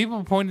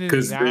people pointed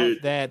it out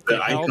that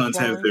the icons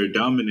have their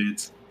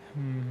dominance.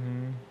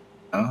 Mm-hmm.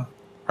 Huh?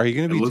 Are you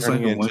going to be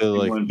turning like into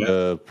like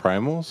the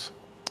primals?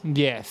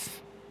 Yes.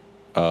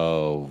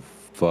 Oh,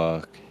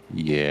 fuck.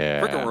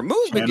 Yeah. Freaking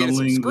Remove's been getting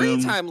some Channeling screen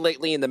them. time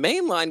lately in the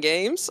mainline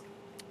games.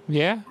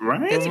 Yeah.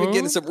 Right? He's been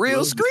getting some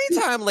real screen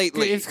time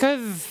lately. It's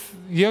because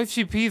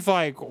Yoshi P's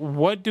like,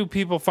 what do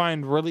people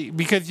find really?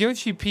 Because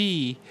Yoshi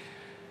P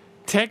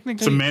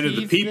technically It's a man of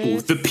the people.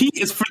 this- The P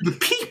is for the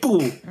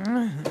people.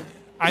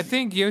 I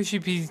think Yoshi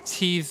P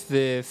teased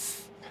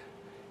this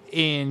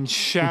in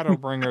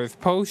Shadowbringers,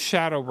 post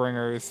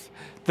Shadowbringers,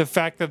 the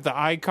fact that the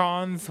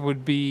icons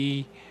would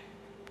be,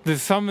 the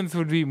summons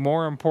would be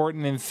more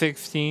important in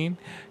 16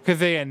 because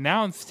they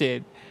announced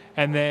it,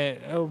 and then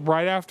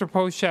right after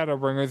post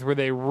Shadowbringers, where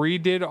they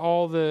redid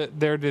all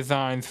their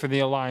designs for the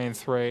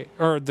Alliance raid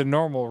or the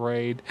normal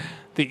raid,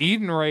 the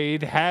Eden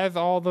raid has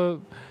all the.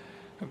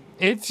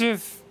 It's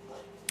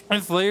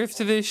layers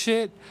to this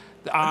shit.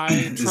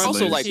 I trust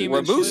Also, the like, team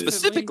Remove implicitly.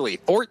 specifically,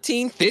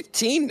 14,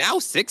 15, now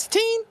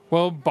 16?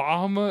 Well,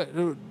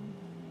 Bahamut.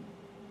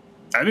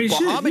 I mean,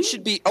 Bahamut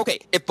should be... Okay,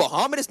 if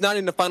Bahamut is not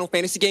in the Final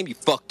Fantasy game, you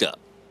fucked up.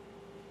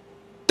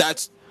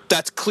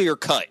 That's clear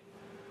cut.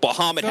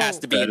 Bahamut has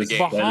to be in the game.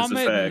 That is a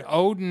Bahamut and fact.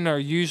 Odin are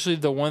usually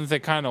the ones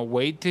that kind of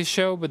wait to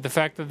show, but the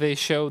fact that they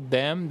showed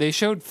them, they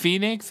showed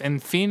Phoenix,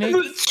 and Phoenix.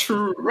 The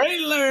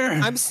trailer.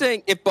 I'm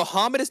saying, if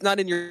Bahamut is not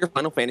in your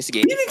Final Fantasy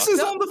game, you Phoenix fucked is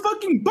up. on the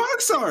fucking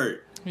box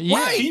art.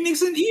 Yeah,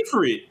 Phoenix and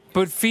Ifrit.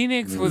 but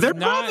Phoenix was They're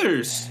not.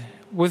 brothers.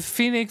 Was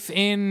Phoenix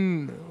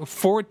in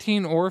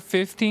 14 or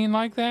 15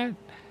 like that?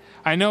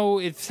 I know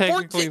it's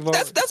technically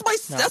 14,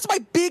 that's my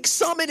big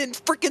summon in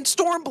freaking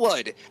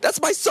Stormblood. That's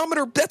my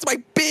summoner. That's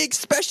my big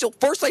special.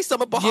 First I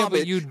summon Bahamut, Yeah,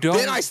 but you don't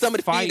then I summon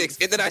fight Phoenix,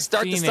 and then I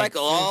start Phoenix. the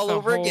cycle all It's a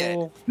over again.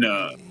 whole-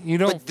 No. You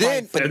don't. But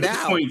then, fight but At this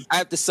now point- I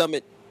have to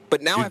summon.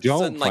 But now I You have to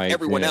summon don't like fight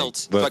everyone Phoenix,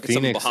 else, but so I can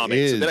Phoenix summon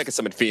Bahamut. So then I is- can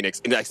summon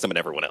Phoenix, and then I summon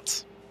everyone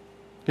else.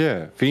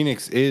 Yeah,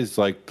 Phoenix is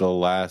like the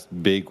last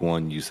big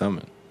one you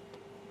summon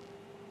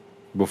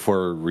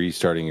before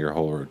restarting your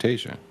whole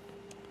rotation.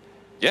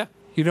 Yeah.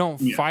 You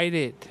don't Yeah. fight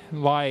it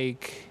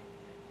like.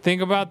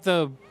 Think about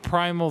the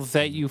primals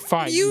that you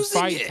fight. You Using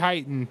fight it.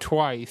 Titan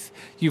twice.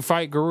 You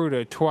fight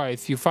Garuda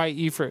twice. You fight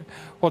Ifrit.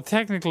 Well,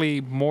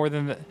 technically more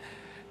than the,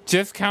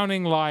 just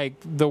counting like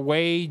the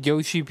way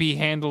Yoshi P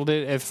handled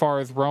it as far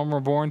as Realm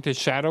Reborn to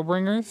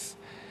Shadowbringers,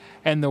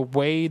 and the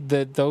way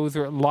that those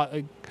are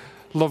like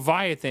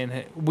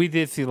Leviathan. We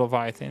did see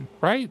Leviathan,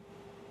 right?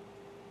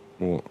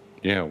 Well,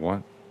 yeah,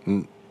 what?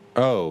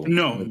 Oh.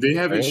 No, they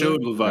haven't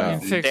showed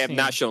Leviathan. Six. They have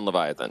not shown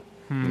Leviathan.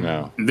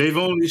 No. They've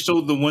only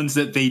showed the ones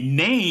that they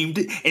named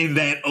in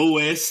that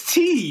OST.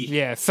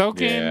 Yeah,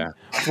 Soken Yeah.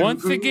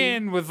 once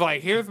again was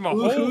like, "Here's my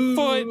whole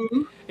foot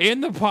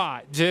in the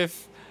pot."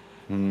 Just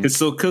It's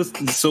so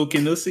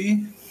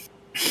Kinusi.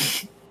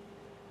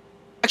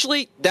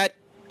 Actually, that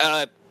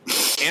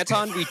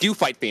Anton, we do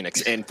fight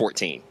Phoenix in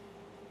 14.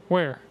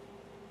 where?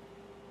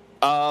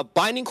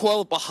 Binding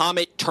Coil of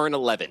Bahamut, turn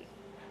 11.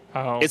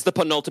 Oh, It's the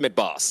penultimate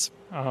boss.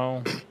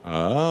 oh.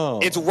 Oh.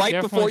 It's right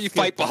Definitely before you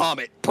fight skip that.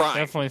 Bahamut Prime.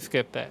 Definitely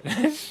skip that.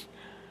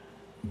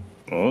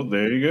 Oh,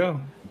 there you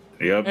go.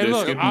 You up Hey, there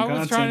look, skipping I was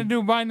content. trying to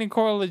do Binding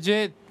Core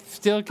legit.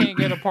 Still can't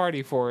get a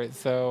party for it.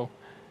 So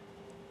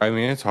I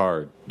mean, it's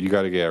hard. You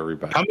got to get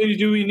everybody. How many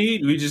do we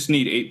need? We just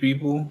need 8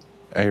 people.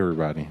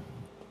 Everybody.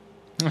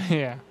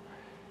 yeah,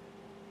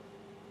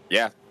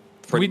 Yeah.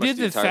 we pretty much did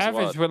the entire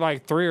Savage squad. with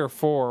like 3 or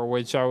 4,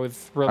 which I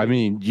was really. I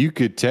mean, you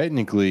could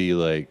technically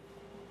like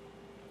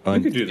We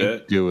could do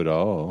that. do it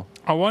all.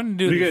 I wanted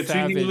to do We the got 2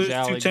 Savage healers, 2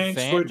 Alexander.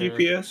 tanks, 4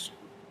 DPS.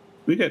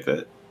 We got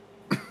that.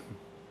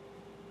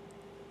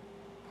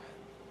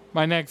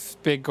 My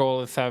next big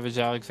goal is Savage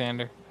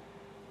Alexander.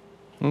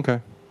 Okay.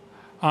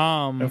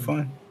 Have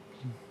fun.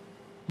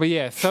 But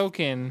yeah,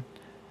 Soken.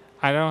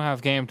 I don't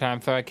have game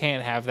time, so I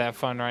can't have that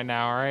fun right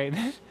now. All right.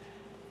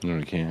 No,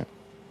 you can't.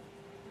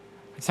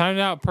 It timed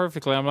out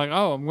perfectly. I'm like,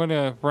 oh, I'm going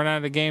to run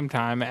out of game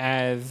time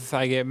as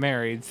I get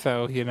married.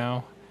 So,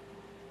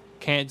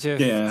 can't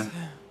just,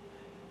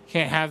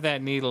 can't have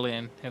that needle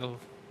in. It'll,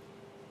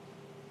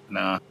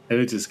 Nah,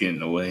 it'll just get in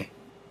the way.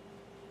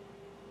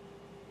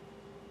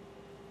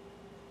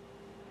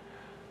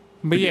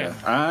 but yeah.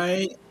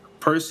 I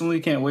personally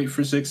can't wait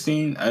for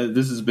 16.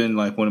 This has been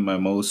like one of my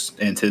most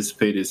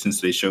anticipated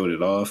since they showed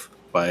it off.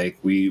 Like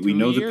we 2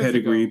 know the years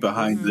pedigree ago.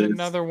 behind This is this.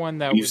 another one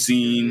that We've was 2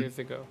 seen- years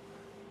ago.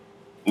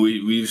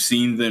 We've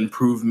seen the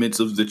improvements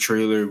of the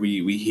trailer.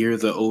 We hear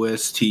the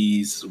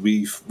OSTs.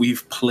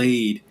 We've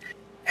played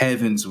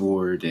Heaven's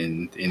Ward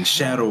and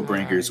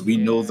Shadowbringers. We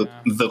know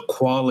the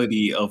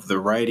quality of the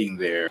writing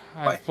there.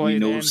 I've Like we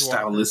played know Endwalker.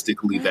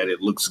 stylistically that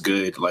it looks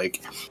good.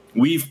 Like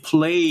we've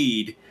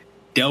played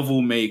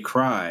Devil May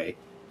Cry.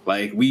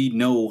 Like, we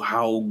know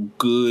how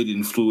good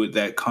and fluid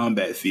that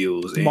combat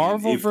feels. And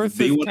Marvel if versus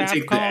they want to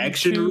take the Capcom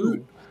action 2.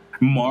 route,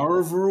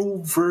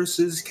 Marvel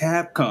versus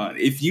Capcom.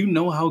 If you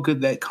know how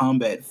good that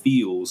combat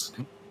feels,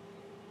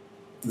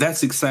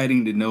 that's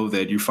exciting to know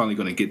that you're finally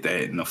going to get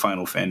that in a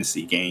Final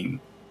Fantasy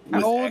game.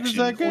 How old is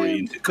that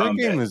game? That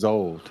game is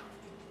old.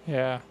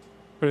 Yeah,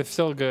 but it's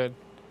still good.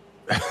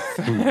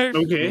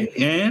 Okay,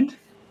 and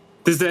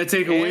does that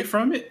take away And-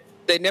 from it?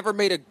 They never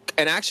made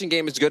an action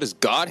game as good as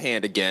God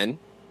Hand again.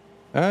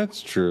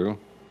 That's true.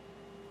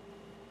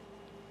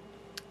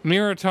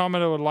 Nier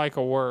Automata would like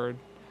a word.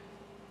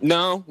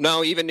 No,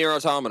 even Nier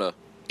Automata.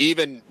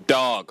 Even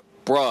dog.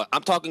 Bruh,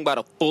 I'm talking about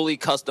a fully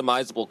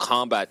customizable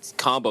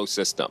combo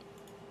system.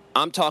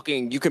 I'm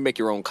talking you can make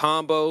your own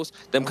combos.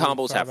 Them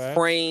combos have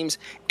frames.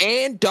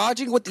 And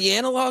dodging with the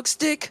analog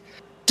stick?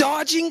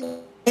 Dodging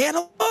with the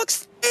analog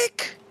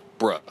stick?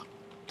 Bruh.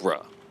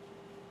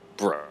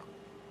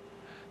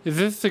 Is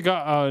this the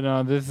God? Oh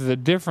no, this is a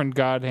different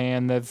God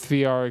Hand that's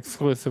VR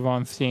exclusive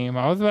on Steam.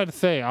 I was about to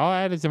say I'll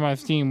add it to my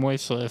Steam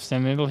wish list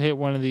and it'll hit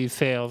one of these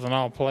sales and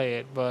I'll play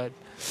it. But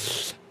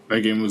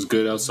That game was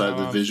good outside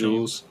the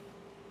visuals.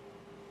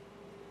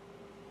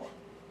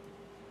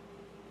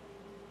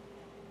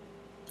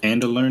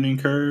 And a learning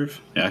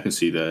curve. Yeah, I can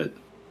see that.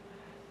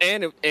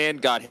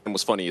 And God Hand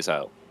was funny as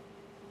hell.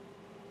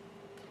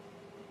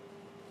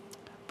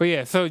 But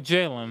yeah, so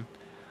Jalen,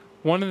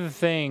 one of the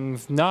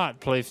things not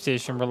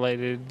PlayStation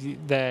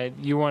related that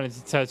you wanted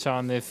to touch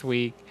on this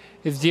week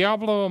is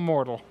Diablo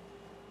Immortal.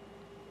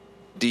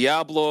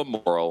 Diablo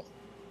Immortal.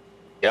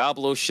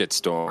 Diablo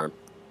Shitstorm.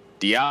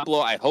 Diablo,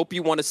 I hope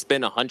you want to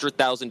spend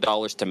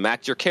 $100,000 to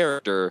max your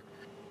character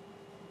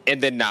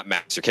and then not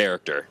max your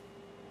character.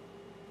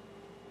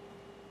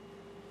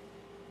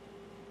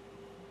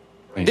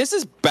 Wait, This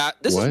is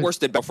This what? is worse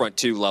than Battlefront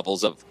 2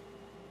 levels of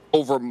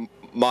over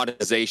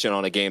monetization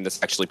on a game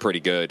that's actually pretty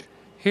good.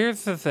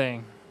 Here's the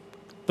thing.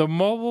 The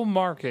mobile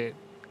market.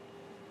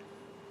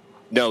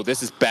 No,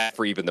 this is bad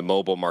for even the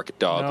mobile market,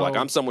 dog. No. Like,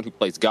 I'm someone who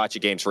plays gacha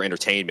games for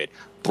entertainment.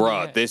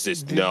 Bruh, Yeah, this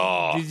is... Did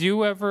no.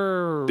 you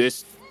ever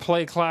This...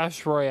 play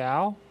Clash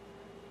Royale?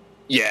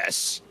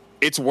 Yes.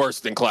 It's worse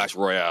than Clash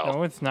Royale.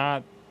 No, it's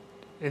not.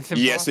 It's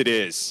Yes, it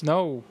impossible. is.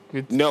 No.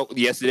 It's, No,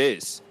 yes, it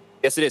is.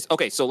 Yes, it is.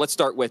 Okay, so let's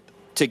start with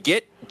to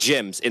get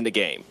gems in the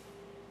game.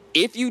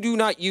 If you do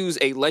not use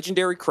a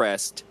legendary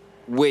crest,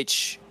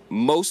 which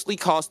mostly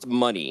costs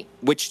money,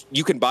 which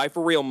you can buy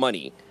for real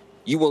money,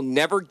 you will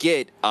never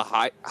get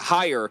a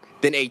higher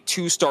than a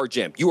 2-star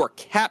gem. You are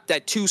capped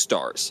at 2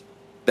 stars.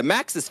 The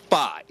max is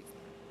 5.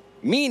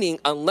 Meaning,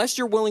 unless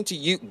you're willing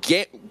to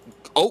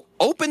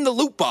open the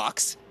loot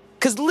box,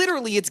 because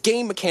literally its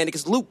game mechanic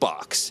is loot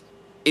box,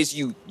 is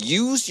you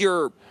use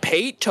your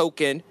paid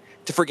token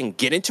to freaking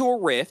get into a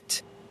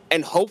rift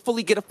and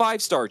hopefully get a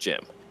 5-star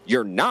gem.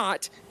 You're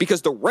not,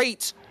 because the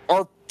rates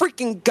are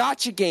freaking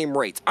gacha game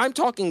rates. I'm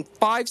talking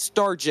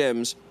 5-star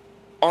gems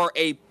are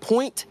a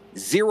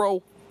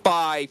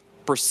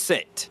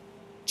 0.05%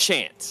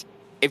 chance.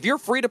 If you're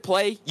free to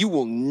play, you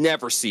will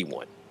never see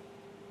one.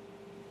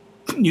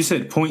 You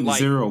said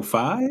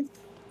 0.05?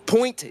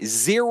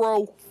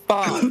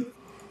 0.05.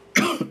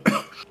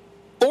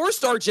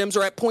 4-star gems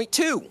are at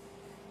 0.2.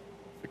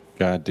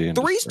 Goddamn.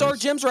 3-star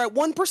gems are at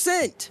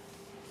 1%.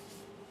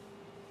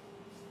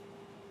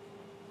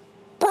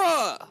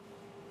 Bruh.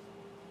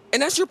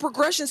 And that's your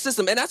progression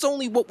system. And that's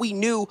only what we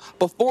knew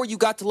before you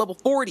got to level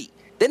 40.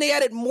 Then they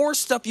added more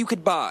stuff you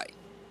could buy.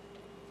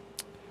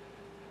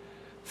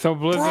 so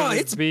Blizzard Bruh, is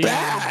it's being,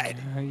 bad.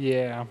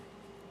 Yeah.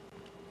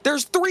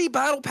 There's 3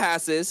 battle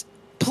passes,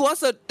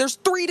 plus there's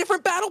 3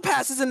 different battle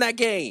passes in that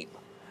game.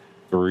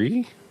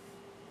 3?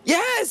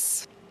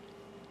 Yes.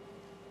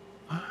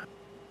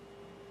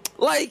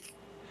 Like,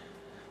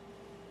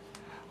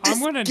 I'm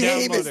going to this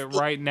game download is- it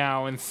right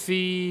now and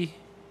see.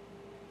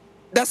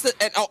 that's the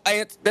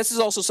and this is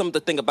also some of the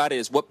thing about it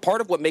is what part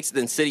of what makes it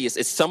insidious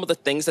is some of the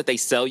things that they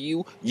sell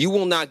you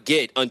will not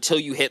get until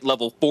you hit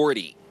level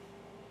 40,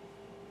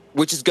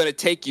 which is going to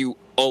take you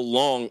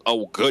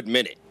a good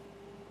minute.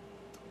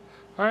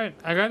 All right,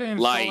 I got it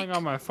installing Like-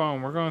 on my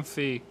phone. We're going to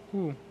see.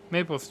 Ooh,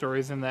 Maple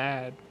Story's in the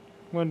ad.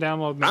 I'm going to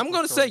download Maple I'm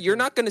going to Story say you're too.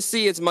 not going to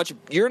see as much.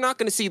 You're not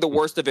going to see the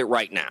worst of it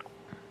right now.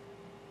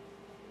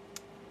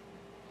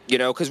 You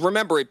know, because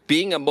remember, it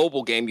being a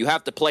mobile game, you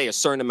have to play a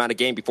certain amount of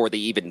game before they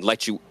even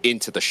let you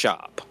into the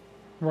shop.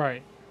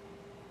 Right.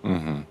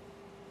 Mm-hmm.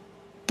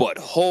 But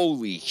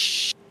holy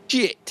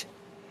shit,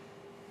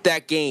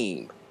 that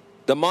game,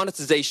 the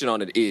monetization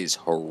on it is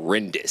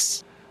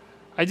horrendous.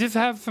 I just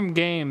have some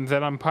games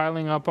that I'm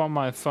piling up on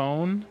my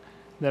phone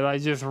that I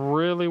just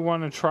really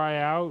want to try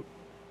out.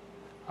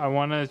 I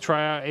want to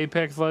try out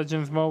Apex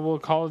Legends Mobile,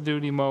 Call of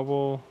Duty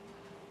Mobile.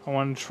 I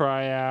want to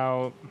try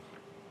out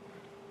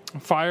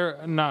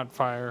Final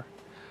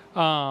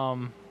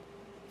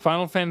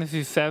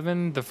Fantasy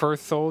VII, The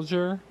First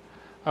Soldier.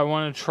 I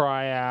want to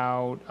try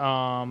out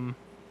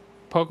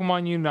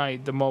Pokemon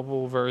Unite, the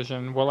mobile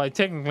version. Well, I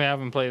technically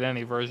haven't played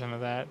any version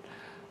of that.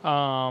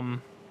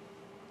 Want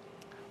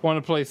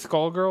to play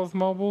Skullgirls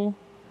Mobile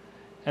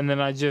and then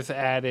I just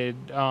added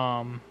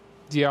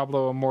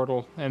Diablo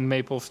Immortal and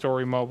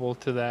MapleStory Mobile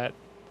to that.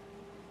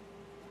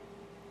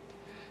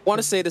 I want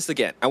to say this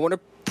again. I want to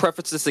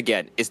preface this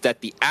again, is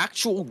that the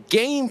actual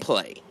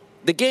gameplay,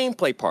 the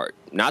gameplay part,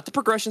 not the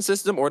progression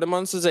system or the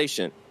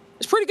monetization,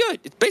 is pretty good.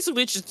 It's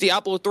basically just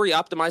Diablo 3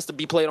 optimized to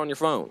be played on your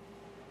phone.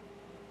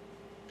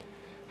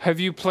 Have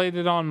you played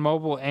it on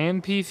mobile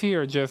and PC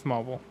or just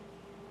mobile?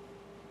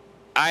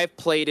 I've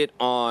played it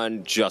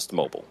on just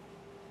mobile.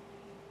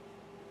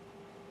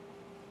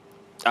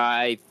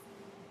 I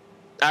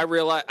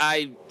realized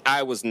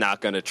I was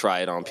not going to try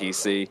it on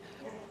PC.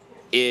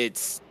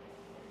 It's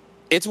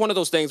one of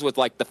those things with,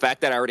 like, the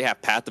fact that I already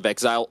have Path of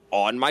Exile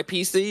on my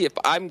PC. If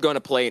I'm going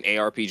to play an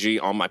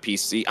ARPG on my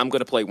PC, I'm going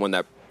to play one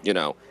that, you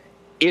know,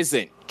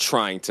 isn't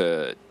trying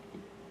to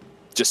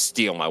just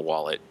steal my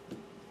wallet.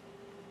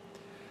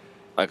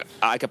 Like,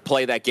 I could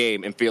play that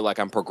game and feel like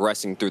I'm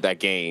progressing through that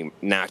game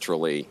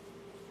naturally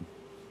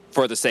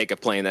for the sake of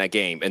playing that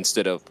game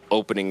instead of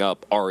opening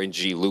up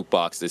RNG loot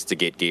boxes to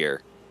get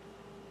gear.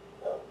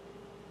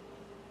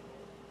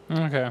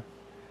 Okay.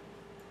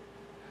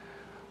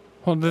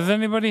 Well, does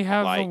anybody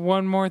have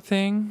one more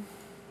thing?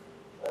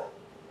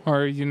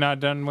 Or are you not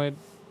done with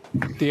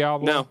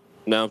Diablo?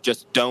 No,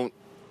 just don't.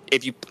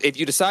 If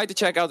you decide to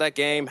check out that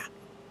game,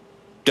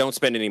 don't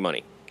spend any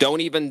money. Don't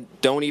even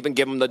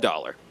give them the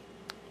 $1.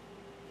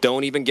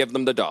 Don't even give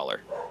them the $1.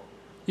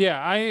 Yeah,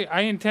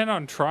 I intend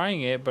on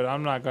trying it, but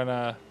I'm not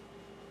gonna.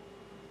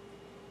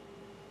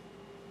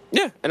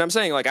 Yeah, and I'm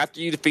saying, like,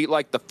 after you defeat,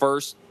 like,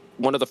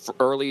 one of the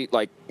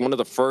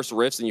first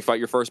rifts and you fight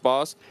your first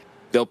boss,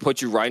 they'll put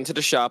you right into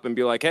the shop and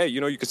be like, hey, you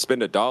know, you could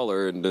spend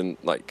 $1, and then,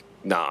 like,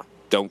 nah,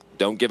 don't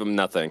give them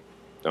nothing.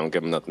 Don't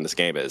give them nothing. This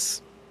game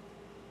is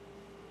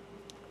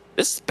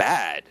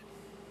bad.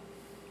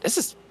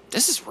 This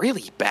is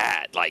really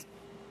bad. Like,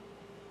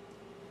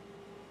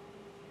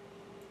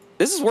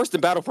 this is worse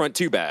than Battlefront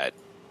 2 bad.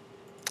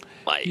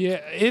 Like, yeah,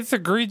 it's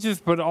egregious,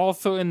 but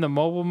also in the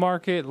mobile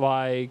market,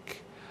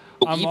 like,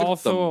 I'm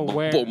also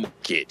aware. Mobile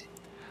market,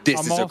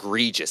 this is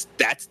egregious.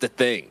 That's the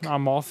thing.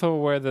 I'm also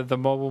aware that the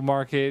mobile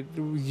market,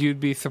 you'd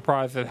be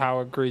surprised at how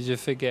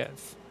egregious it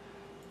gets.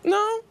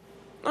 No,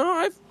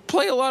 I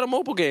play a lot of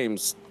mobile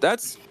games.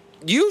 That's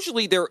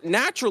usually they're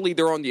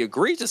on the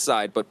egregious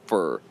side, but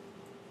for,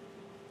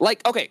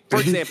 like, okay, for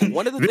example,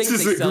 one of the things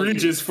this is they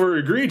egregious sell you, for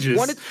egregious.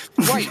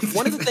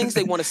 One of the things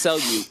they want to sell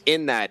you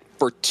in that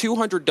for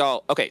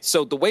 $200. Okay,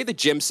 so the way the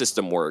gem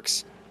system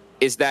works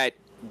is that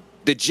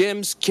the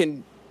gems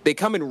they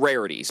come in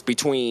rarities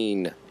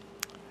between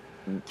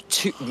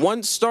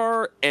 1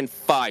 star and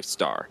 5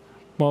 star.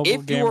 Mobile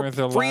if you are gamers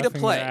are free to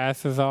laughing play, their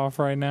asses off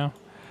right now.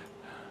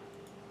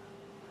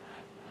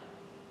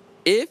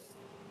 If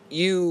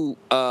you're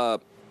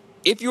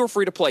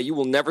free to play, you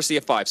will never see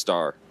a 5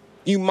 star.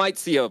 You might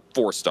see a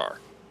 4 star.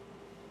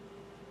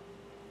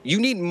 You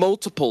need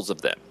multiples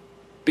of them.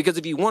 Because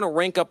if you want to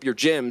rank up your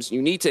gems,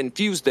 you need to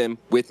infuse them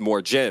with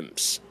more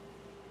gems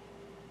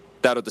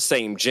that are the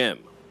same gem.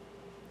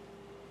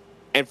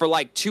 And for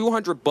like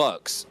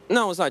 $200,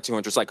 no, it's not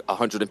 200, it's like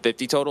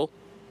 150 total.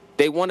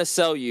 They want to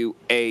sell you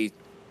a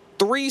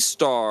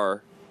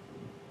 3-star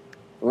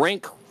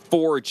rank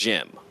 4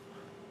 gem.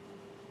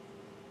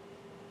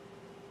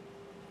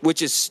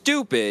 Which is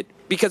stupid,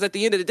 because at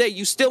the end of the day,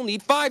 you still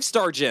need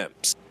 5-star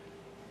gems.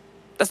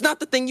 That's not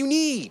the thing you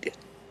need.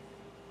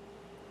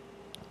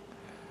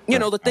 You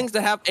know, the things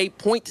that have a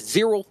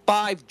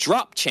 0.05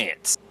 drop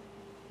chance.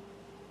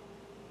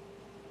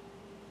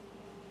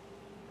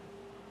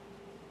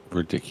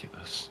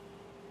 Ridiculous.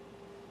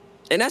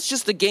 And that's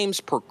just the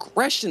game's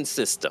progression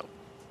system.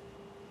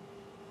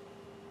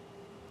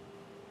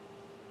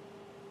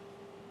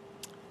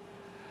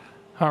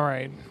 All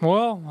right.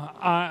 Well,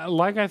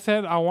 like I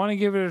said, I want to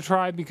give it a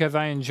try because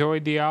I enjoy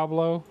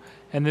Diablo,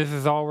 and this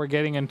is all we're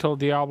getting until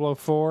Diablo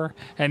 4,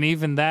 and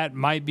even that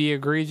might be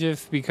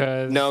egregious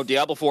because... No,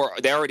 Diablo 4,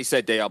 they already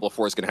said Diablo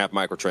 4 is going to have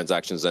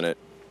microtransactions in it.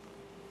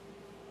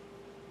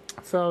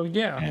 So,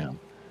 yeah.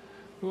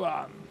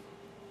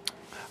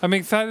 I'm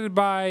excited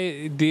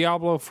by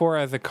Diablo 4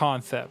 as a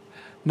concept,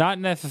 not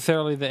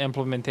necessarily the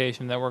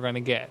implementation that we're going to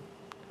get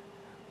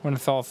when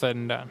it's all said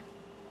and done.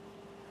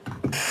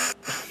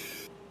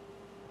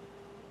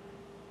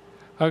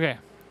 Okay,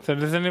 so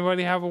does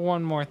anybody have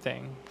one more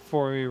thing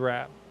before we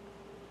wrap?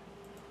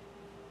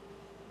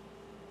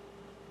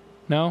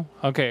 No?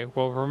 Okay,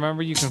 well,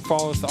 remember you can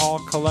follow us all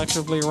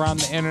collectively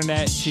around the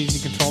internet,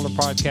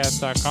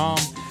 cheesycontrollerpodcast.com.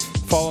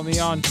 Follow me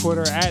on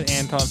Twitter at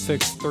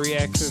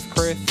Anton63X is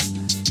Chris.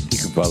 You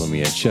can follow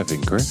me at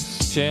Chefing Chris.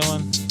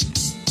 Jalen.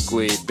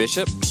 Squid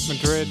Bishop.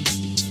 Madrid.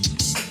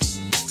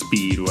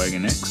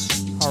 Speedwagon X.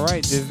 All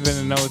right, this has been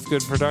a Know It's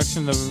Good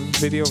production. The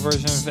video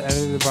version is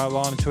edited by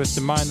Law and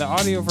Twisted Mind. The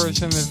audio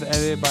version is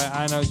edited by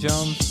I Know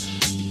Jones.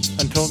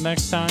 Until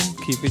next time,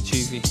 keep it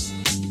cheesy.